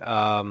day,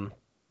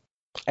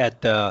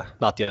 not the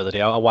other day,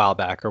 a while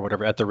back or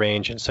whatever, at the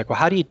range. And it's like, well,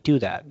 how do you do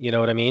that? You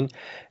know what I mean?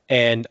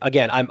 And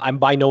again, I'm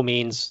by no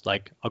means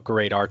like a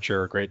great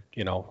archer,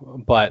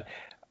 but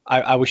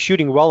I was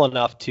shooting well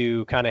enough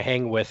to kind of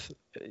hang with,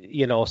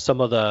 some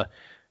of the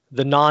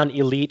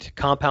non-elite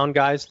compound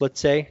guys, let's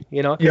say,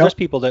 there's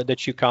people that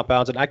shoot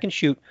compounds, and I can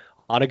shoot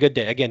on a good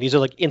day. Again, these are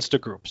like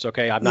Insta groups.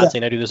 Okay. I'm not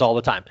saying I do this all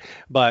the time,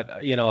 but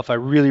if I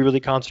really, really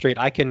concentrate,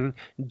 I can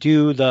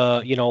do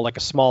the, like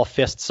a small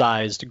fist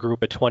sized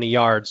group at 20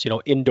 yards,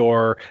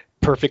 indoor,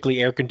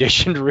 perfectly air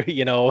conditioned,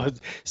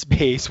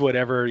 space,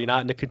 whatever. You're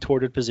not in a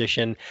contorted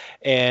position.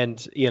 And,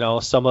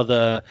 some of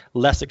the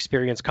less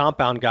experienced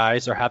compound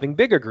guys are having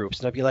bigger groups.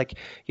 And I'd be like,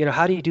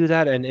 how do you do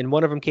that? And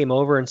one of them came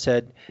over and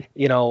said,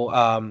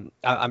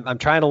 I'm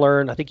trying to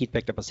learn. I think he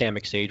picked up a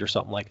Samick Sage or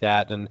something like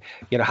that. And,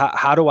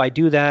 how do I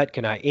do that?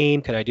 Can I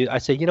aim? Can I do? I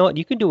said, you know what?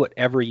 You can do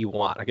whatever you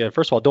want. Okay.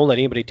 First of all, don't let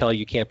anybody tell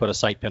you can't put a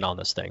sight pin on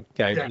this thing.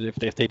 Okay. Yeah.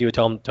 If they do,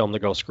 tell them to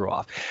go screw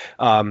off.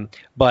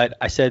 But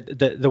I said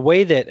the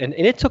way that, and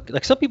it took,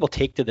 like, some people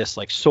take to this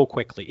like so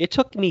quickly. It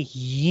took me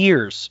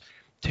years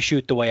to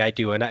shoot the way I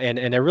do, and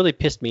it really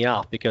pissed me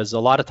off, because a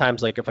lot of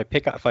times, like, if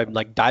I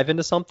like dive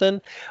into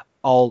something,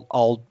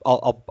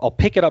 I'll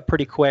pick it up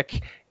pretty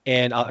quick,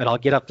 and I'll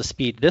get up to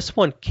speed. This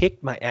one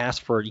kicked my ass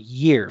for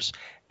years,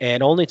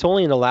 and it's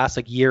only in the last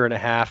like year and a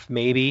half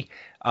maybe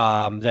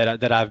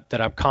that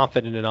I'm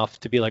confident enough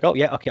to be like, oh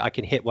yeah, okay, I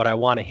can hit what I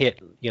want to hit,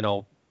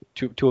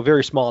 to a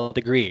very small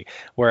degree.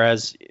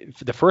 Whereas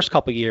for the first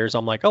couple of years,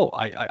 I'm like, oh,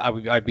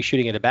 I'd be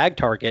shooting at a bag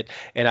target,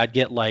 and I'd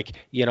get like,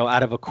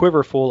 out of a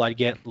quiver full, I'd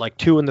get like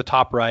 2 in the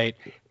top right,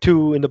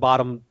 2 in the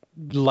bottom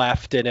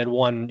left, and then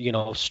 1,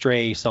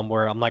 stray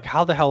somewhere. I'm like,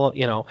 how the hell,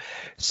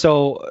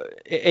 So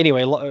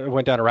anyway, I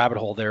went down a rabbit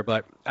hole there,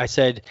 but I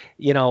said,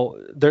 he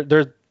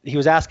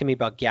was asking me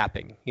about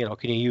gapping.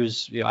 Can you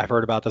use, I've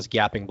heard about this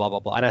gapping, blah,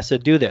 blah, blah. And I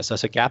said, do this. I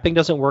said, gapping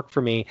doesn't work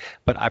for me,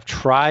 but I've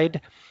tried.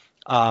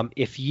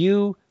 If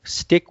you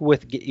stick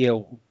with,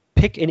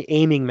 pick an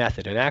aiming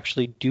method and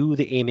actually do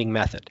the aiming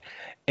method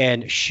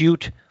and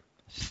shoot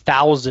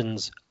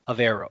thousands of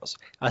arrows,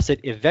 I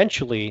said,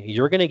 eventually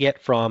you're going to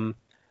get from,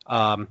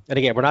 and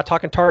again, we're not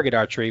talking target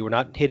archery. We're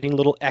not hitting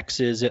little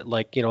X's at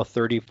like,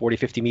 30, 40,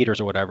 50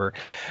 meters or whatever.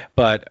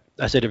 But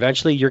I said,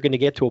 eventually you're going to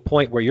get to a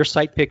point where your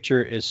sight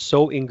picture is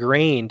so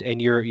ingrained and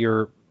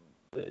you're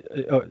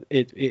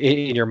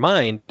in your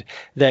mind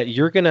that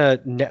you're gonna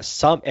at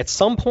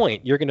some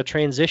point you're gonna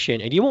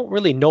transition, and you won't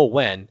really know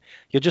when.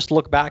 You'll just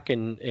look back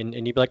and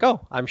you'll be like,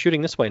 oh, I'm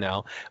shooting this way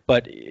now.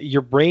 But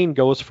your brain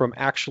goes from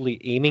actually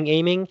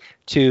aiming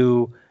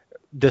to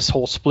this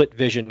whole split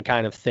vision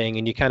kind of thing,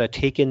 and you kind of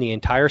take in the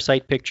entire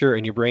sight picture,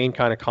 and your brain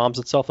kind of calms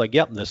itself like,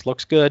 yep, this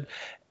looks good.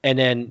 And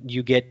then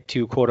you get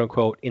to quote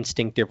unquote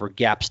instinctive or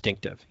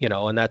gap-stinctive,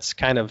 and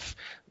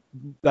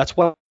that's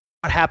what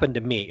happened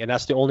to me, and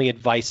that's the only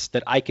advice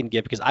that I can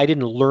give because I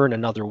didn't learn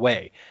another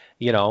way.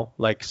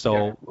 Like,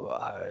 so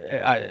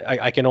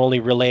I can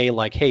only relay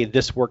like, hey,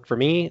 this worked for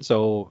me,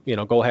 so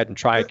go ahead and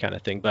try it, kind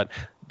of thing. But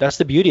that's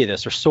the beauty of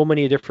this. There's so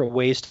many different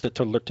ways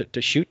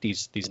to shoot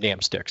these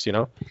damn sticks.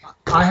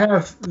 I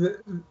have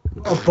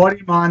a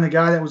buddy of mine, the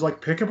guy that was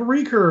like, pick up a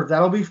recurve,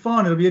 that'll be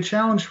fun, it'll be a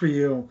challenge for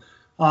you.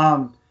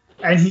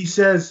 And he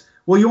says,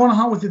 well, you want to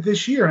hunt with it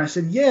this year? And I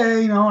said,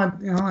 yeah,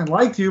 I'd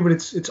like to, but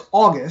it's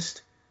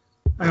August.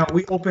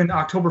 We opened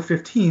October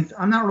 15th.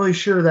 I'm not really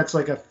sure that's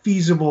like a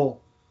feasible,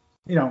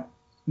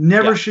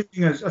 never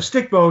shooting a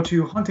stick bow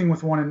to hunting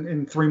with one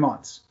in 3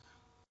 months.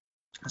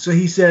 So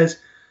he says,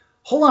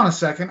 hold on a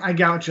second, I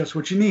got just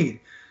what you need.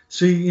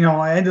 So,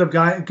 I ended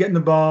up getting the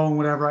bow and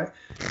whatever.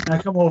 And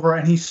I come over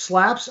and he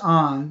slaps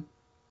on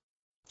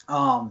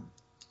a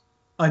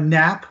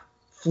Knapp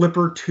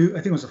Flipper 2, I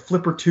think it was a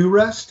Flipper 2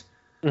 rest,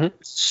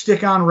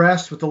 stick-on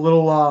rest with the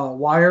little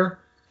wire.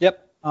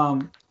 Yep.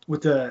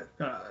 With the,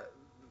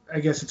 I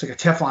guess it's like a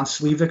Teflon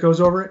sleeve that goes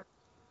over it.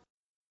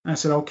 And I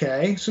said,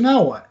 okay, so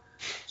now what?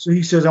 So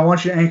he says, I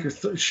want you to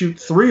anchor shoot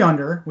 3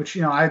 under, which,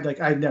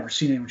 I'd never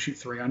seen anyone shoot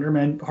 3 under.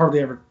 Man,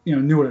 hardly ever,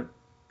 knew what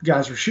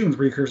guys were shooting with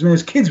recurves. I mean,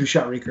 as kids, we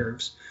shot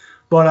recurves.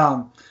 But,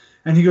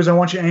 and he goes, I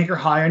want you to anchor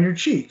high on your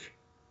cheek.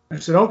 I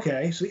said,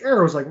 okay. So the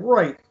arrow was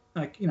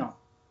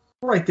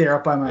right there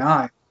up by my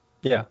eye.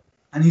 Yeah.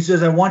 And he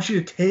says, I want you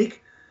to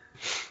take,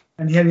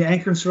 and he had the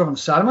anchor sort of on the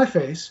side of my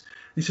face.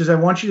 He says, I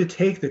want you to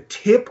take the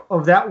tip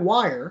of that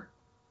wire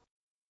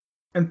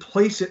and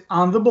place it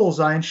on the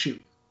bullseye and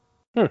shoot.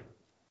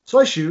 So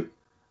I shoot,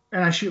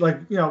 and I shoot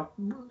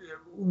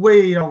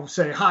way,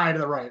 say high to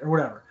the right or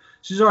whatever.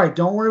 She says, all right,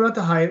 don't worry about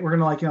the height. We're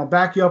going to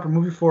back you up or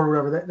move you forward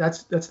or whatever.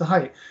 That's the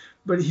height.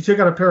 But he took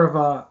out a pair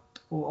of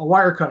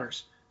wire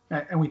cutters,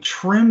 and we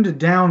trimmed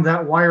down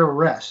that wire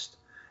rest.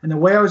 And the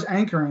way I was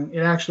anchoring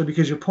it, actually,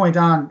 because your point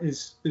on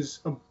is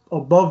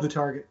above the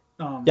target.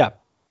 How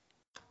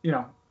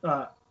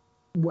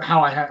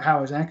I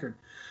was anchored.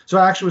 So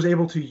I actually was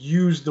able to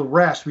use the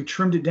rest. We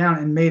trimmed it down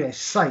and made a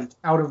sight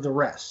out of the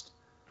rest.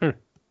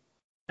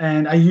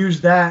 And I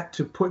used that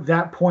to put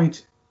that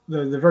point,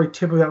 the very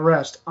tip of that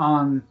rest,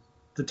 on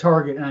the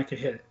target, and I could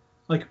hit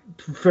it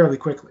fairly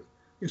quickly.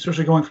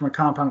 Especially going from a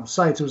compound with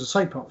sights, it was a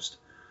sight post.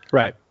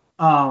 Right.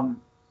 And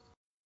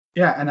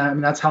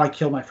that's how I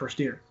killed my first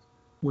deer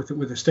with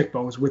a stick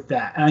bow, was with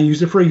that. And I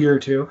used it for a year or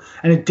two,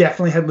 and it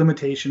definitely had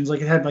limitations.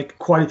 It had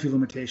quite a few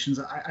limitations.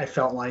 I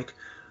felt like.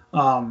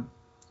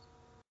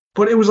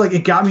 But it was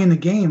it got me in the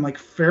game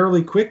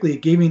fairly quickly.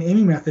 It gave me an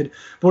aiming method.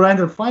 But what I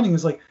ended up finding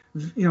is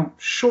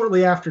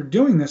shortly after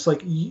doing this,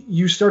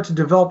 you start to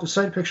develop the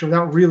sight picture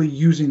without really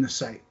using the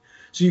sight.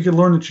 So you could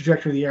learn the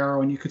trajectory of the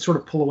arrow, and you could sort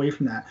of pull away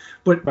from that.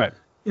 But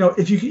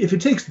if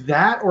it takes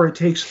that, or it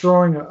takes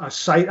throwing a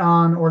sight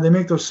on, or they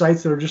make those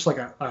sights that are just like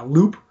a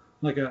loop,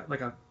 I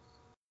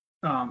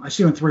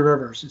see them in Three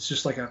Rivers. It's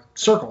just like a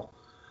circle.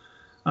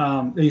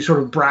 That you sort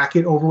of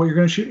bracket over what you're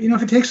going to shoot.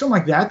 If it takes something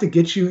like that to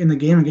get you in the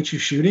game and get you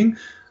shooting,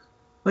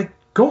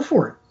 go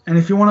for it. And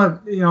if you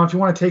want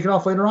to, take it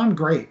off later on,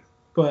 great.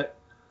 But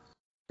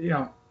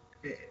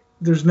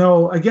there's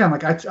no, again,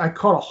 I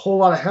caught a whole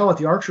lot of hell at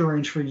the archery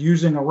range for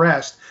using a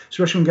rest,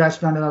 especially when guys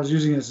found out I was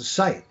using it as a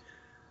sight.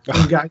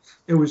 And guys,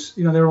 it was,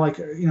 they were like,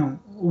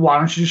 why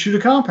don't you just shoot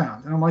a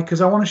compound? And I'm like, because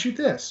I want to shoot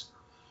this.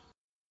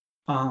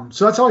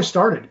 So that's how I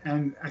started.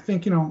 And I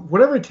think,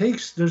 whatever it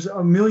takes, there's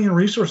a million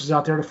resources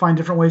out there to find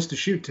different ways to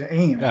shoot, to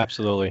aim.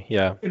 Absolutely.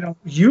 Yeah.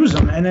 Use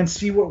them and then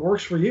see what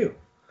works for you.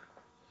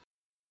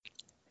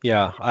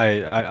 Yeah,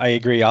 I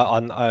agree. I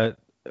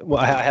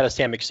had a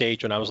Samick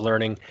Sage when I was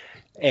learning,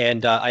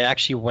 and I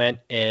actually went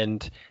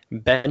and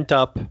bent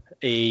up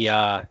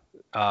a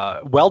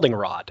welding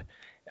rod.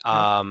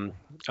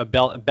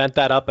 Bent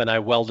that up, and I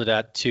welded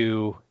that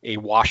to a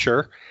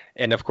washer.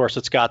 And of course,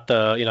 it's got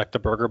the the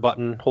burger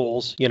button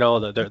holes.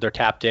 They're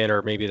tapped in,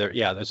 or maybe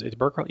is it the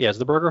burger? Yeah, is it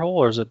the burger hole,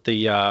 or is it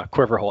the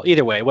quiver hole?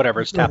 Either way, whatever,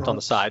 it's tapped on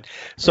the side.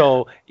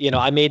 So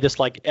I made this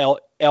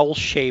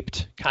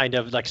L-shaped kind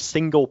of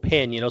single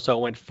pin. So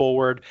it went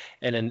forward,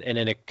 and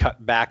then it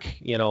cut back.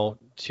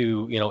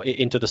 To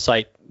into the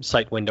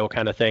sight window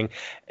kind of thing,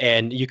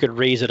 and you could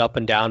raise it up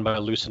and down by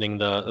loosening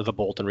the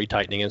bolt and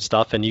retightening and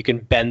stuff, and you can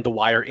bend the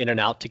wire in and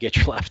out to get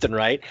your left and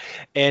right.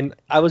 And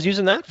I was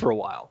using that for a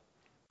while.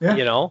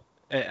 Yeah.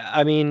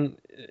 I mean,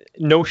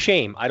 no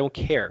shame. I don't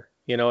care.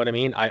 You know what I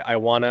mean? I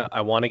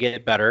wanna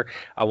get better.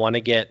 I want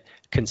to get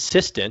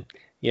consistent.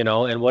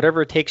 And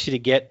whatever it takes you to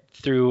get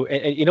through,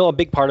 and a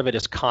big part of it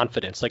is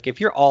confidence.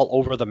 If you're all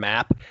over the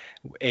map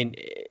and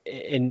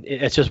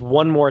it's just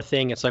one more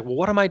thing, it's well,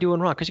 what am I doing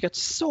wrong? Because you got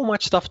so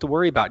much stuff to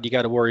worry about. You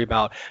got to worry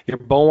about your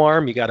bow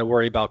arm. You got to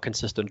worry about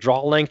consistent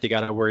draw length. You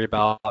got to worry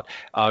about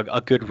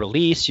a good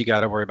release. You got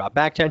to worry about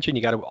back tension.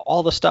 You got to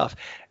all the stuff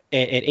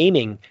and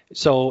aiming.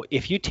 So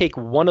if you take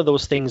one of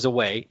those things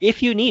away,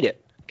 if you need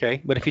it, okay,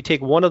 but if you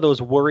take one of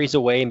those worries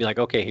away and be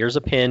okay, here's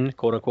a pin,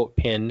 quote unquote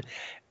pin,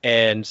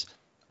 and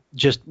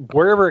just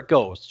wherever it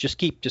goes, just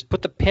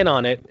put the pin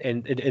on it,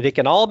 and they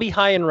can all be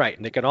high and right,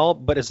 and they can all,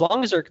 but as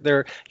long as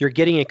you're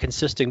getting a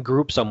consistent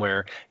group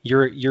somewhere,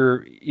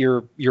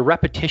 your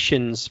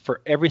repetitions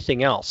for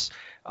everything else,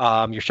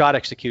 your shot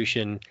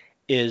execution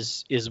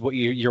is what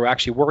you're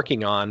actually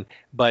working on,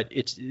 but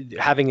it's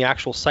having the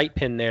actual sight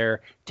pin there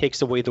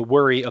takes away the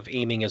worry of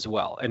aiming as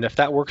well. And if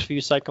that works for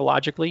you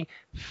psychologically,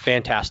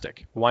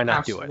 fantastic. Why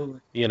not do it?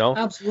 You know?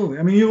 Absolutely.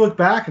 I mean, you look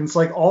back and it's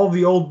like all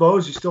the old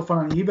bows you still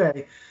find on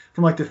eBay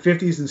from like the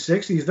 50s and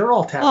 60s, they're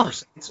all tap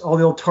sights, all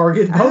the old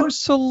Target bows.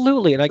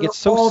 Absolutely. And I get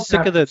so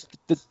sick of the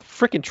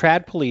freaking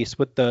trad police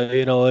with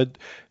the,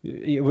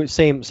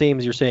 same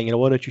as you're saying,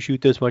 why don't you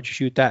shoot this, why don't you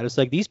shoot that? It's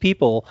like these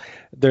people,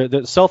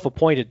 they're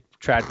self-appointed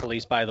trad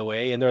police, by the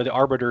way, and they're the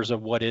arbiters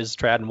of what is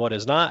trad and what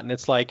is not. And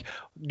it's like,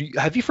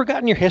 have you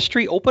forgotten your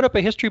history? Open up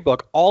a history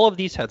book. All of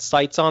these had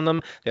sights on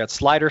them. They had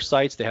slider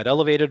sights. They had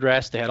elevated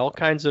rest. They had all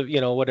kinds of,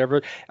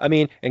 whatever. I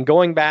mean, and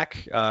going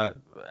back,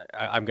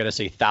 I'm going to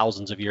say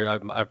thousands of years.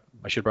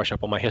 I should brush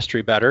up on my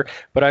history better.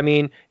 But I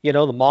mean,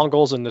 the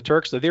Mongols and the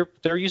Turks,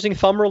 they're using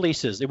thumb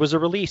releases. It was a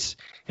release.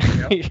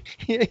 Yep.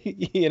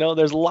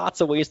 There's lots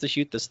of ways to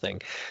shoot this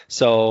thing.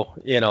 So,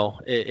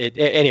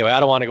 anyway, I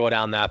don't want to go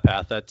down that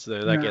path.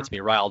 That gets me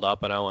riled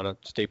up, and I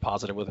want to stay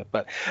positive with it.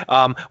 But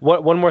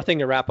one more thing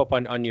to wrap up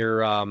on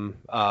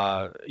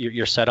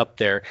your setup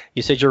there.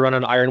 You said you're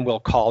running iron will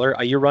collar.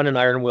 Are you running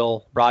iron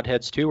will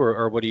broadheads too,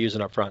 or what are you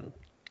using up front?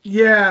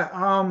 Yeah,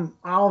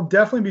 I'll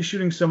definitely be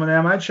shooting some of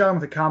them. I shot them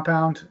with a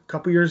compound a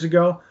couple years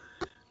ago.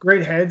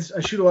 Great heads.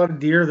 I shoot a lot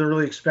of deer. They're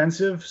really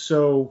expensive,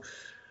 so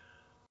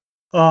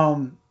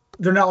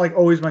they're not like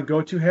always my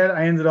go-to head.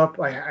 I ended up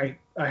I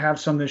have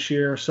some this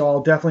year, so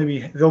I'll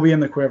definitely they'll be in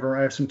the quiver.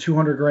 I have some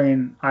 200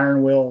 grain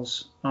iron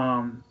wills.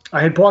 I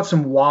had bought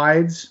some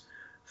wides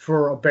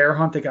for a bear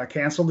hunt that got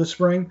canceled this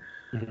spring.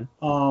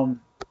 Mm-hmm.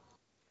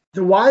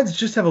 The wides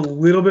just have a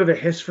little bit of a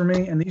hiss for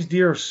me, and these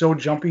deer are so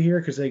jumpy here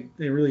because they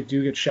really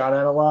do get shot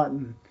at a lot.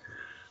 And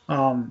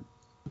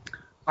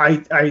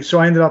I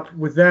ended up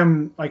with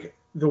them, like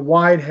the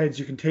wide heads,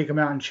 you can take them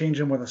out and change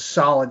them with a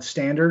solid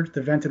standard,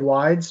 the vented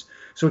wides.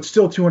 So it's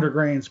still 200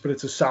 grains, but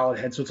it's a solid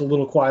head, so it's a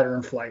little quieter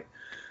in flight.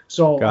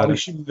 So I'll be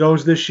shooting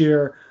those this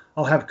year.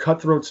 I'll have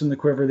cutthroats in the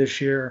quiver this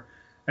year.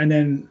 And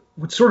then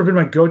what's sort of been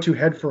my go-to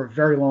head for a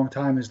very long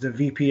time is the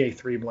VPA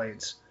 3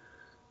 blades.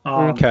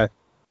 Okay.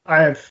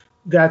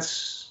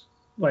 That's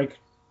like,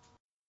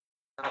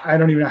 I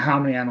don't even know how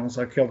many animals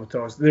I've killed with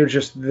those.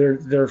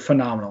 They're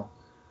phenomenal.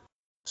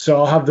 So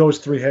I'll have those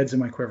 3 heads in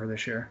my quiver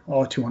this year,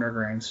 all 200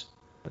 grains.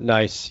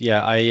 Nice.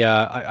 Yeah.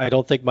 I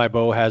don't think my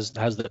bow has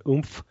the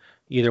oomph.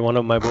 Either one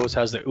of my bows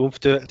has the oomph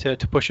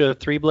to push a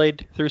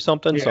 3-blade through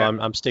something. Yeah. So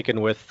I'm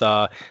sticking with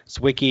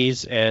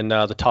Zwicky's and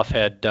the Tough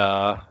Head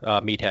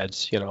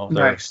meatheads.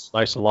 They're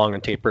nice and long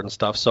and tapered and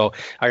stuff. So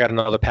I got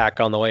another pack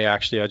on the way.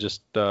 Actually, I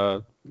just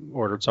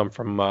ordered some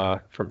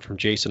from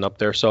Jason up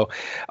there. So,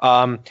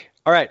 all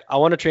right, I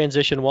want to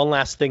transition. One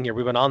last thing here.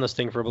 We've been on this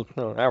thing for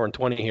an hour and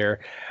 20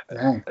 here.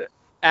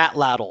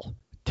 Atlatl.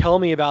 Tell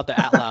me about the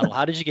Atlatl.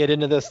 How did you get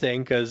into this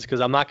thing? Because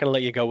I'm not going to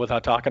let you go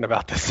without talking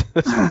about this.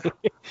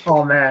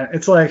 Oh man,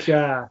 it's like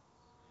I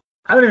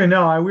don't even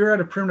know. We were at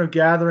a primitive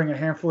gathering a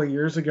handful of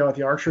years ago at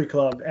the archery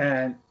club,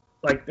 and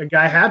like the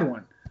guy had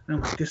one, and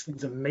I'm like, this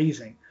thing's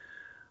amazing.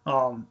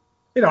 And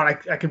I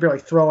could barely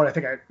throw it. I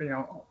think I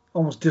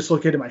almost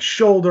dislocated my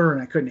shoulder,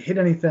 and I couldn't hit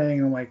anything.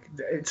 And I'm like,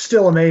 it's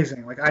still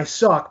amazing. Like I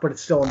suck, but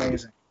it's still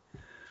amazing.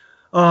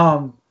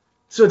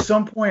 So at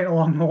some point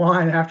along the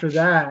line after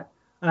that,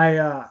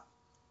 I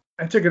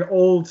took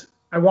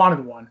I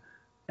wanted one,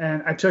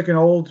 and I took an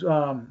old,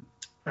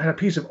 I had a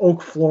piece of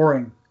oak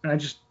flooring, and I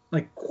just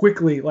like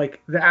quickly,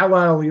 like the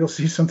Atlatl you'll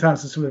see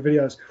sometimes in some of the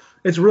videos,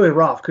 it's really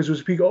rough because it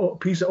was a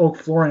piece of oak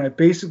flooring. I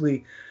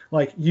basically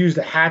like used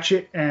a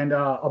hatchet and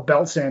a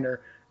belt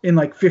sander in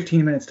like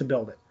 15 minutes to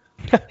build it.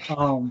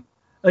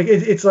 Like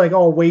it's like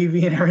all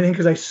wavy and everything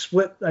because I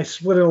split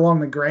it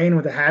along the grain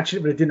with a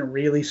hatchet, but it didn't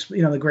really,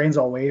 the grain's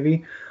all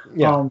wavy.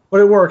 Yeah.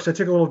 But it works. I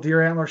took a little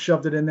deer antler,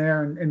 shoved it in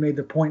there, and made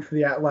the point for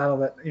the Atlatl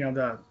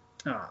that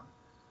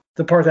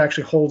the part that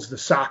actually holds the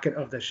socket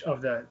of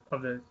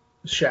the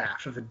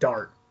shaft of the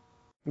dart.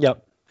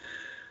 Yep.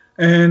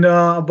 And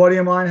a buddy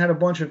of mine had a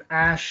bunch of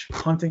ash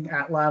hunting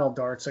Atlatl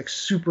darts, like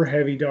super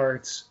heavy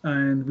darts,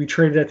 and we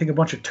traded, I think, a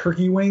bunch of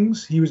turkey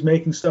wings. He was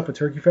making stuff with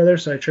turkey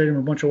feathers, so I traded him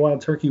a bunch of wild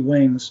turkey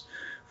wings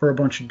for a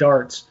bunch of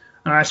darts.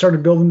 And I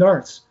started building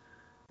darts,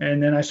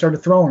 and then I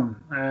started throwing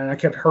them, and I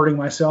kept hurting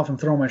myself and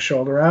throwing my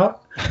shoulder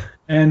out.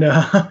 And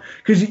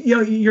because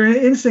your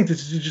instinct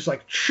is to just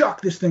like chuck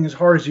this thing as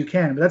hard as you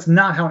can, but that's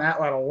not how an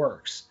Atlatl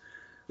works.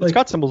 It's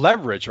got some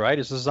leverage, right?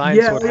 It's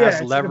designed so it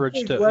has leverage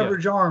like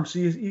leverage arm. So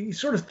you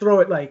sort of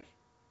throw it like,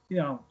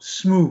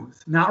 smooth,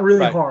 not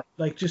really hard,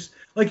 like just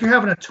like you're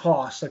having a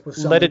toss, like with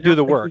somebody. Let it do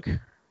the work.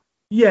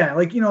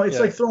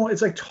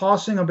 It's like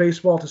tossing a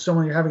baseball to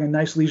someone you're having a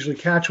nice leisurely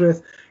catch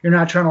with. You're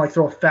not trying to like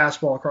throw a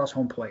fastball across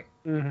home plate.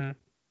 Mm-hmm.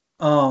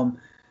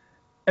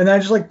 And then I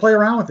just like play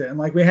around with it, and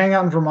like we hang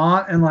out in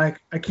Vermont, and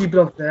like I keep it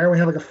up there. We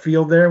have like a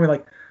field there. And we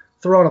like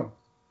throw out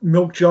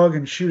milk jug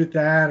and shoot at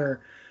that,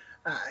 or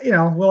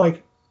we'll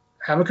like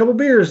have a couple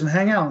beers and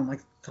hang out and like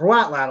throw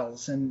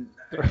atlatls, and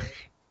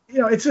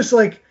it's just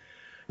like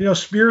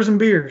spears and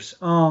beers.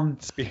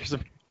 Spears.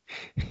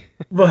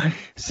 But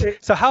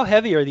so how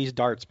heavy are these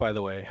darts, by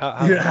the way?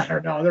 I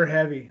don't know. They're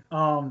heavy.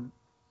 I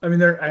mean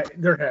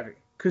they're heavy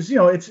because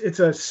it's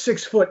a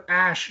 6-foot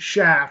ash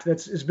shaft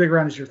that's as big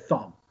around as your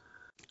thumb.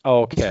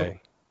 Okay.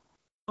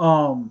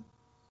 So,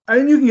 I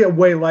mean, you can get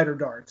way lighter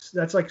darts.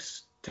 That's like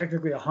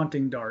technically a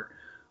hunting dart.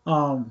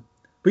 But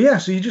yeah,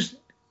 so you just,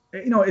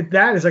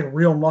 that is like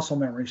real muscle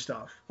memory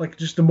stuff. Like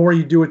just the more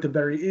you do it, the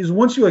better it is.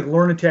 Once you like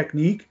learn a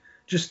technique,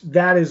 just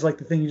that is like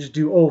the thing you just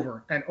do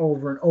over and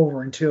over and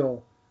over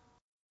until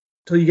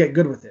you get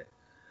good with it.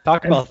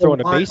 Talk about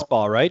throwing a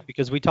baseball, right?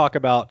 Because we talk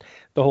about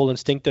the whole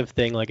instinctive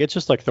thing, like it's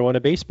just like throwing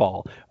a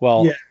baseball.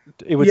 Well,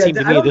 it would seem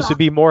to me this would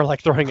be more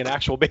like throwing an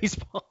actual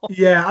baseball.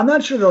 Yeah, I'm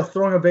not sure the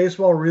throwing a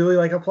baseball really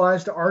like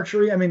applies to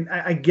archery. I mean,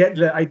 I get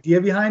the idea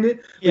behind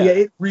it, but yeah,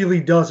 it really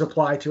does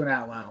apply to an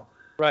atlatl.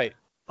 Right.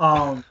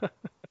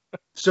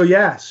 So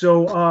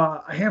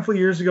a handful of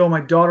years ago,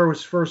 my daughter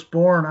was first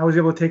born. I was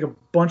able to take a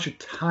bunch of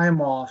time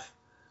off,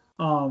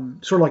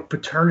 sort of like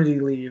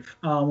paternity leave.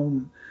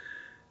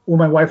 When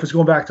my wife was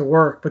going back to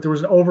work, but there was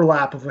an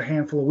overlap of a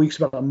handful of weeks,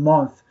 about a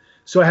month.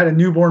 So I had a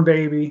newborn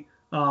baby,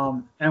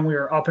 and we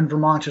were up in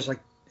Vermont just like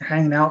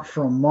hanging out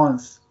for a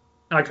month,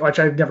 which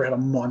I've never had a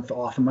month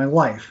off in my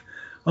life.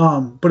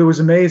 But it was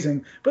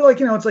amazing. But like,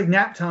 it's like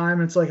nap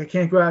time. It's like I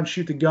can't go out and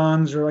shoot the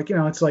guns, or like,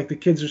 it's like the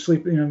kids are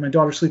sleeping, my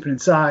daughter's sleeping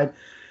inside.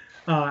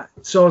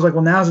 So I was like,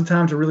 well, now's the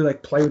time to really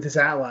like play with this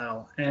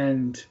atlatl.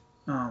 And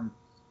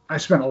I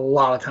spent a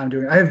lot of time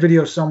doing it. I have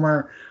videos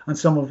somewhere on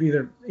some of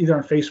either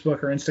on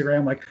Facebook or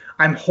Instagram. Like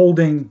I'm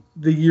holding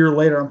the year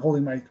later, I'm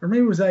holding or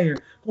maybe it was that year,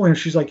 holding her.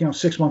 She's like,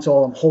 6 months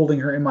old. I'm holding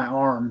her in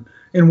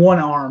one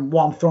arm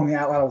while I'm throwing the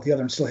atlatl with the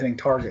other and still hitting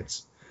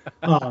targets.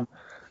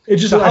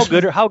 It's just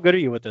so how good are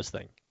you with this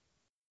thing?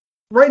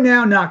 Right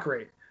now, not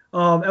great.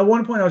 At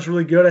one point I was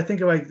really good. I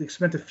think if I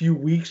spent a few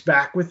weeks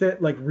back with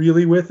it, like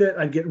really with it,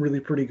 I'd get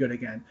really pretty good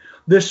again.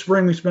 This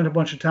spring we spent a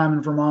bunch of time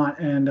in Vermont,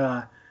 and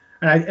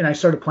I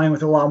started playing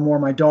with it a lot more.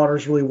 My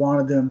daughters really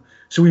wanted them,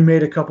 so we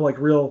made a couple like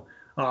real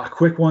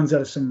quick ones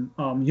out of some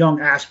young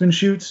aspen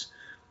shoots,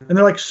 and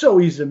they're like so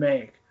easy to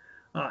make.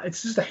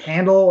 It's just a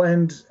handle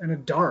and a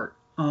dart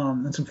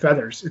and some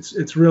feathers.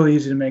 It's really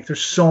easy to make. They're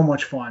so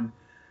much fun,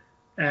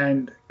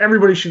 and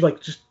everybody should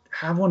like just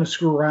have one to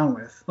screw around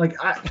with. Like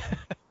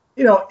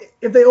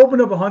if they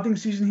opened up a hunting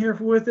season here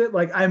with it,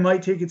 like I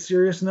might take it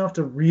serious enough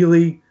to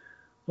really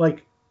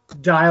like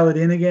dial it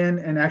in again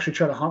and actually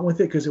try to hunt with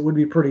it, because it would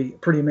be pretty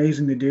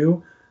amazing to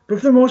do. But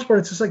for the most part,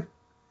 it's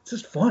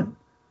just fun.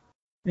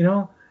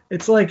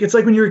 It's like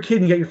when you're a kid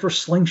and you get your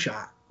first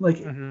slingshot. Like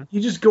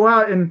you just go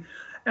out and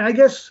I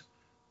guess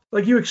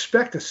like you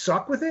expect to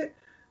suck with it.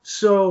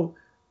 So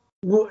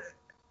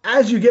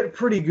as you get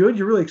pretty good,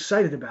 you're really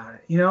excited about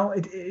it.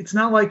 It's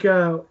not like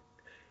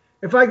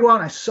if I go out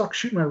and I suck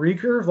shooting my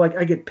recurve, like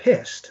I get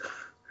pissed.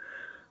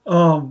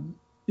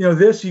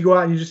 This, you go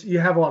out and you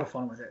have a lot of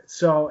fun with it.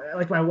 So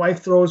like my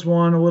wife throws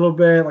one a little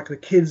bit, like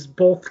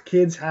both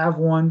kids have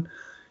one.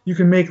 You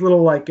can make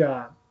little like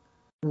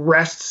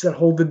rests that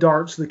hold the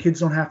dart so the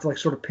kids don't have to like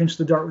sort of pinch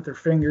the dart with their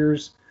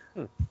fingers.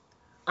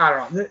 I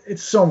don't know.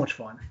 It's so much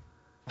fun.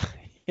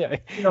 Yeah,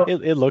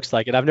 it looks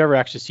like it. I've never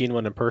actually seen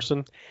one in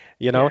person,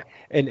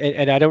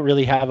 and I don't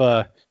really have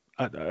a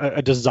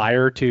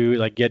desire to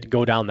like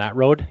go down that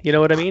road, you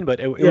know what I mean? But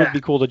it would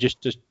be cool to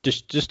just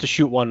to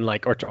shoot one,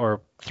 like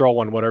or throw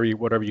one, whatever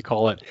you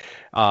call it.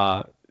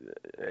 I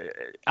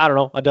don't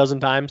know, a dozen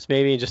times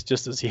maybe, just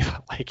to see if I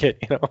like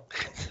it,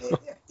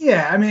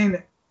 Yeah, I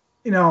mean,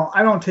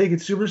 I don't take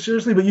it super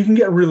seriously, but you can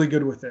get really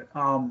good with it.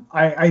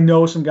 I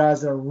know some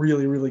guys that are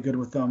really, really good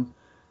with them,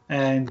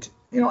 and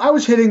I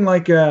was hitting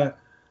like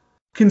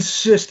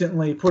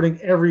consistently putting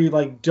every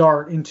like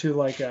dart into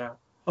like a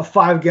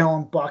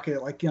 5-gallon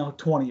bucket, like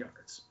 20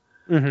 yards.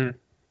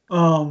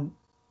 So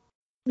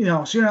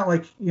you're not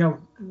like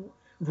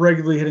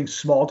regularly hitting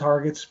small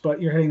targets,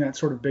 but you're hitting that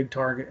sort of big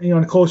target.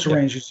 In closer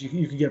ranges,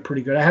 you could get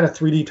pretty good. I had a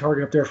 3D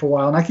target up there for a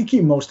while, and I could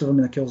keep most of them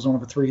in the kill zone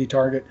of a 3D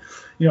target.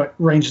 At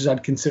ranges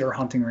I'd consider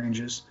hunting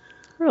ranges.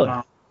 Really?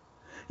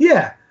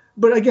 Yeah,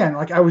 but again,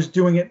 like I was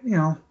doing it,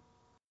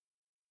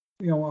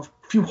 a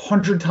few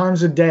hundred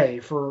times a day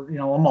for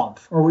a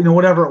month, or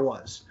whatever it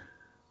was.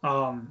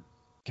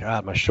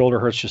 God, my shoulder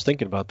hurts just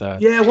thinking about that.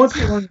 Yeah, once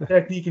you learn the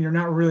technique and you're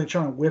not really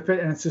trying to whip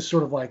it, and it's just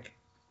sort of like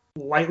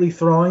lightly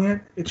throwing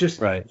it, it just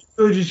right. You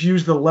really just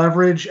use the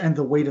leverage and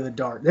the weight of the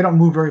dart. They don't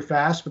move very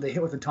fast, but they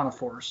hit with a ton of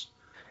force.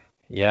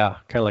 Yeah,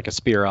 kind of like a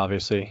spear,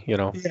 obviously.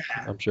 Yeah,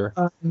 I'm sure.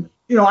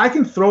 I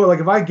can throw it. Like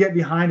if I get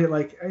behind it,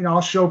 like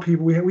I'll show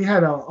people. We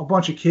had a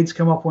bunch of kids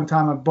come up one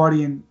time, my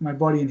buddy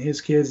and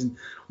his kids, and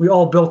we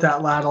all built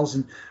atlatls.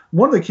 And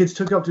one of the kids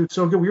took up to it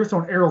so good. We were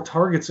throwing aerial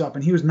targets up,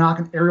 and he was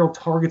knocking aerial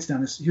targets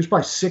down. He was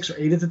probably 6 or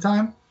 8 at the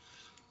time,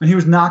 and he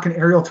was knocking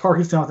aerial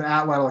targets down with an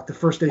atlatl like the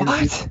first day.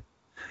 What?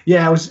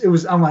 Yeah, it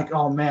was. I'm like,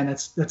 oh man,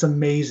 that's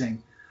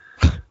amazing.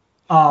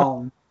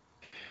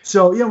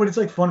 So but it's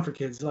like fun for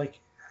kids. Like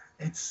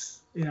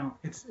it's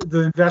it's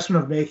the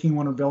investment of making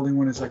one or building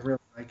one is like really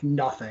like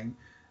nothing,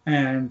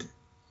 and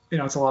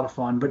it's a lot of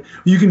fun. But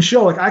you can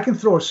show like I can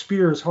throw a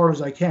spear as hard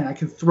as I can. I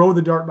can throw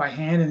the dart by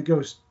hand and it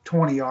goes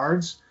 20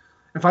 yards.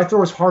 If I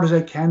throw as hard as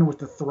I can with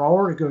the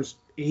thrower, it goes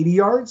 80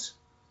 yards,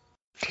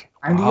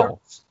 90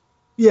 yards.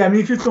 Yeah, I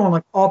mean if you're throwing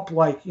like up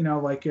like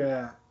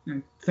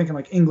thinking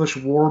like English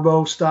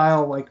warbow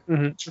style like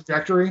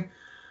trajectory.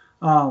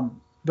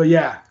 But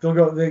yeah,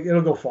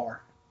 it'll go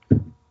far.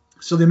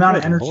 So the amount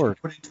of energy you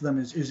put into them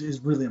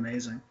is really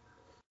amazing.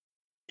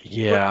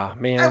 Yeah,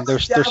 but man.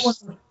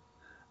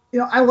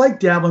 I like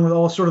dabbling with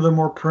all sort of the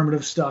more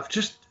primitive stuff.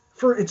 Just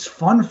it's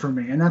fun for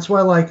me, and that's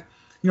why like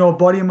a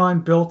buddy of mine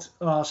built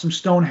some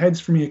stone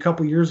heads for me a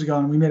couple years ago,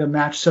 and we made a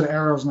matched set of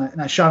arrows,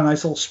 and I shot a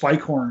nice little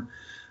spike horn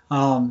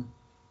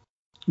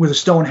with a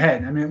stone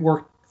head. I mean, it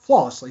worked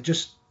flawlessly,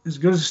 just as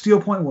good as a steel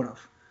point would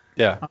have.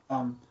 Yeah.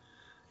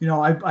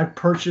 I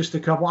purchased a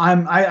couple.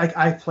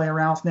 I play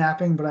around with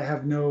napping, but I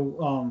have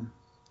no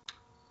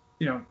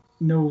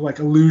no like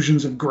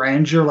illusions of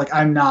grandeur. Like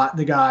I'm not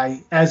the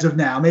guy as of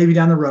now, maybe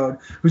down the road,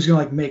 who's gonna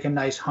like make a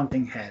nice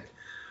hunting head.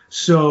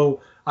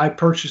 So I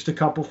purchased a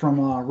couple from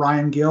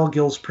Ryan Gill,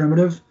 Gill's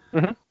Primitive,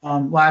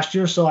 last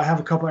year. So I have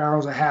a couple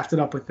arrows. I hafted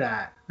up with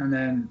that, and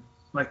then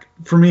like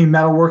for me,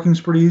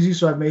 metalworking's pretty easy.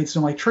 So I've made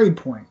some like trade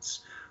points.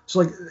 So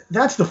like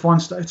that's the fun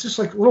stuff. It's just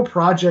like little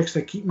projects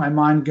that keep my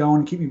mind going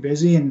and keep me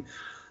busy. And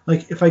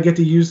like if I get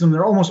to use them,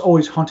 they're almost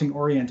always hunting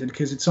oriented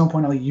because at some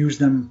point I'll use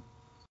them,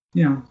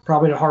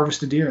 probably to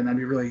harvest a deer, and that'd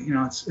be really,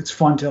 it's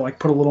fun to like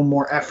put a little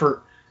more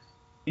effort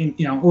in,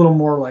 a little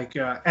more like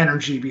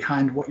energy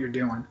behind what you're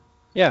doing.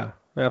 Yeah,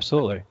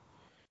 absolutely.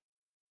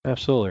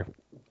 Absolutely.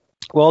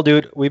 Well,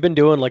 dude, we've been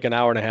doing like an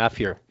hour and a half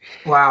here.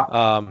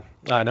 Wow.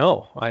 I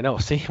know.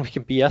 See, we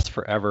can BS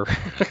forever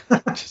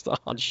just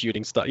on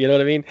shooting stuff. You know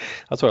what I mean?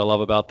 That's what I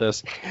love about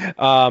this.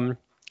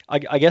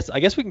 I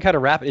guess we can kind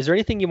of wrap. Is there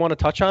anything you want to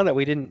touch on that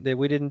we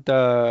didn't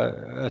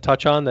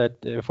touch on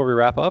that before we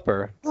wrap up,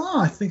 or?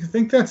 Oh, I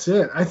think that's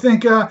it. I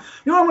think what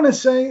I'm gonna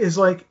say is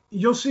like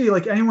you'll see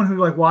like anyone who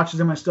like watches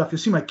my stuff, you'll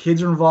see my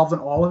kids are involved in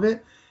all of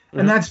it,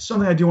 and that's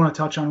something I do want to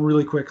touch on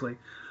really quickly.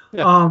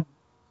 Yeah.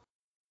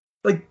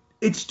 Like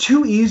it's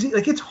too easy.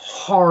 Like it's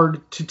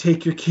hard to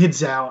take your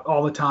kids out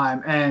all the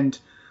time, and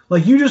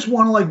like you just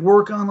want to like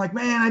work on like,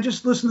 man, I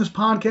just listened to this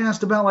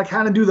podcast about like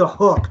how to do the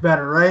hook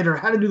better, right? Or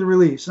how to do the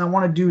release, and I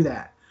want to do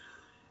that.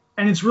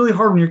 And it's really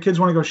hard when your kids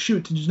want to go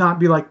shoot to just not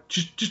be like,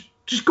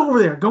 just go over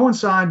there, go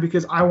inside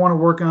because I want to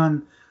work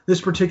on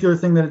this particular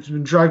thing that has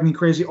been driving me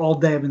crazy all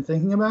day. I've been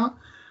thinking about.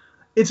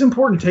 It's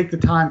important to take the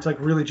time to like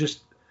really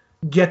just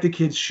get the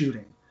kids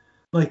shooting,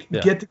 like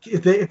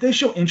if they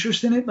show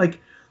interest in it, like.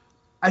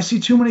 I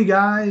see too many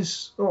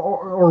guys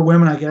or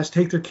women, I guess,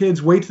 take their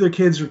kids, wait till their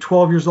kids are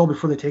 12 years old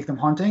before they take them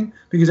hunting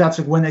because that's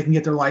like when they can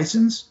get their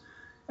license.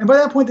 And by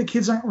that point, the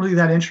kids aren't really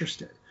that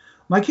interested.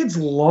 My kids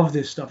love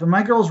this stuff. And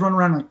my girls run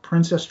around like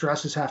princess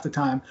dresses half the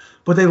time,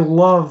 but they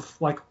love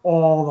like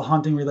all the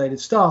hunting related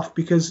stuff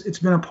because it's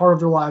been a part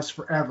of their lives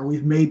forever.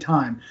 We've made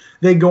time.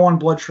 They go on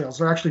blood trails.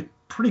 They're actually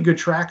pretty good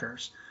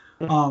trackers.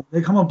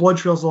 They come on blood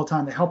trails all the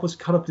time. They help us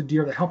cut up the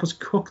deer. They help us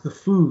cook the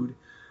food.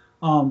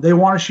 They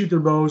want to shoot their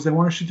bows. They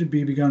want to shoot their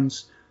BB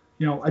guns.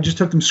 I just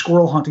took them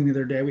squirrel hunting the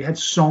other day. We had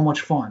so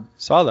much fun.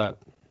 Saw that.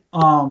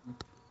 And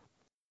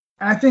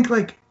I think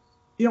like,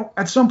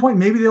 at some point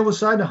maybe they'll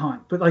decide to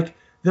hunt, but like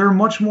they're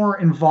much more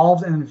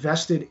involved and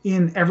invested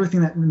in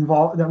everything that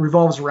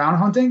revolves around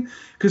hunting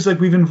because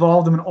like we've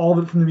involved them in all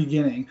of it from the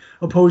beginning,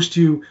 opposed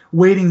to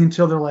waiting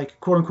until they're like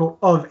quote unquote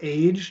of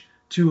age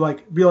to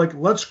like be like,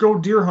 let's go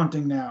deer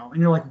hunting now.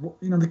 And you're like,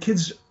 the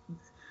kids.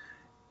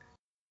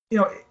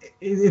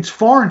 It's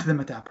foreign to them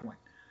at that point.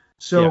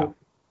 So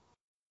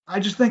I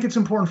just think it's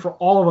important for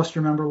all of us to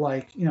remember,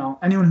 like,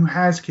 anyone who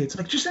has kids,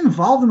 like just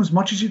involve them as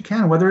much as you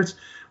can, whether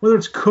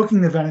it's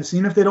cooking the venison,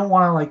 even if they don't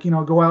want to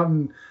like, go out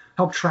and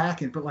help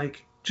track it, but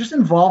like just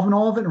involve in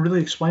all of it and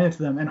really explain it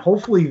to them. And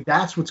hopefully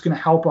that's what's going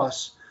to help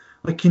us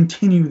like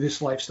continue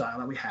this lifestyle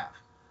that we have.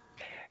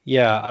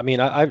 Yeah. I mean,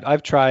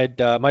 I've tried,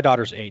 my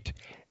daughter's 8.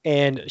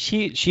 And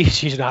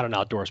she's not an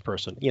outdoors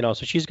person,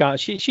 so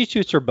she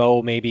shoots her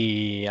bow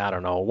maybe, I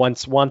don't know,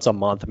 once a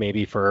month,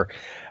 maybe for,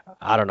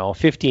 I don't know,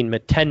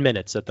 10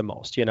 minutes at the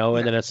most, and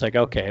then it's like,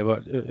 okay,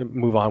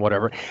 move on,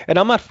 whatever. And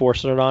I'm not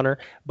forcing it on her,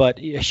 but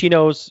she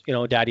knows,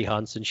 daddy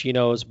hunts and she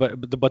knows,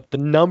 but the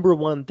number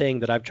one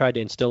thing that I've tried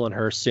to instill in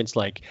her since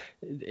like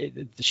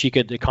she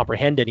could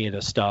comprehend any of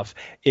this stuff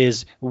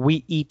is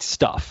we eat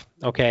stuff.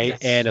 Okay. Yes.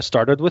 And it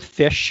started with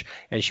fish,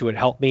 and she would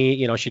help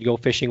me, she'd go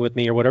fishing with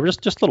me or whatever,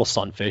 just little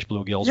sunfish,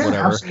 bluegills,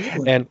 whatever.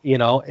 Absolutely. And,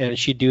 and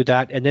she'd do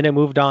that. And then it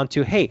moved on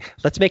to, hey,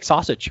 let's make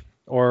sausage.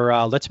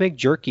 Or let's make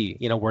jerky.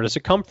 Where does it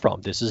come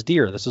from? This is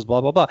deer. This is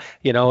blah blah blah.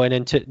 And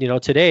then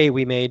today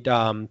we made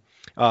mountain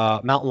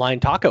lion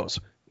tacos.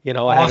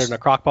 Awesome. I had it in a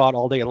crock pot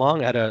all day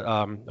long. I had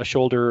a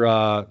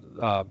shoulder,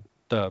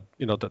 the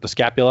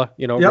scapula,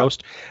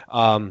 roast.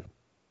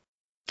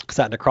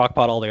 sat in a crock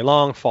pot all day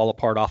long, fall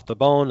apart off the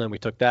bone. Then we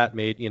took that,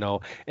 made,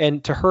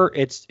 and to her,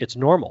 it's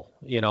normal,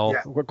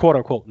 Yeah. quote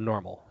unquote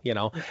normal,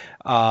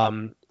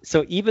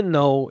 So even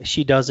though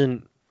she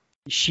doesn't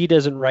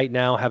right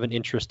now have an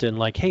interest in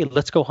like, hey,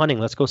 let's go hunting,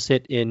 let's go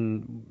sit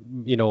in,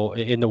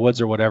 in the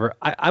woods or whatever.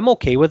 I'm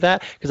okay with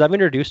that because I've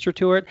introduced her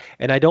to it,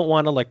 and I don't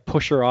want to like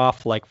push her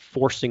off, like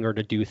forcing her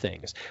to do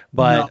things.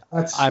 But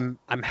No,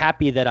 I'm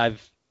happy that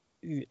I've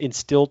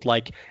instilled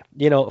like,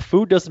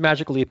 food doesn't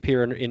magically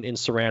appear in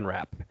saran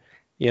wrap.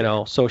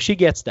 So she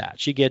gets that.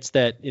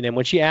 And then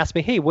when she asks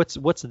me, hey, what's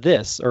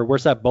this, or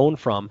where's that bone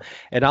from?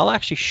 And I'll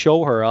actually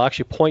show her, I'll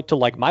actually point to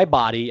like my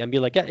body and be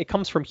like, yeah, it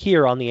comes from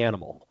here on the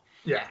animal.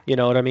 Yeah. You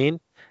know what I mean?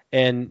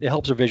 And it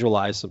helps her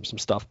visualize some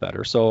stuff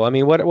better. So, I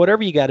mean,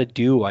 whatever you got to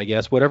do, I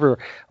guess, whatever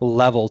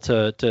level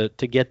to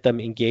get them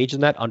engaged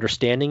in that,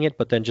 understanding it,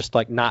 but then just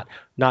like not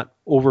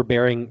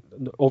overburdening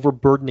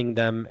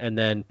them and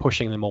then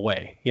pushing them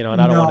away, and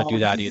I don't want to do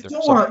that either. You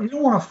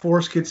don't want to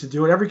force kids to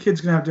do it. Every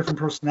kid's going to have different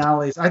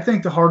personalities. I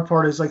think the hard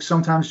part is like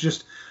sometimes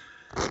just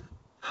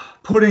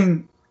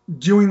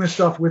doing the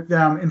stuff with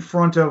them in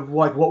front of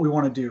like what we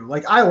want to do.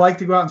 Like I like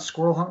to go out and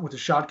squirrel hunt with a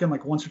shotgun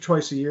like once or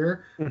twice a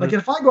year. Mm-hmm. Like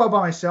if I go out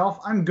by myself,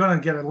 I'm gonna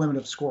get a limit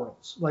of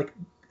squirrels. Like,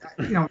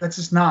 that's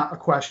just not a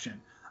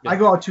question. Yeah. I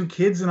go out with two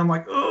kids and I'm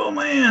like, oh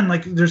man,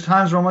 like there's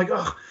times where I'm like,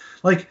 ugh,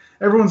 like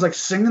everyone's like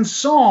singing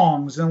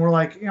songs and we're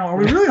like, are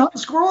we really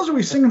hunting squirrels or are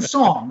we singing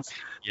songs?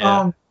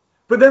 Yeah.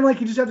 But then like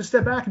you just have to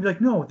step back and be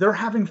like, no, they're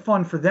having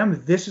fun. For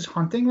them, this is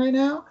hunting right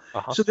now.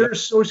 Uh-huh. So they're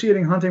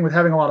associating hunting with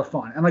having a lot of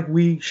fun. And like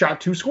we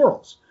shot 2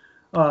 squirrels.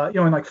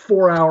 In like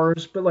 4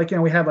 hours, but like,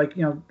 we had like,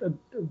 a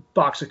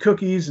box of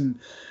cookies and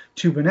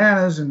 2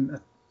 bananas and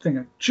a thing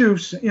of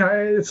juice.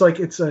 It's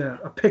like, it's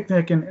a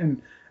picnic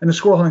and the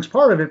squirrel hunting's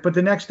part of it. But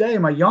the next day,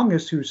 my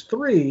youngest, who's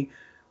 3,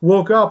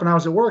 woke up and I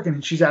was at work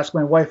and she's asked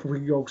my wife if we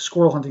could go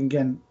squirrel hunting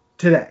again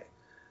today.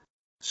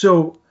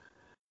 So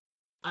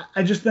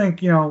I just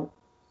think,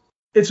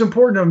 it's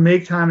important to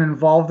make time and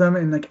involve them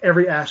in like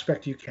every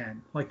aspect you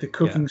can, like the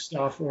cooking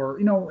stuff, or,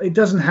 it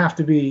doesn't have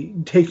to be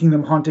taking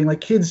them hunting like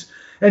kids.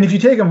 And if you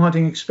take them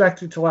hunting,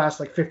 expect it to last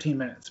like 15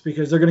 minutes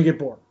because they're going to get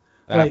bored.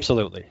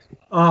 Absolutely.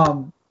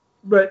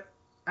 But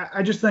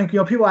I just think,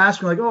 people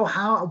ask me like, oh,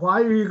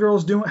 why are you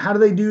girls how do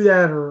they do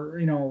that?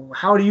 Or,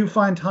 how do you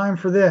find time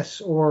for this?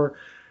 Or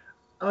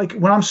like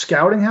when I'm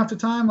scouting half the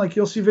time, like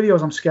you'll see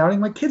videos I'm scouting,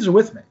 my kids are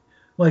with me.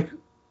 Like,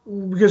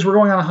 because we're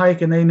going on a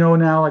hike and they know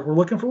now, like we're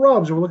looking for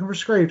rubs or we're looking for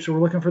scrapes or we're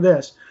looking for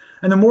this.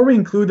 And the more we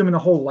include them in the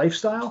whole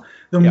lifestyle,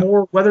 the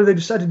more, whether they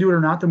decide to do it or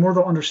not, the more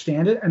they'll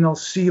understand it and they'll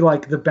see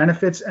like the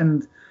benefits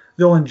and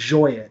they'll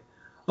enjoy it,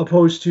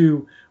 opposed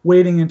to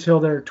waiting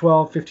until they're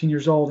 12, 15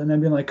 years old and then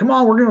being like, come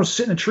on, we're going to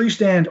sit in a tree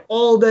stand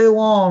all day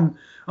long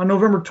on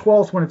November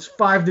 12th when it's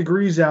 5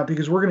 degrees out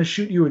because we're going to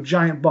shoot you a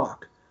giant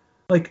buck.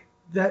 Like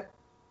that,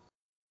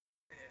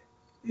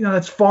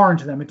 that's foreign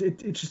to them.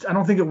 It's just, I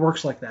don't think it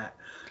works like that.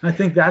 And I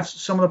think that's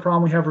some of the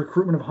problem we have with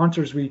recruitment of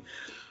hunters. We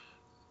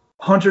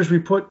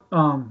put,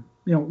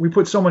 we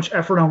put so much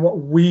effort on what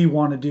we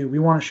want to do. We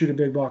want to shoot a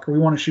big buck or we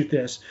want to shoot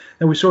this,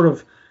 that we sort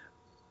of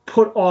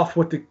put off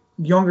what the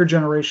younger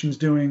generation's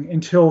doing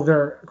until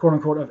they're quote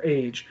unquote of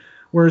age.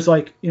 Whereas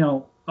like,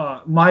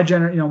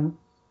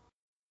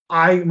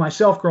 I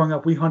myself growing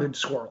up, we hunted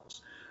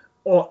squirrels.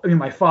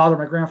 My father,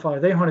 my grandfather,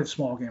 they hunted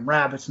small game,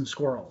 rabbits and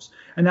squirrels.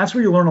 And that's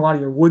where you learn a lot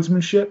of your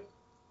woodsmanship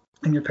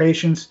and your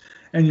patience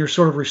and your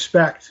sort of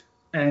respect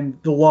and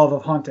the love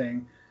of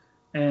hunting.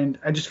 And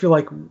I just feel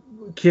like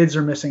kids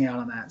are missing out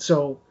on that.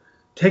 So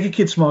take a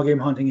kid small game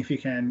hunting if you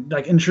can,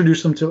 like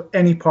introduce them to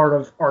any part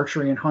of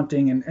archery and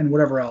hunting and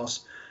whatever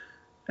else,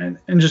 and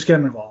just get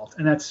them involved.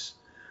 And that's,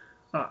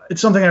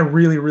 it's something I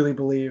really, really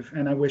believe.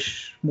 And I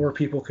wish more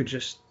people could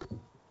just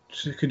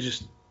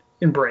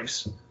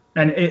embrace.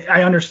 And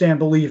I understand,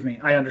 believe me,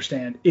 I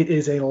understand it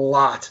is a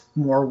lot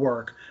more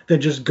work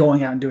than just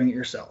going out and doing it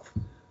yourself.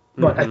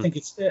 But I think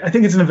it's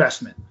an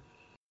investment.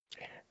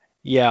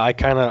 Yeah, I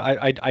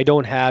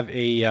don't have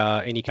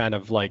any kind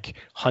of like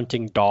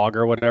hunting dog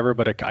or whatever,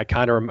 but I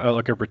kind of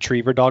like a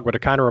retriever dog, but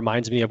it kind of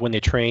reminds me of when they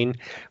train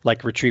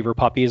like retriever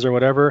puppies or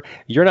whatever.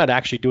 You're not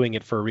actually doing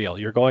it for real.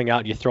 You're going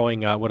out, you're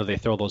throwing what do they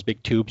throw, those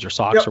big tubes or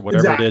socks or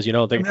whatever it is,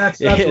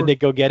 they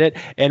go get it,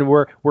 and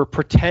we're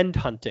pretend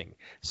hunting.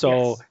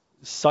 So yes.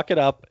 Suck it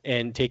up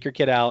and take your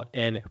kid out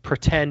and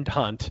pretend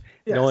hunt,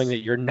 knowing that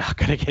you're not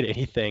going to get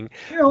anything.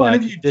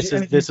 But this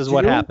is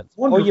what happens.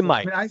 Wonderful. Or you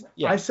might.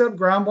 I set up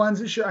ground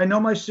blinds this year. I know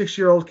my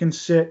 6-year-old can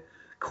sit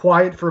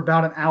quiet for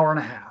about an hour and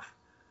a half.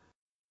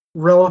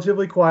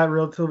 Relatively quiet,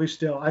 relatively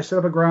still. I set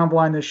up a ground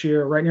blind this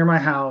year right near my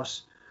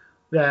house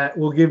that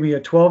will give me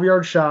a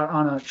 12-yard shot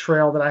on a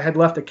trail that I had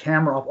left a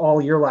camera up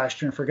all year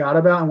last year and forgot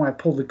about. And when I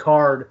pulled the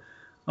card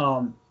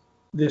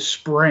this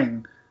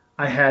spring,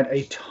 I had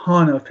a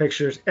ton of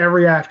pictures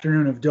every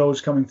afternoon of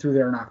does coming through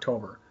there in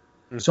October.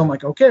 Mm-hmm. So I'm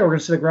like, okay, we're going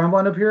to set a ground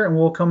blind up here and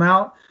we'll come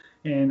out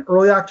in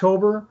early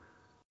October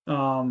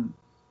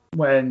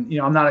when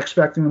I'm not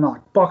expecting them,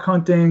 like buck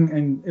hunting,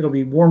 and it'll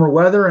be warmer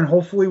weather, and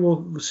hopefully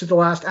we'll sit the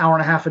last hour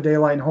and a half of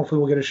daylight, and hopefully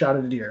we'll get a shot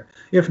at a deer.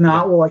 If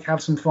not, we'll like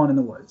have some fun in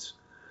the woods.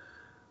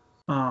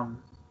 But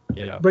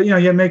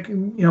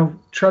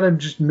try to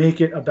just make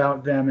it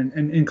about them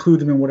and include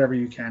them in whatever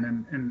you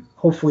can, and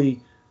hopefully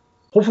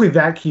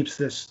that keeps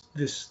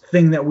this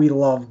thing that we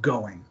love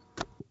going.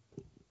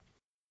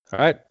 All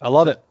right, I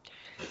love it.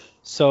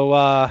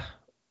 So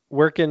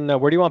where do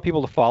you want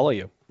people to follow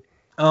you?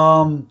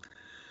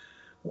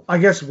 I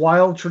guess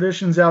Wild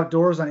Traditions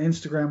Outdoors on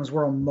Instagram is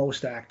where I'm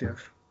most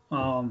active.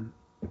 And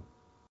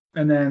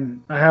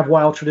then I have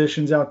Wild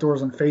Traditions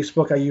Outdoors on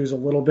Facebook I use a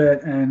little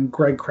bit, and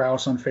Greg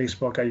Krause on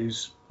Facebook I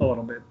use a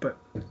little bit, but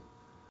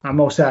I'm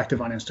most active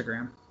on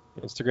Instagram.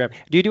 Do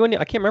you do any?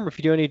 I can't remember if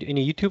you do any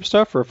YouTube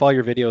stuff or if all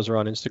your videos are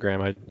on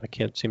Instagram. I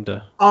can't seem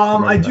to.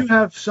 I do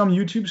have some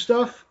YouTube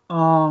stuff.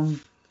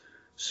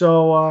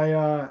 So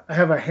I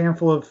have a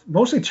handful of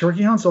mostly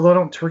turkey hunts, although I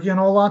don't turkey hunt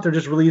a whole lot. They're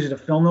just really easy to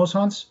film those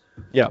hunts.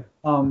 Yeah.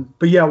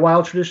 But yeah,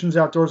 Wild Traditions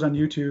Outdoors on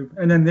YouTube,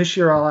 and then this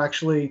year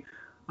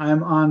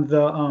I'm on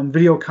the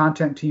video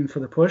content team for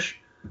the Push.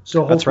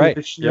 So hopefully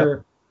this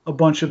year, a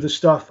bunch of the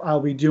stuff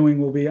I'll be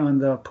doing will be on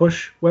the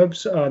Push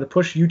the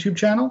Push YouTube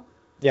channel.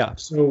 Yeah.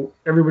 So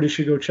everybody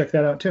should go check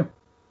that out too.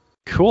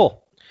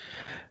 Cool.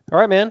 All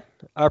right, man.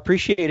 I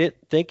appreciate it.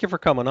 Thank you for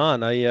coming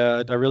on.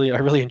 I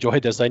really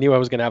enjoyed this. I knew I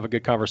was going to have a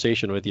good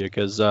conversation with you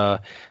because,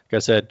 like I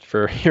said,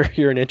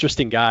 you're an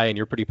interesting guy and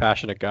you're a pretty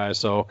passionate guy.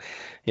 So,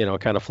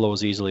 it kind of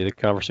flows easily. The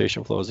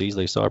conversation flows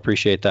easily. So I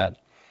appreciate that.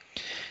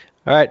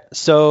 All right.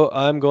 So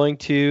I'm going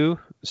to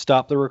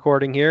stop the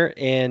recording here,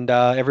 and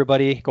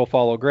everybody go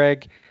follow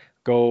Greg.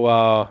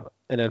 Go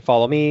and then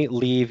follow me.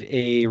 Leave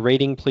a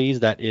rating, please.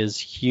 That is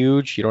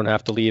huge. You don't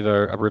have to leave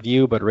a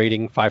review, but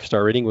rating,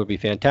 5-star rating would be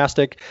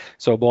fantastic.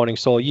 So Boning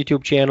Soul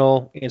YouTube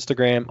channel,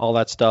 Instagram, all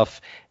that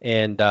stuff.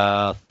 And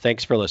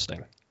thanks for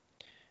listening.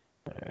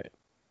 All right.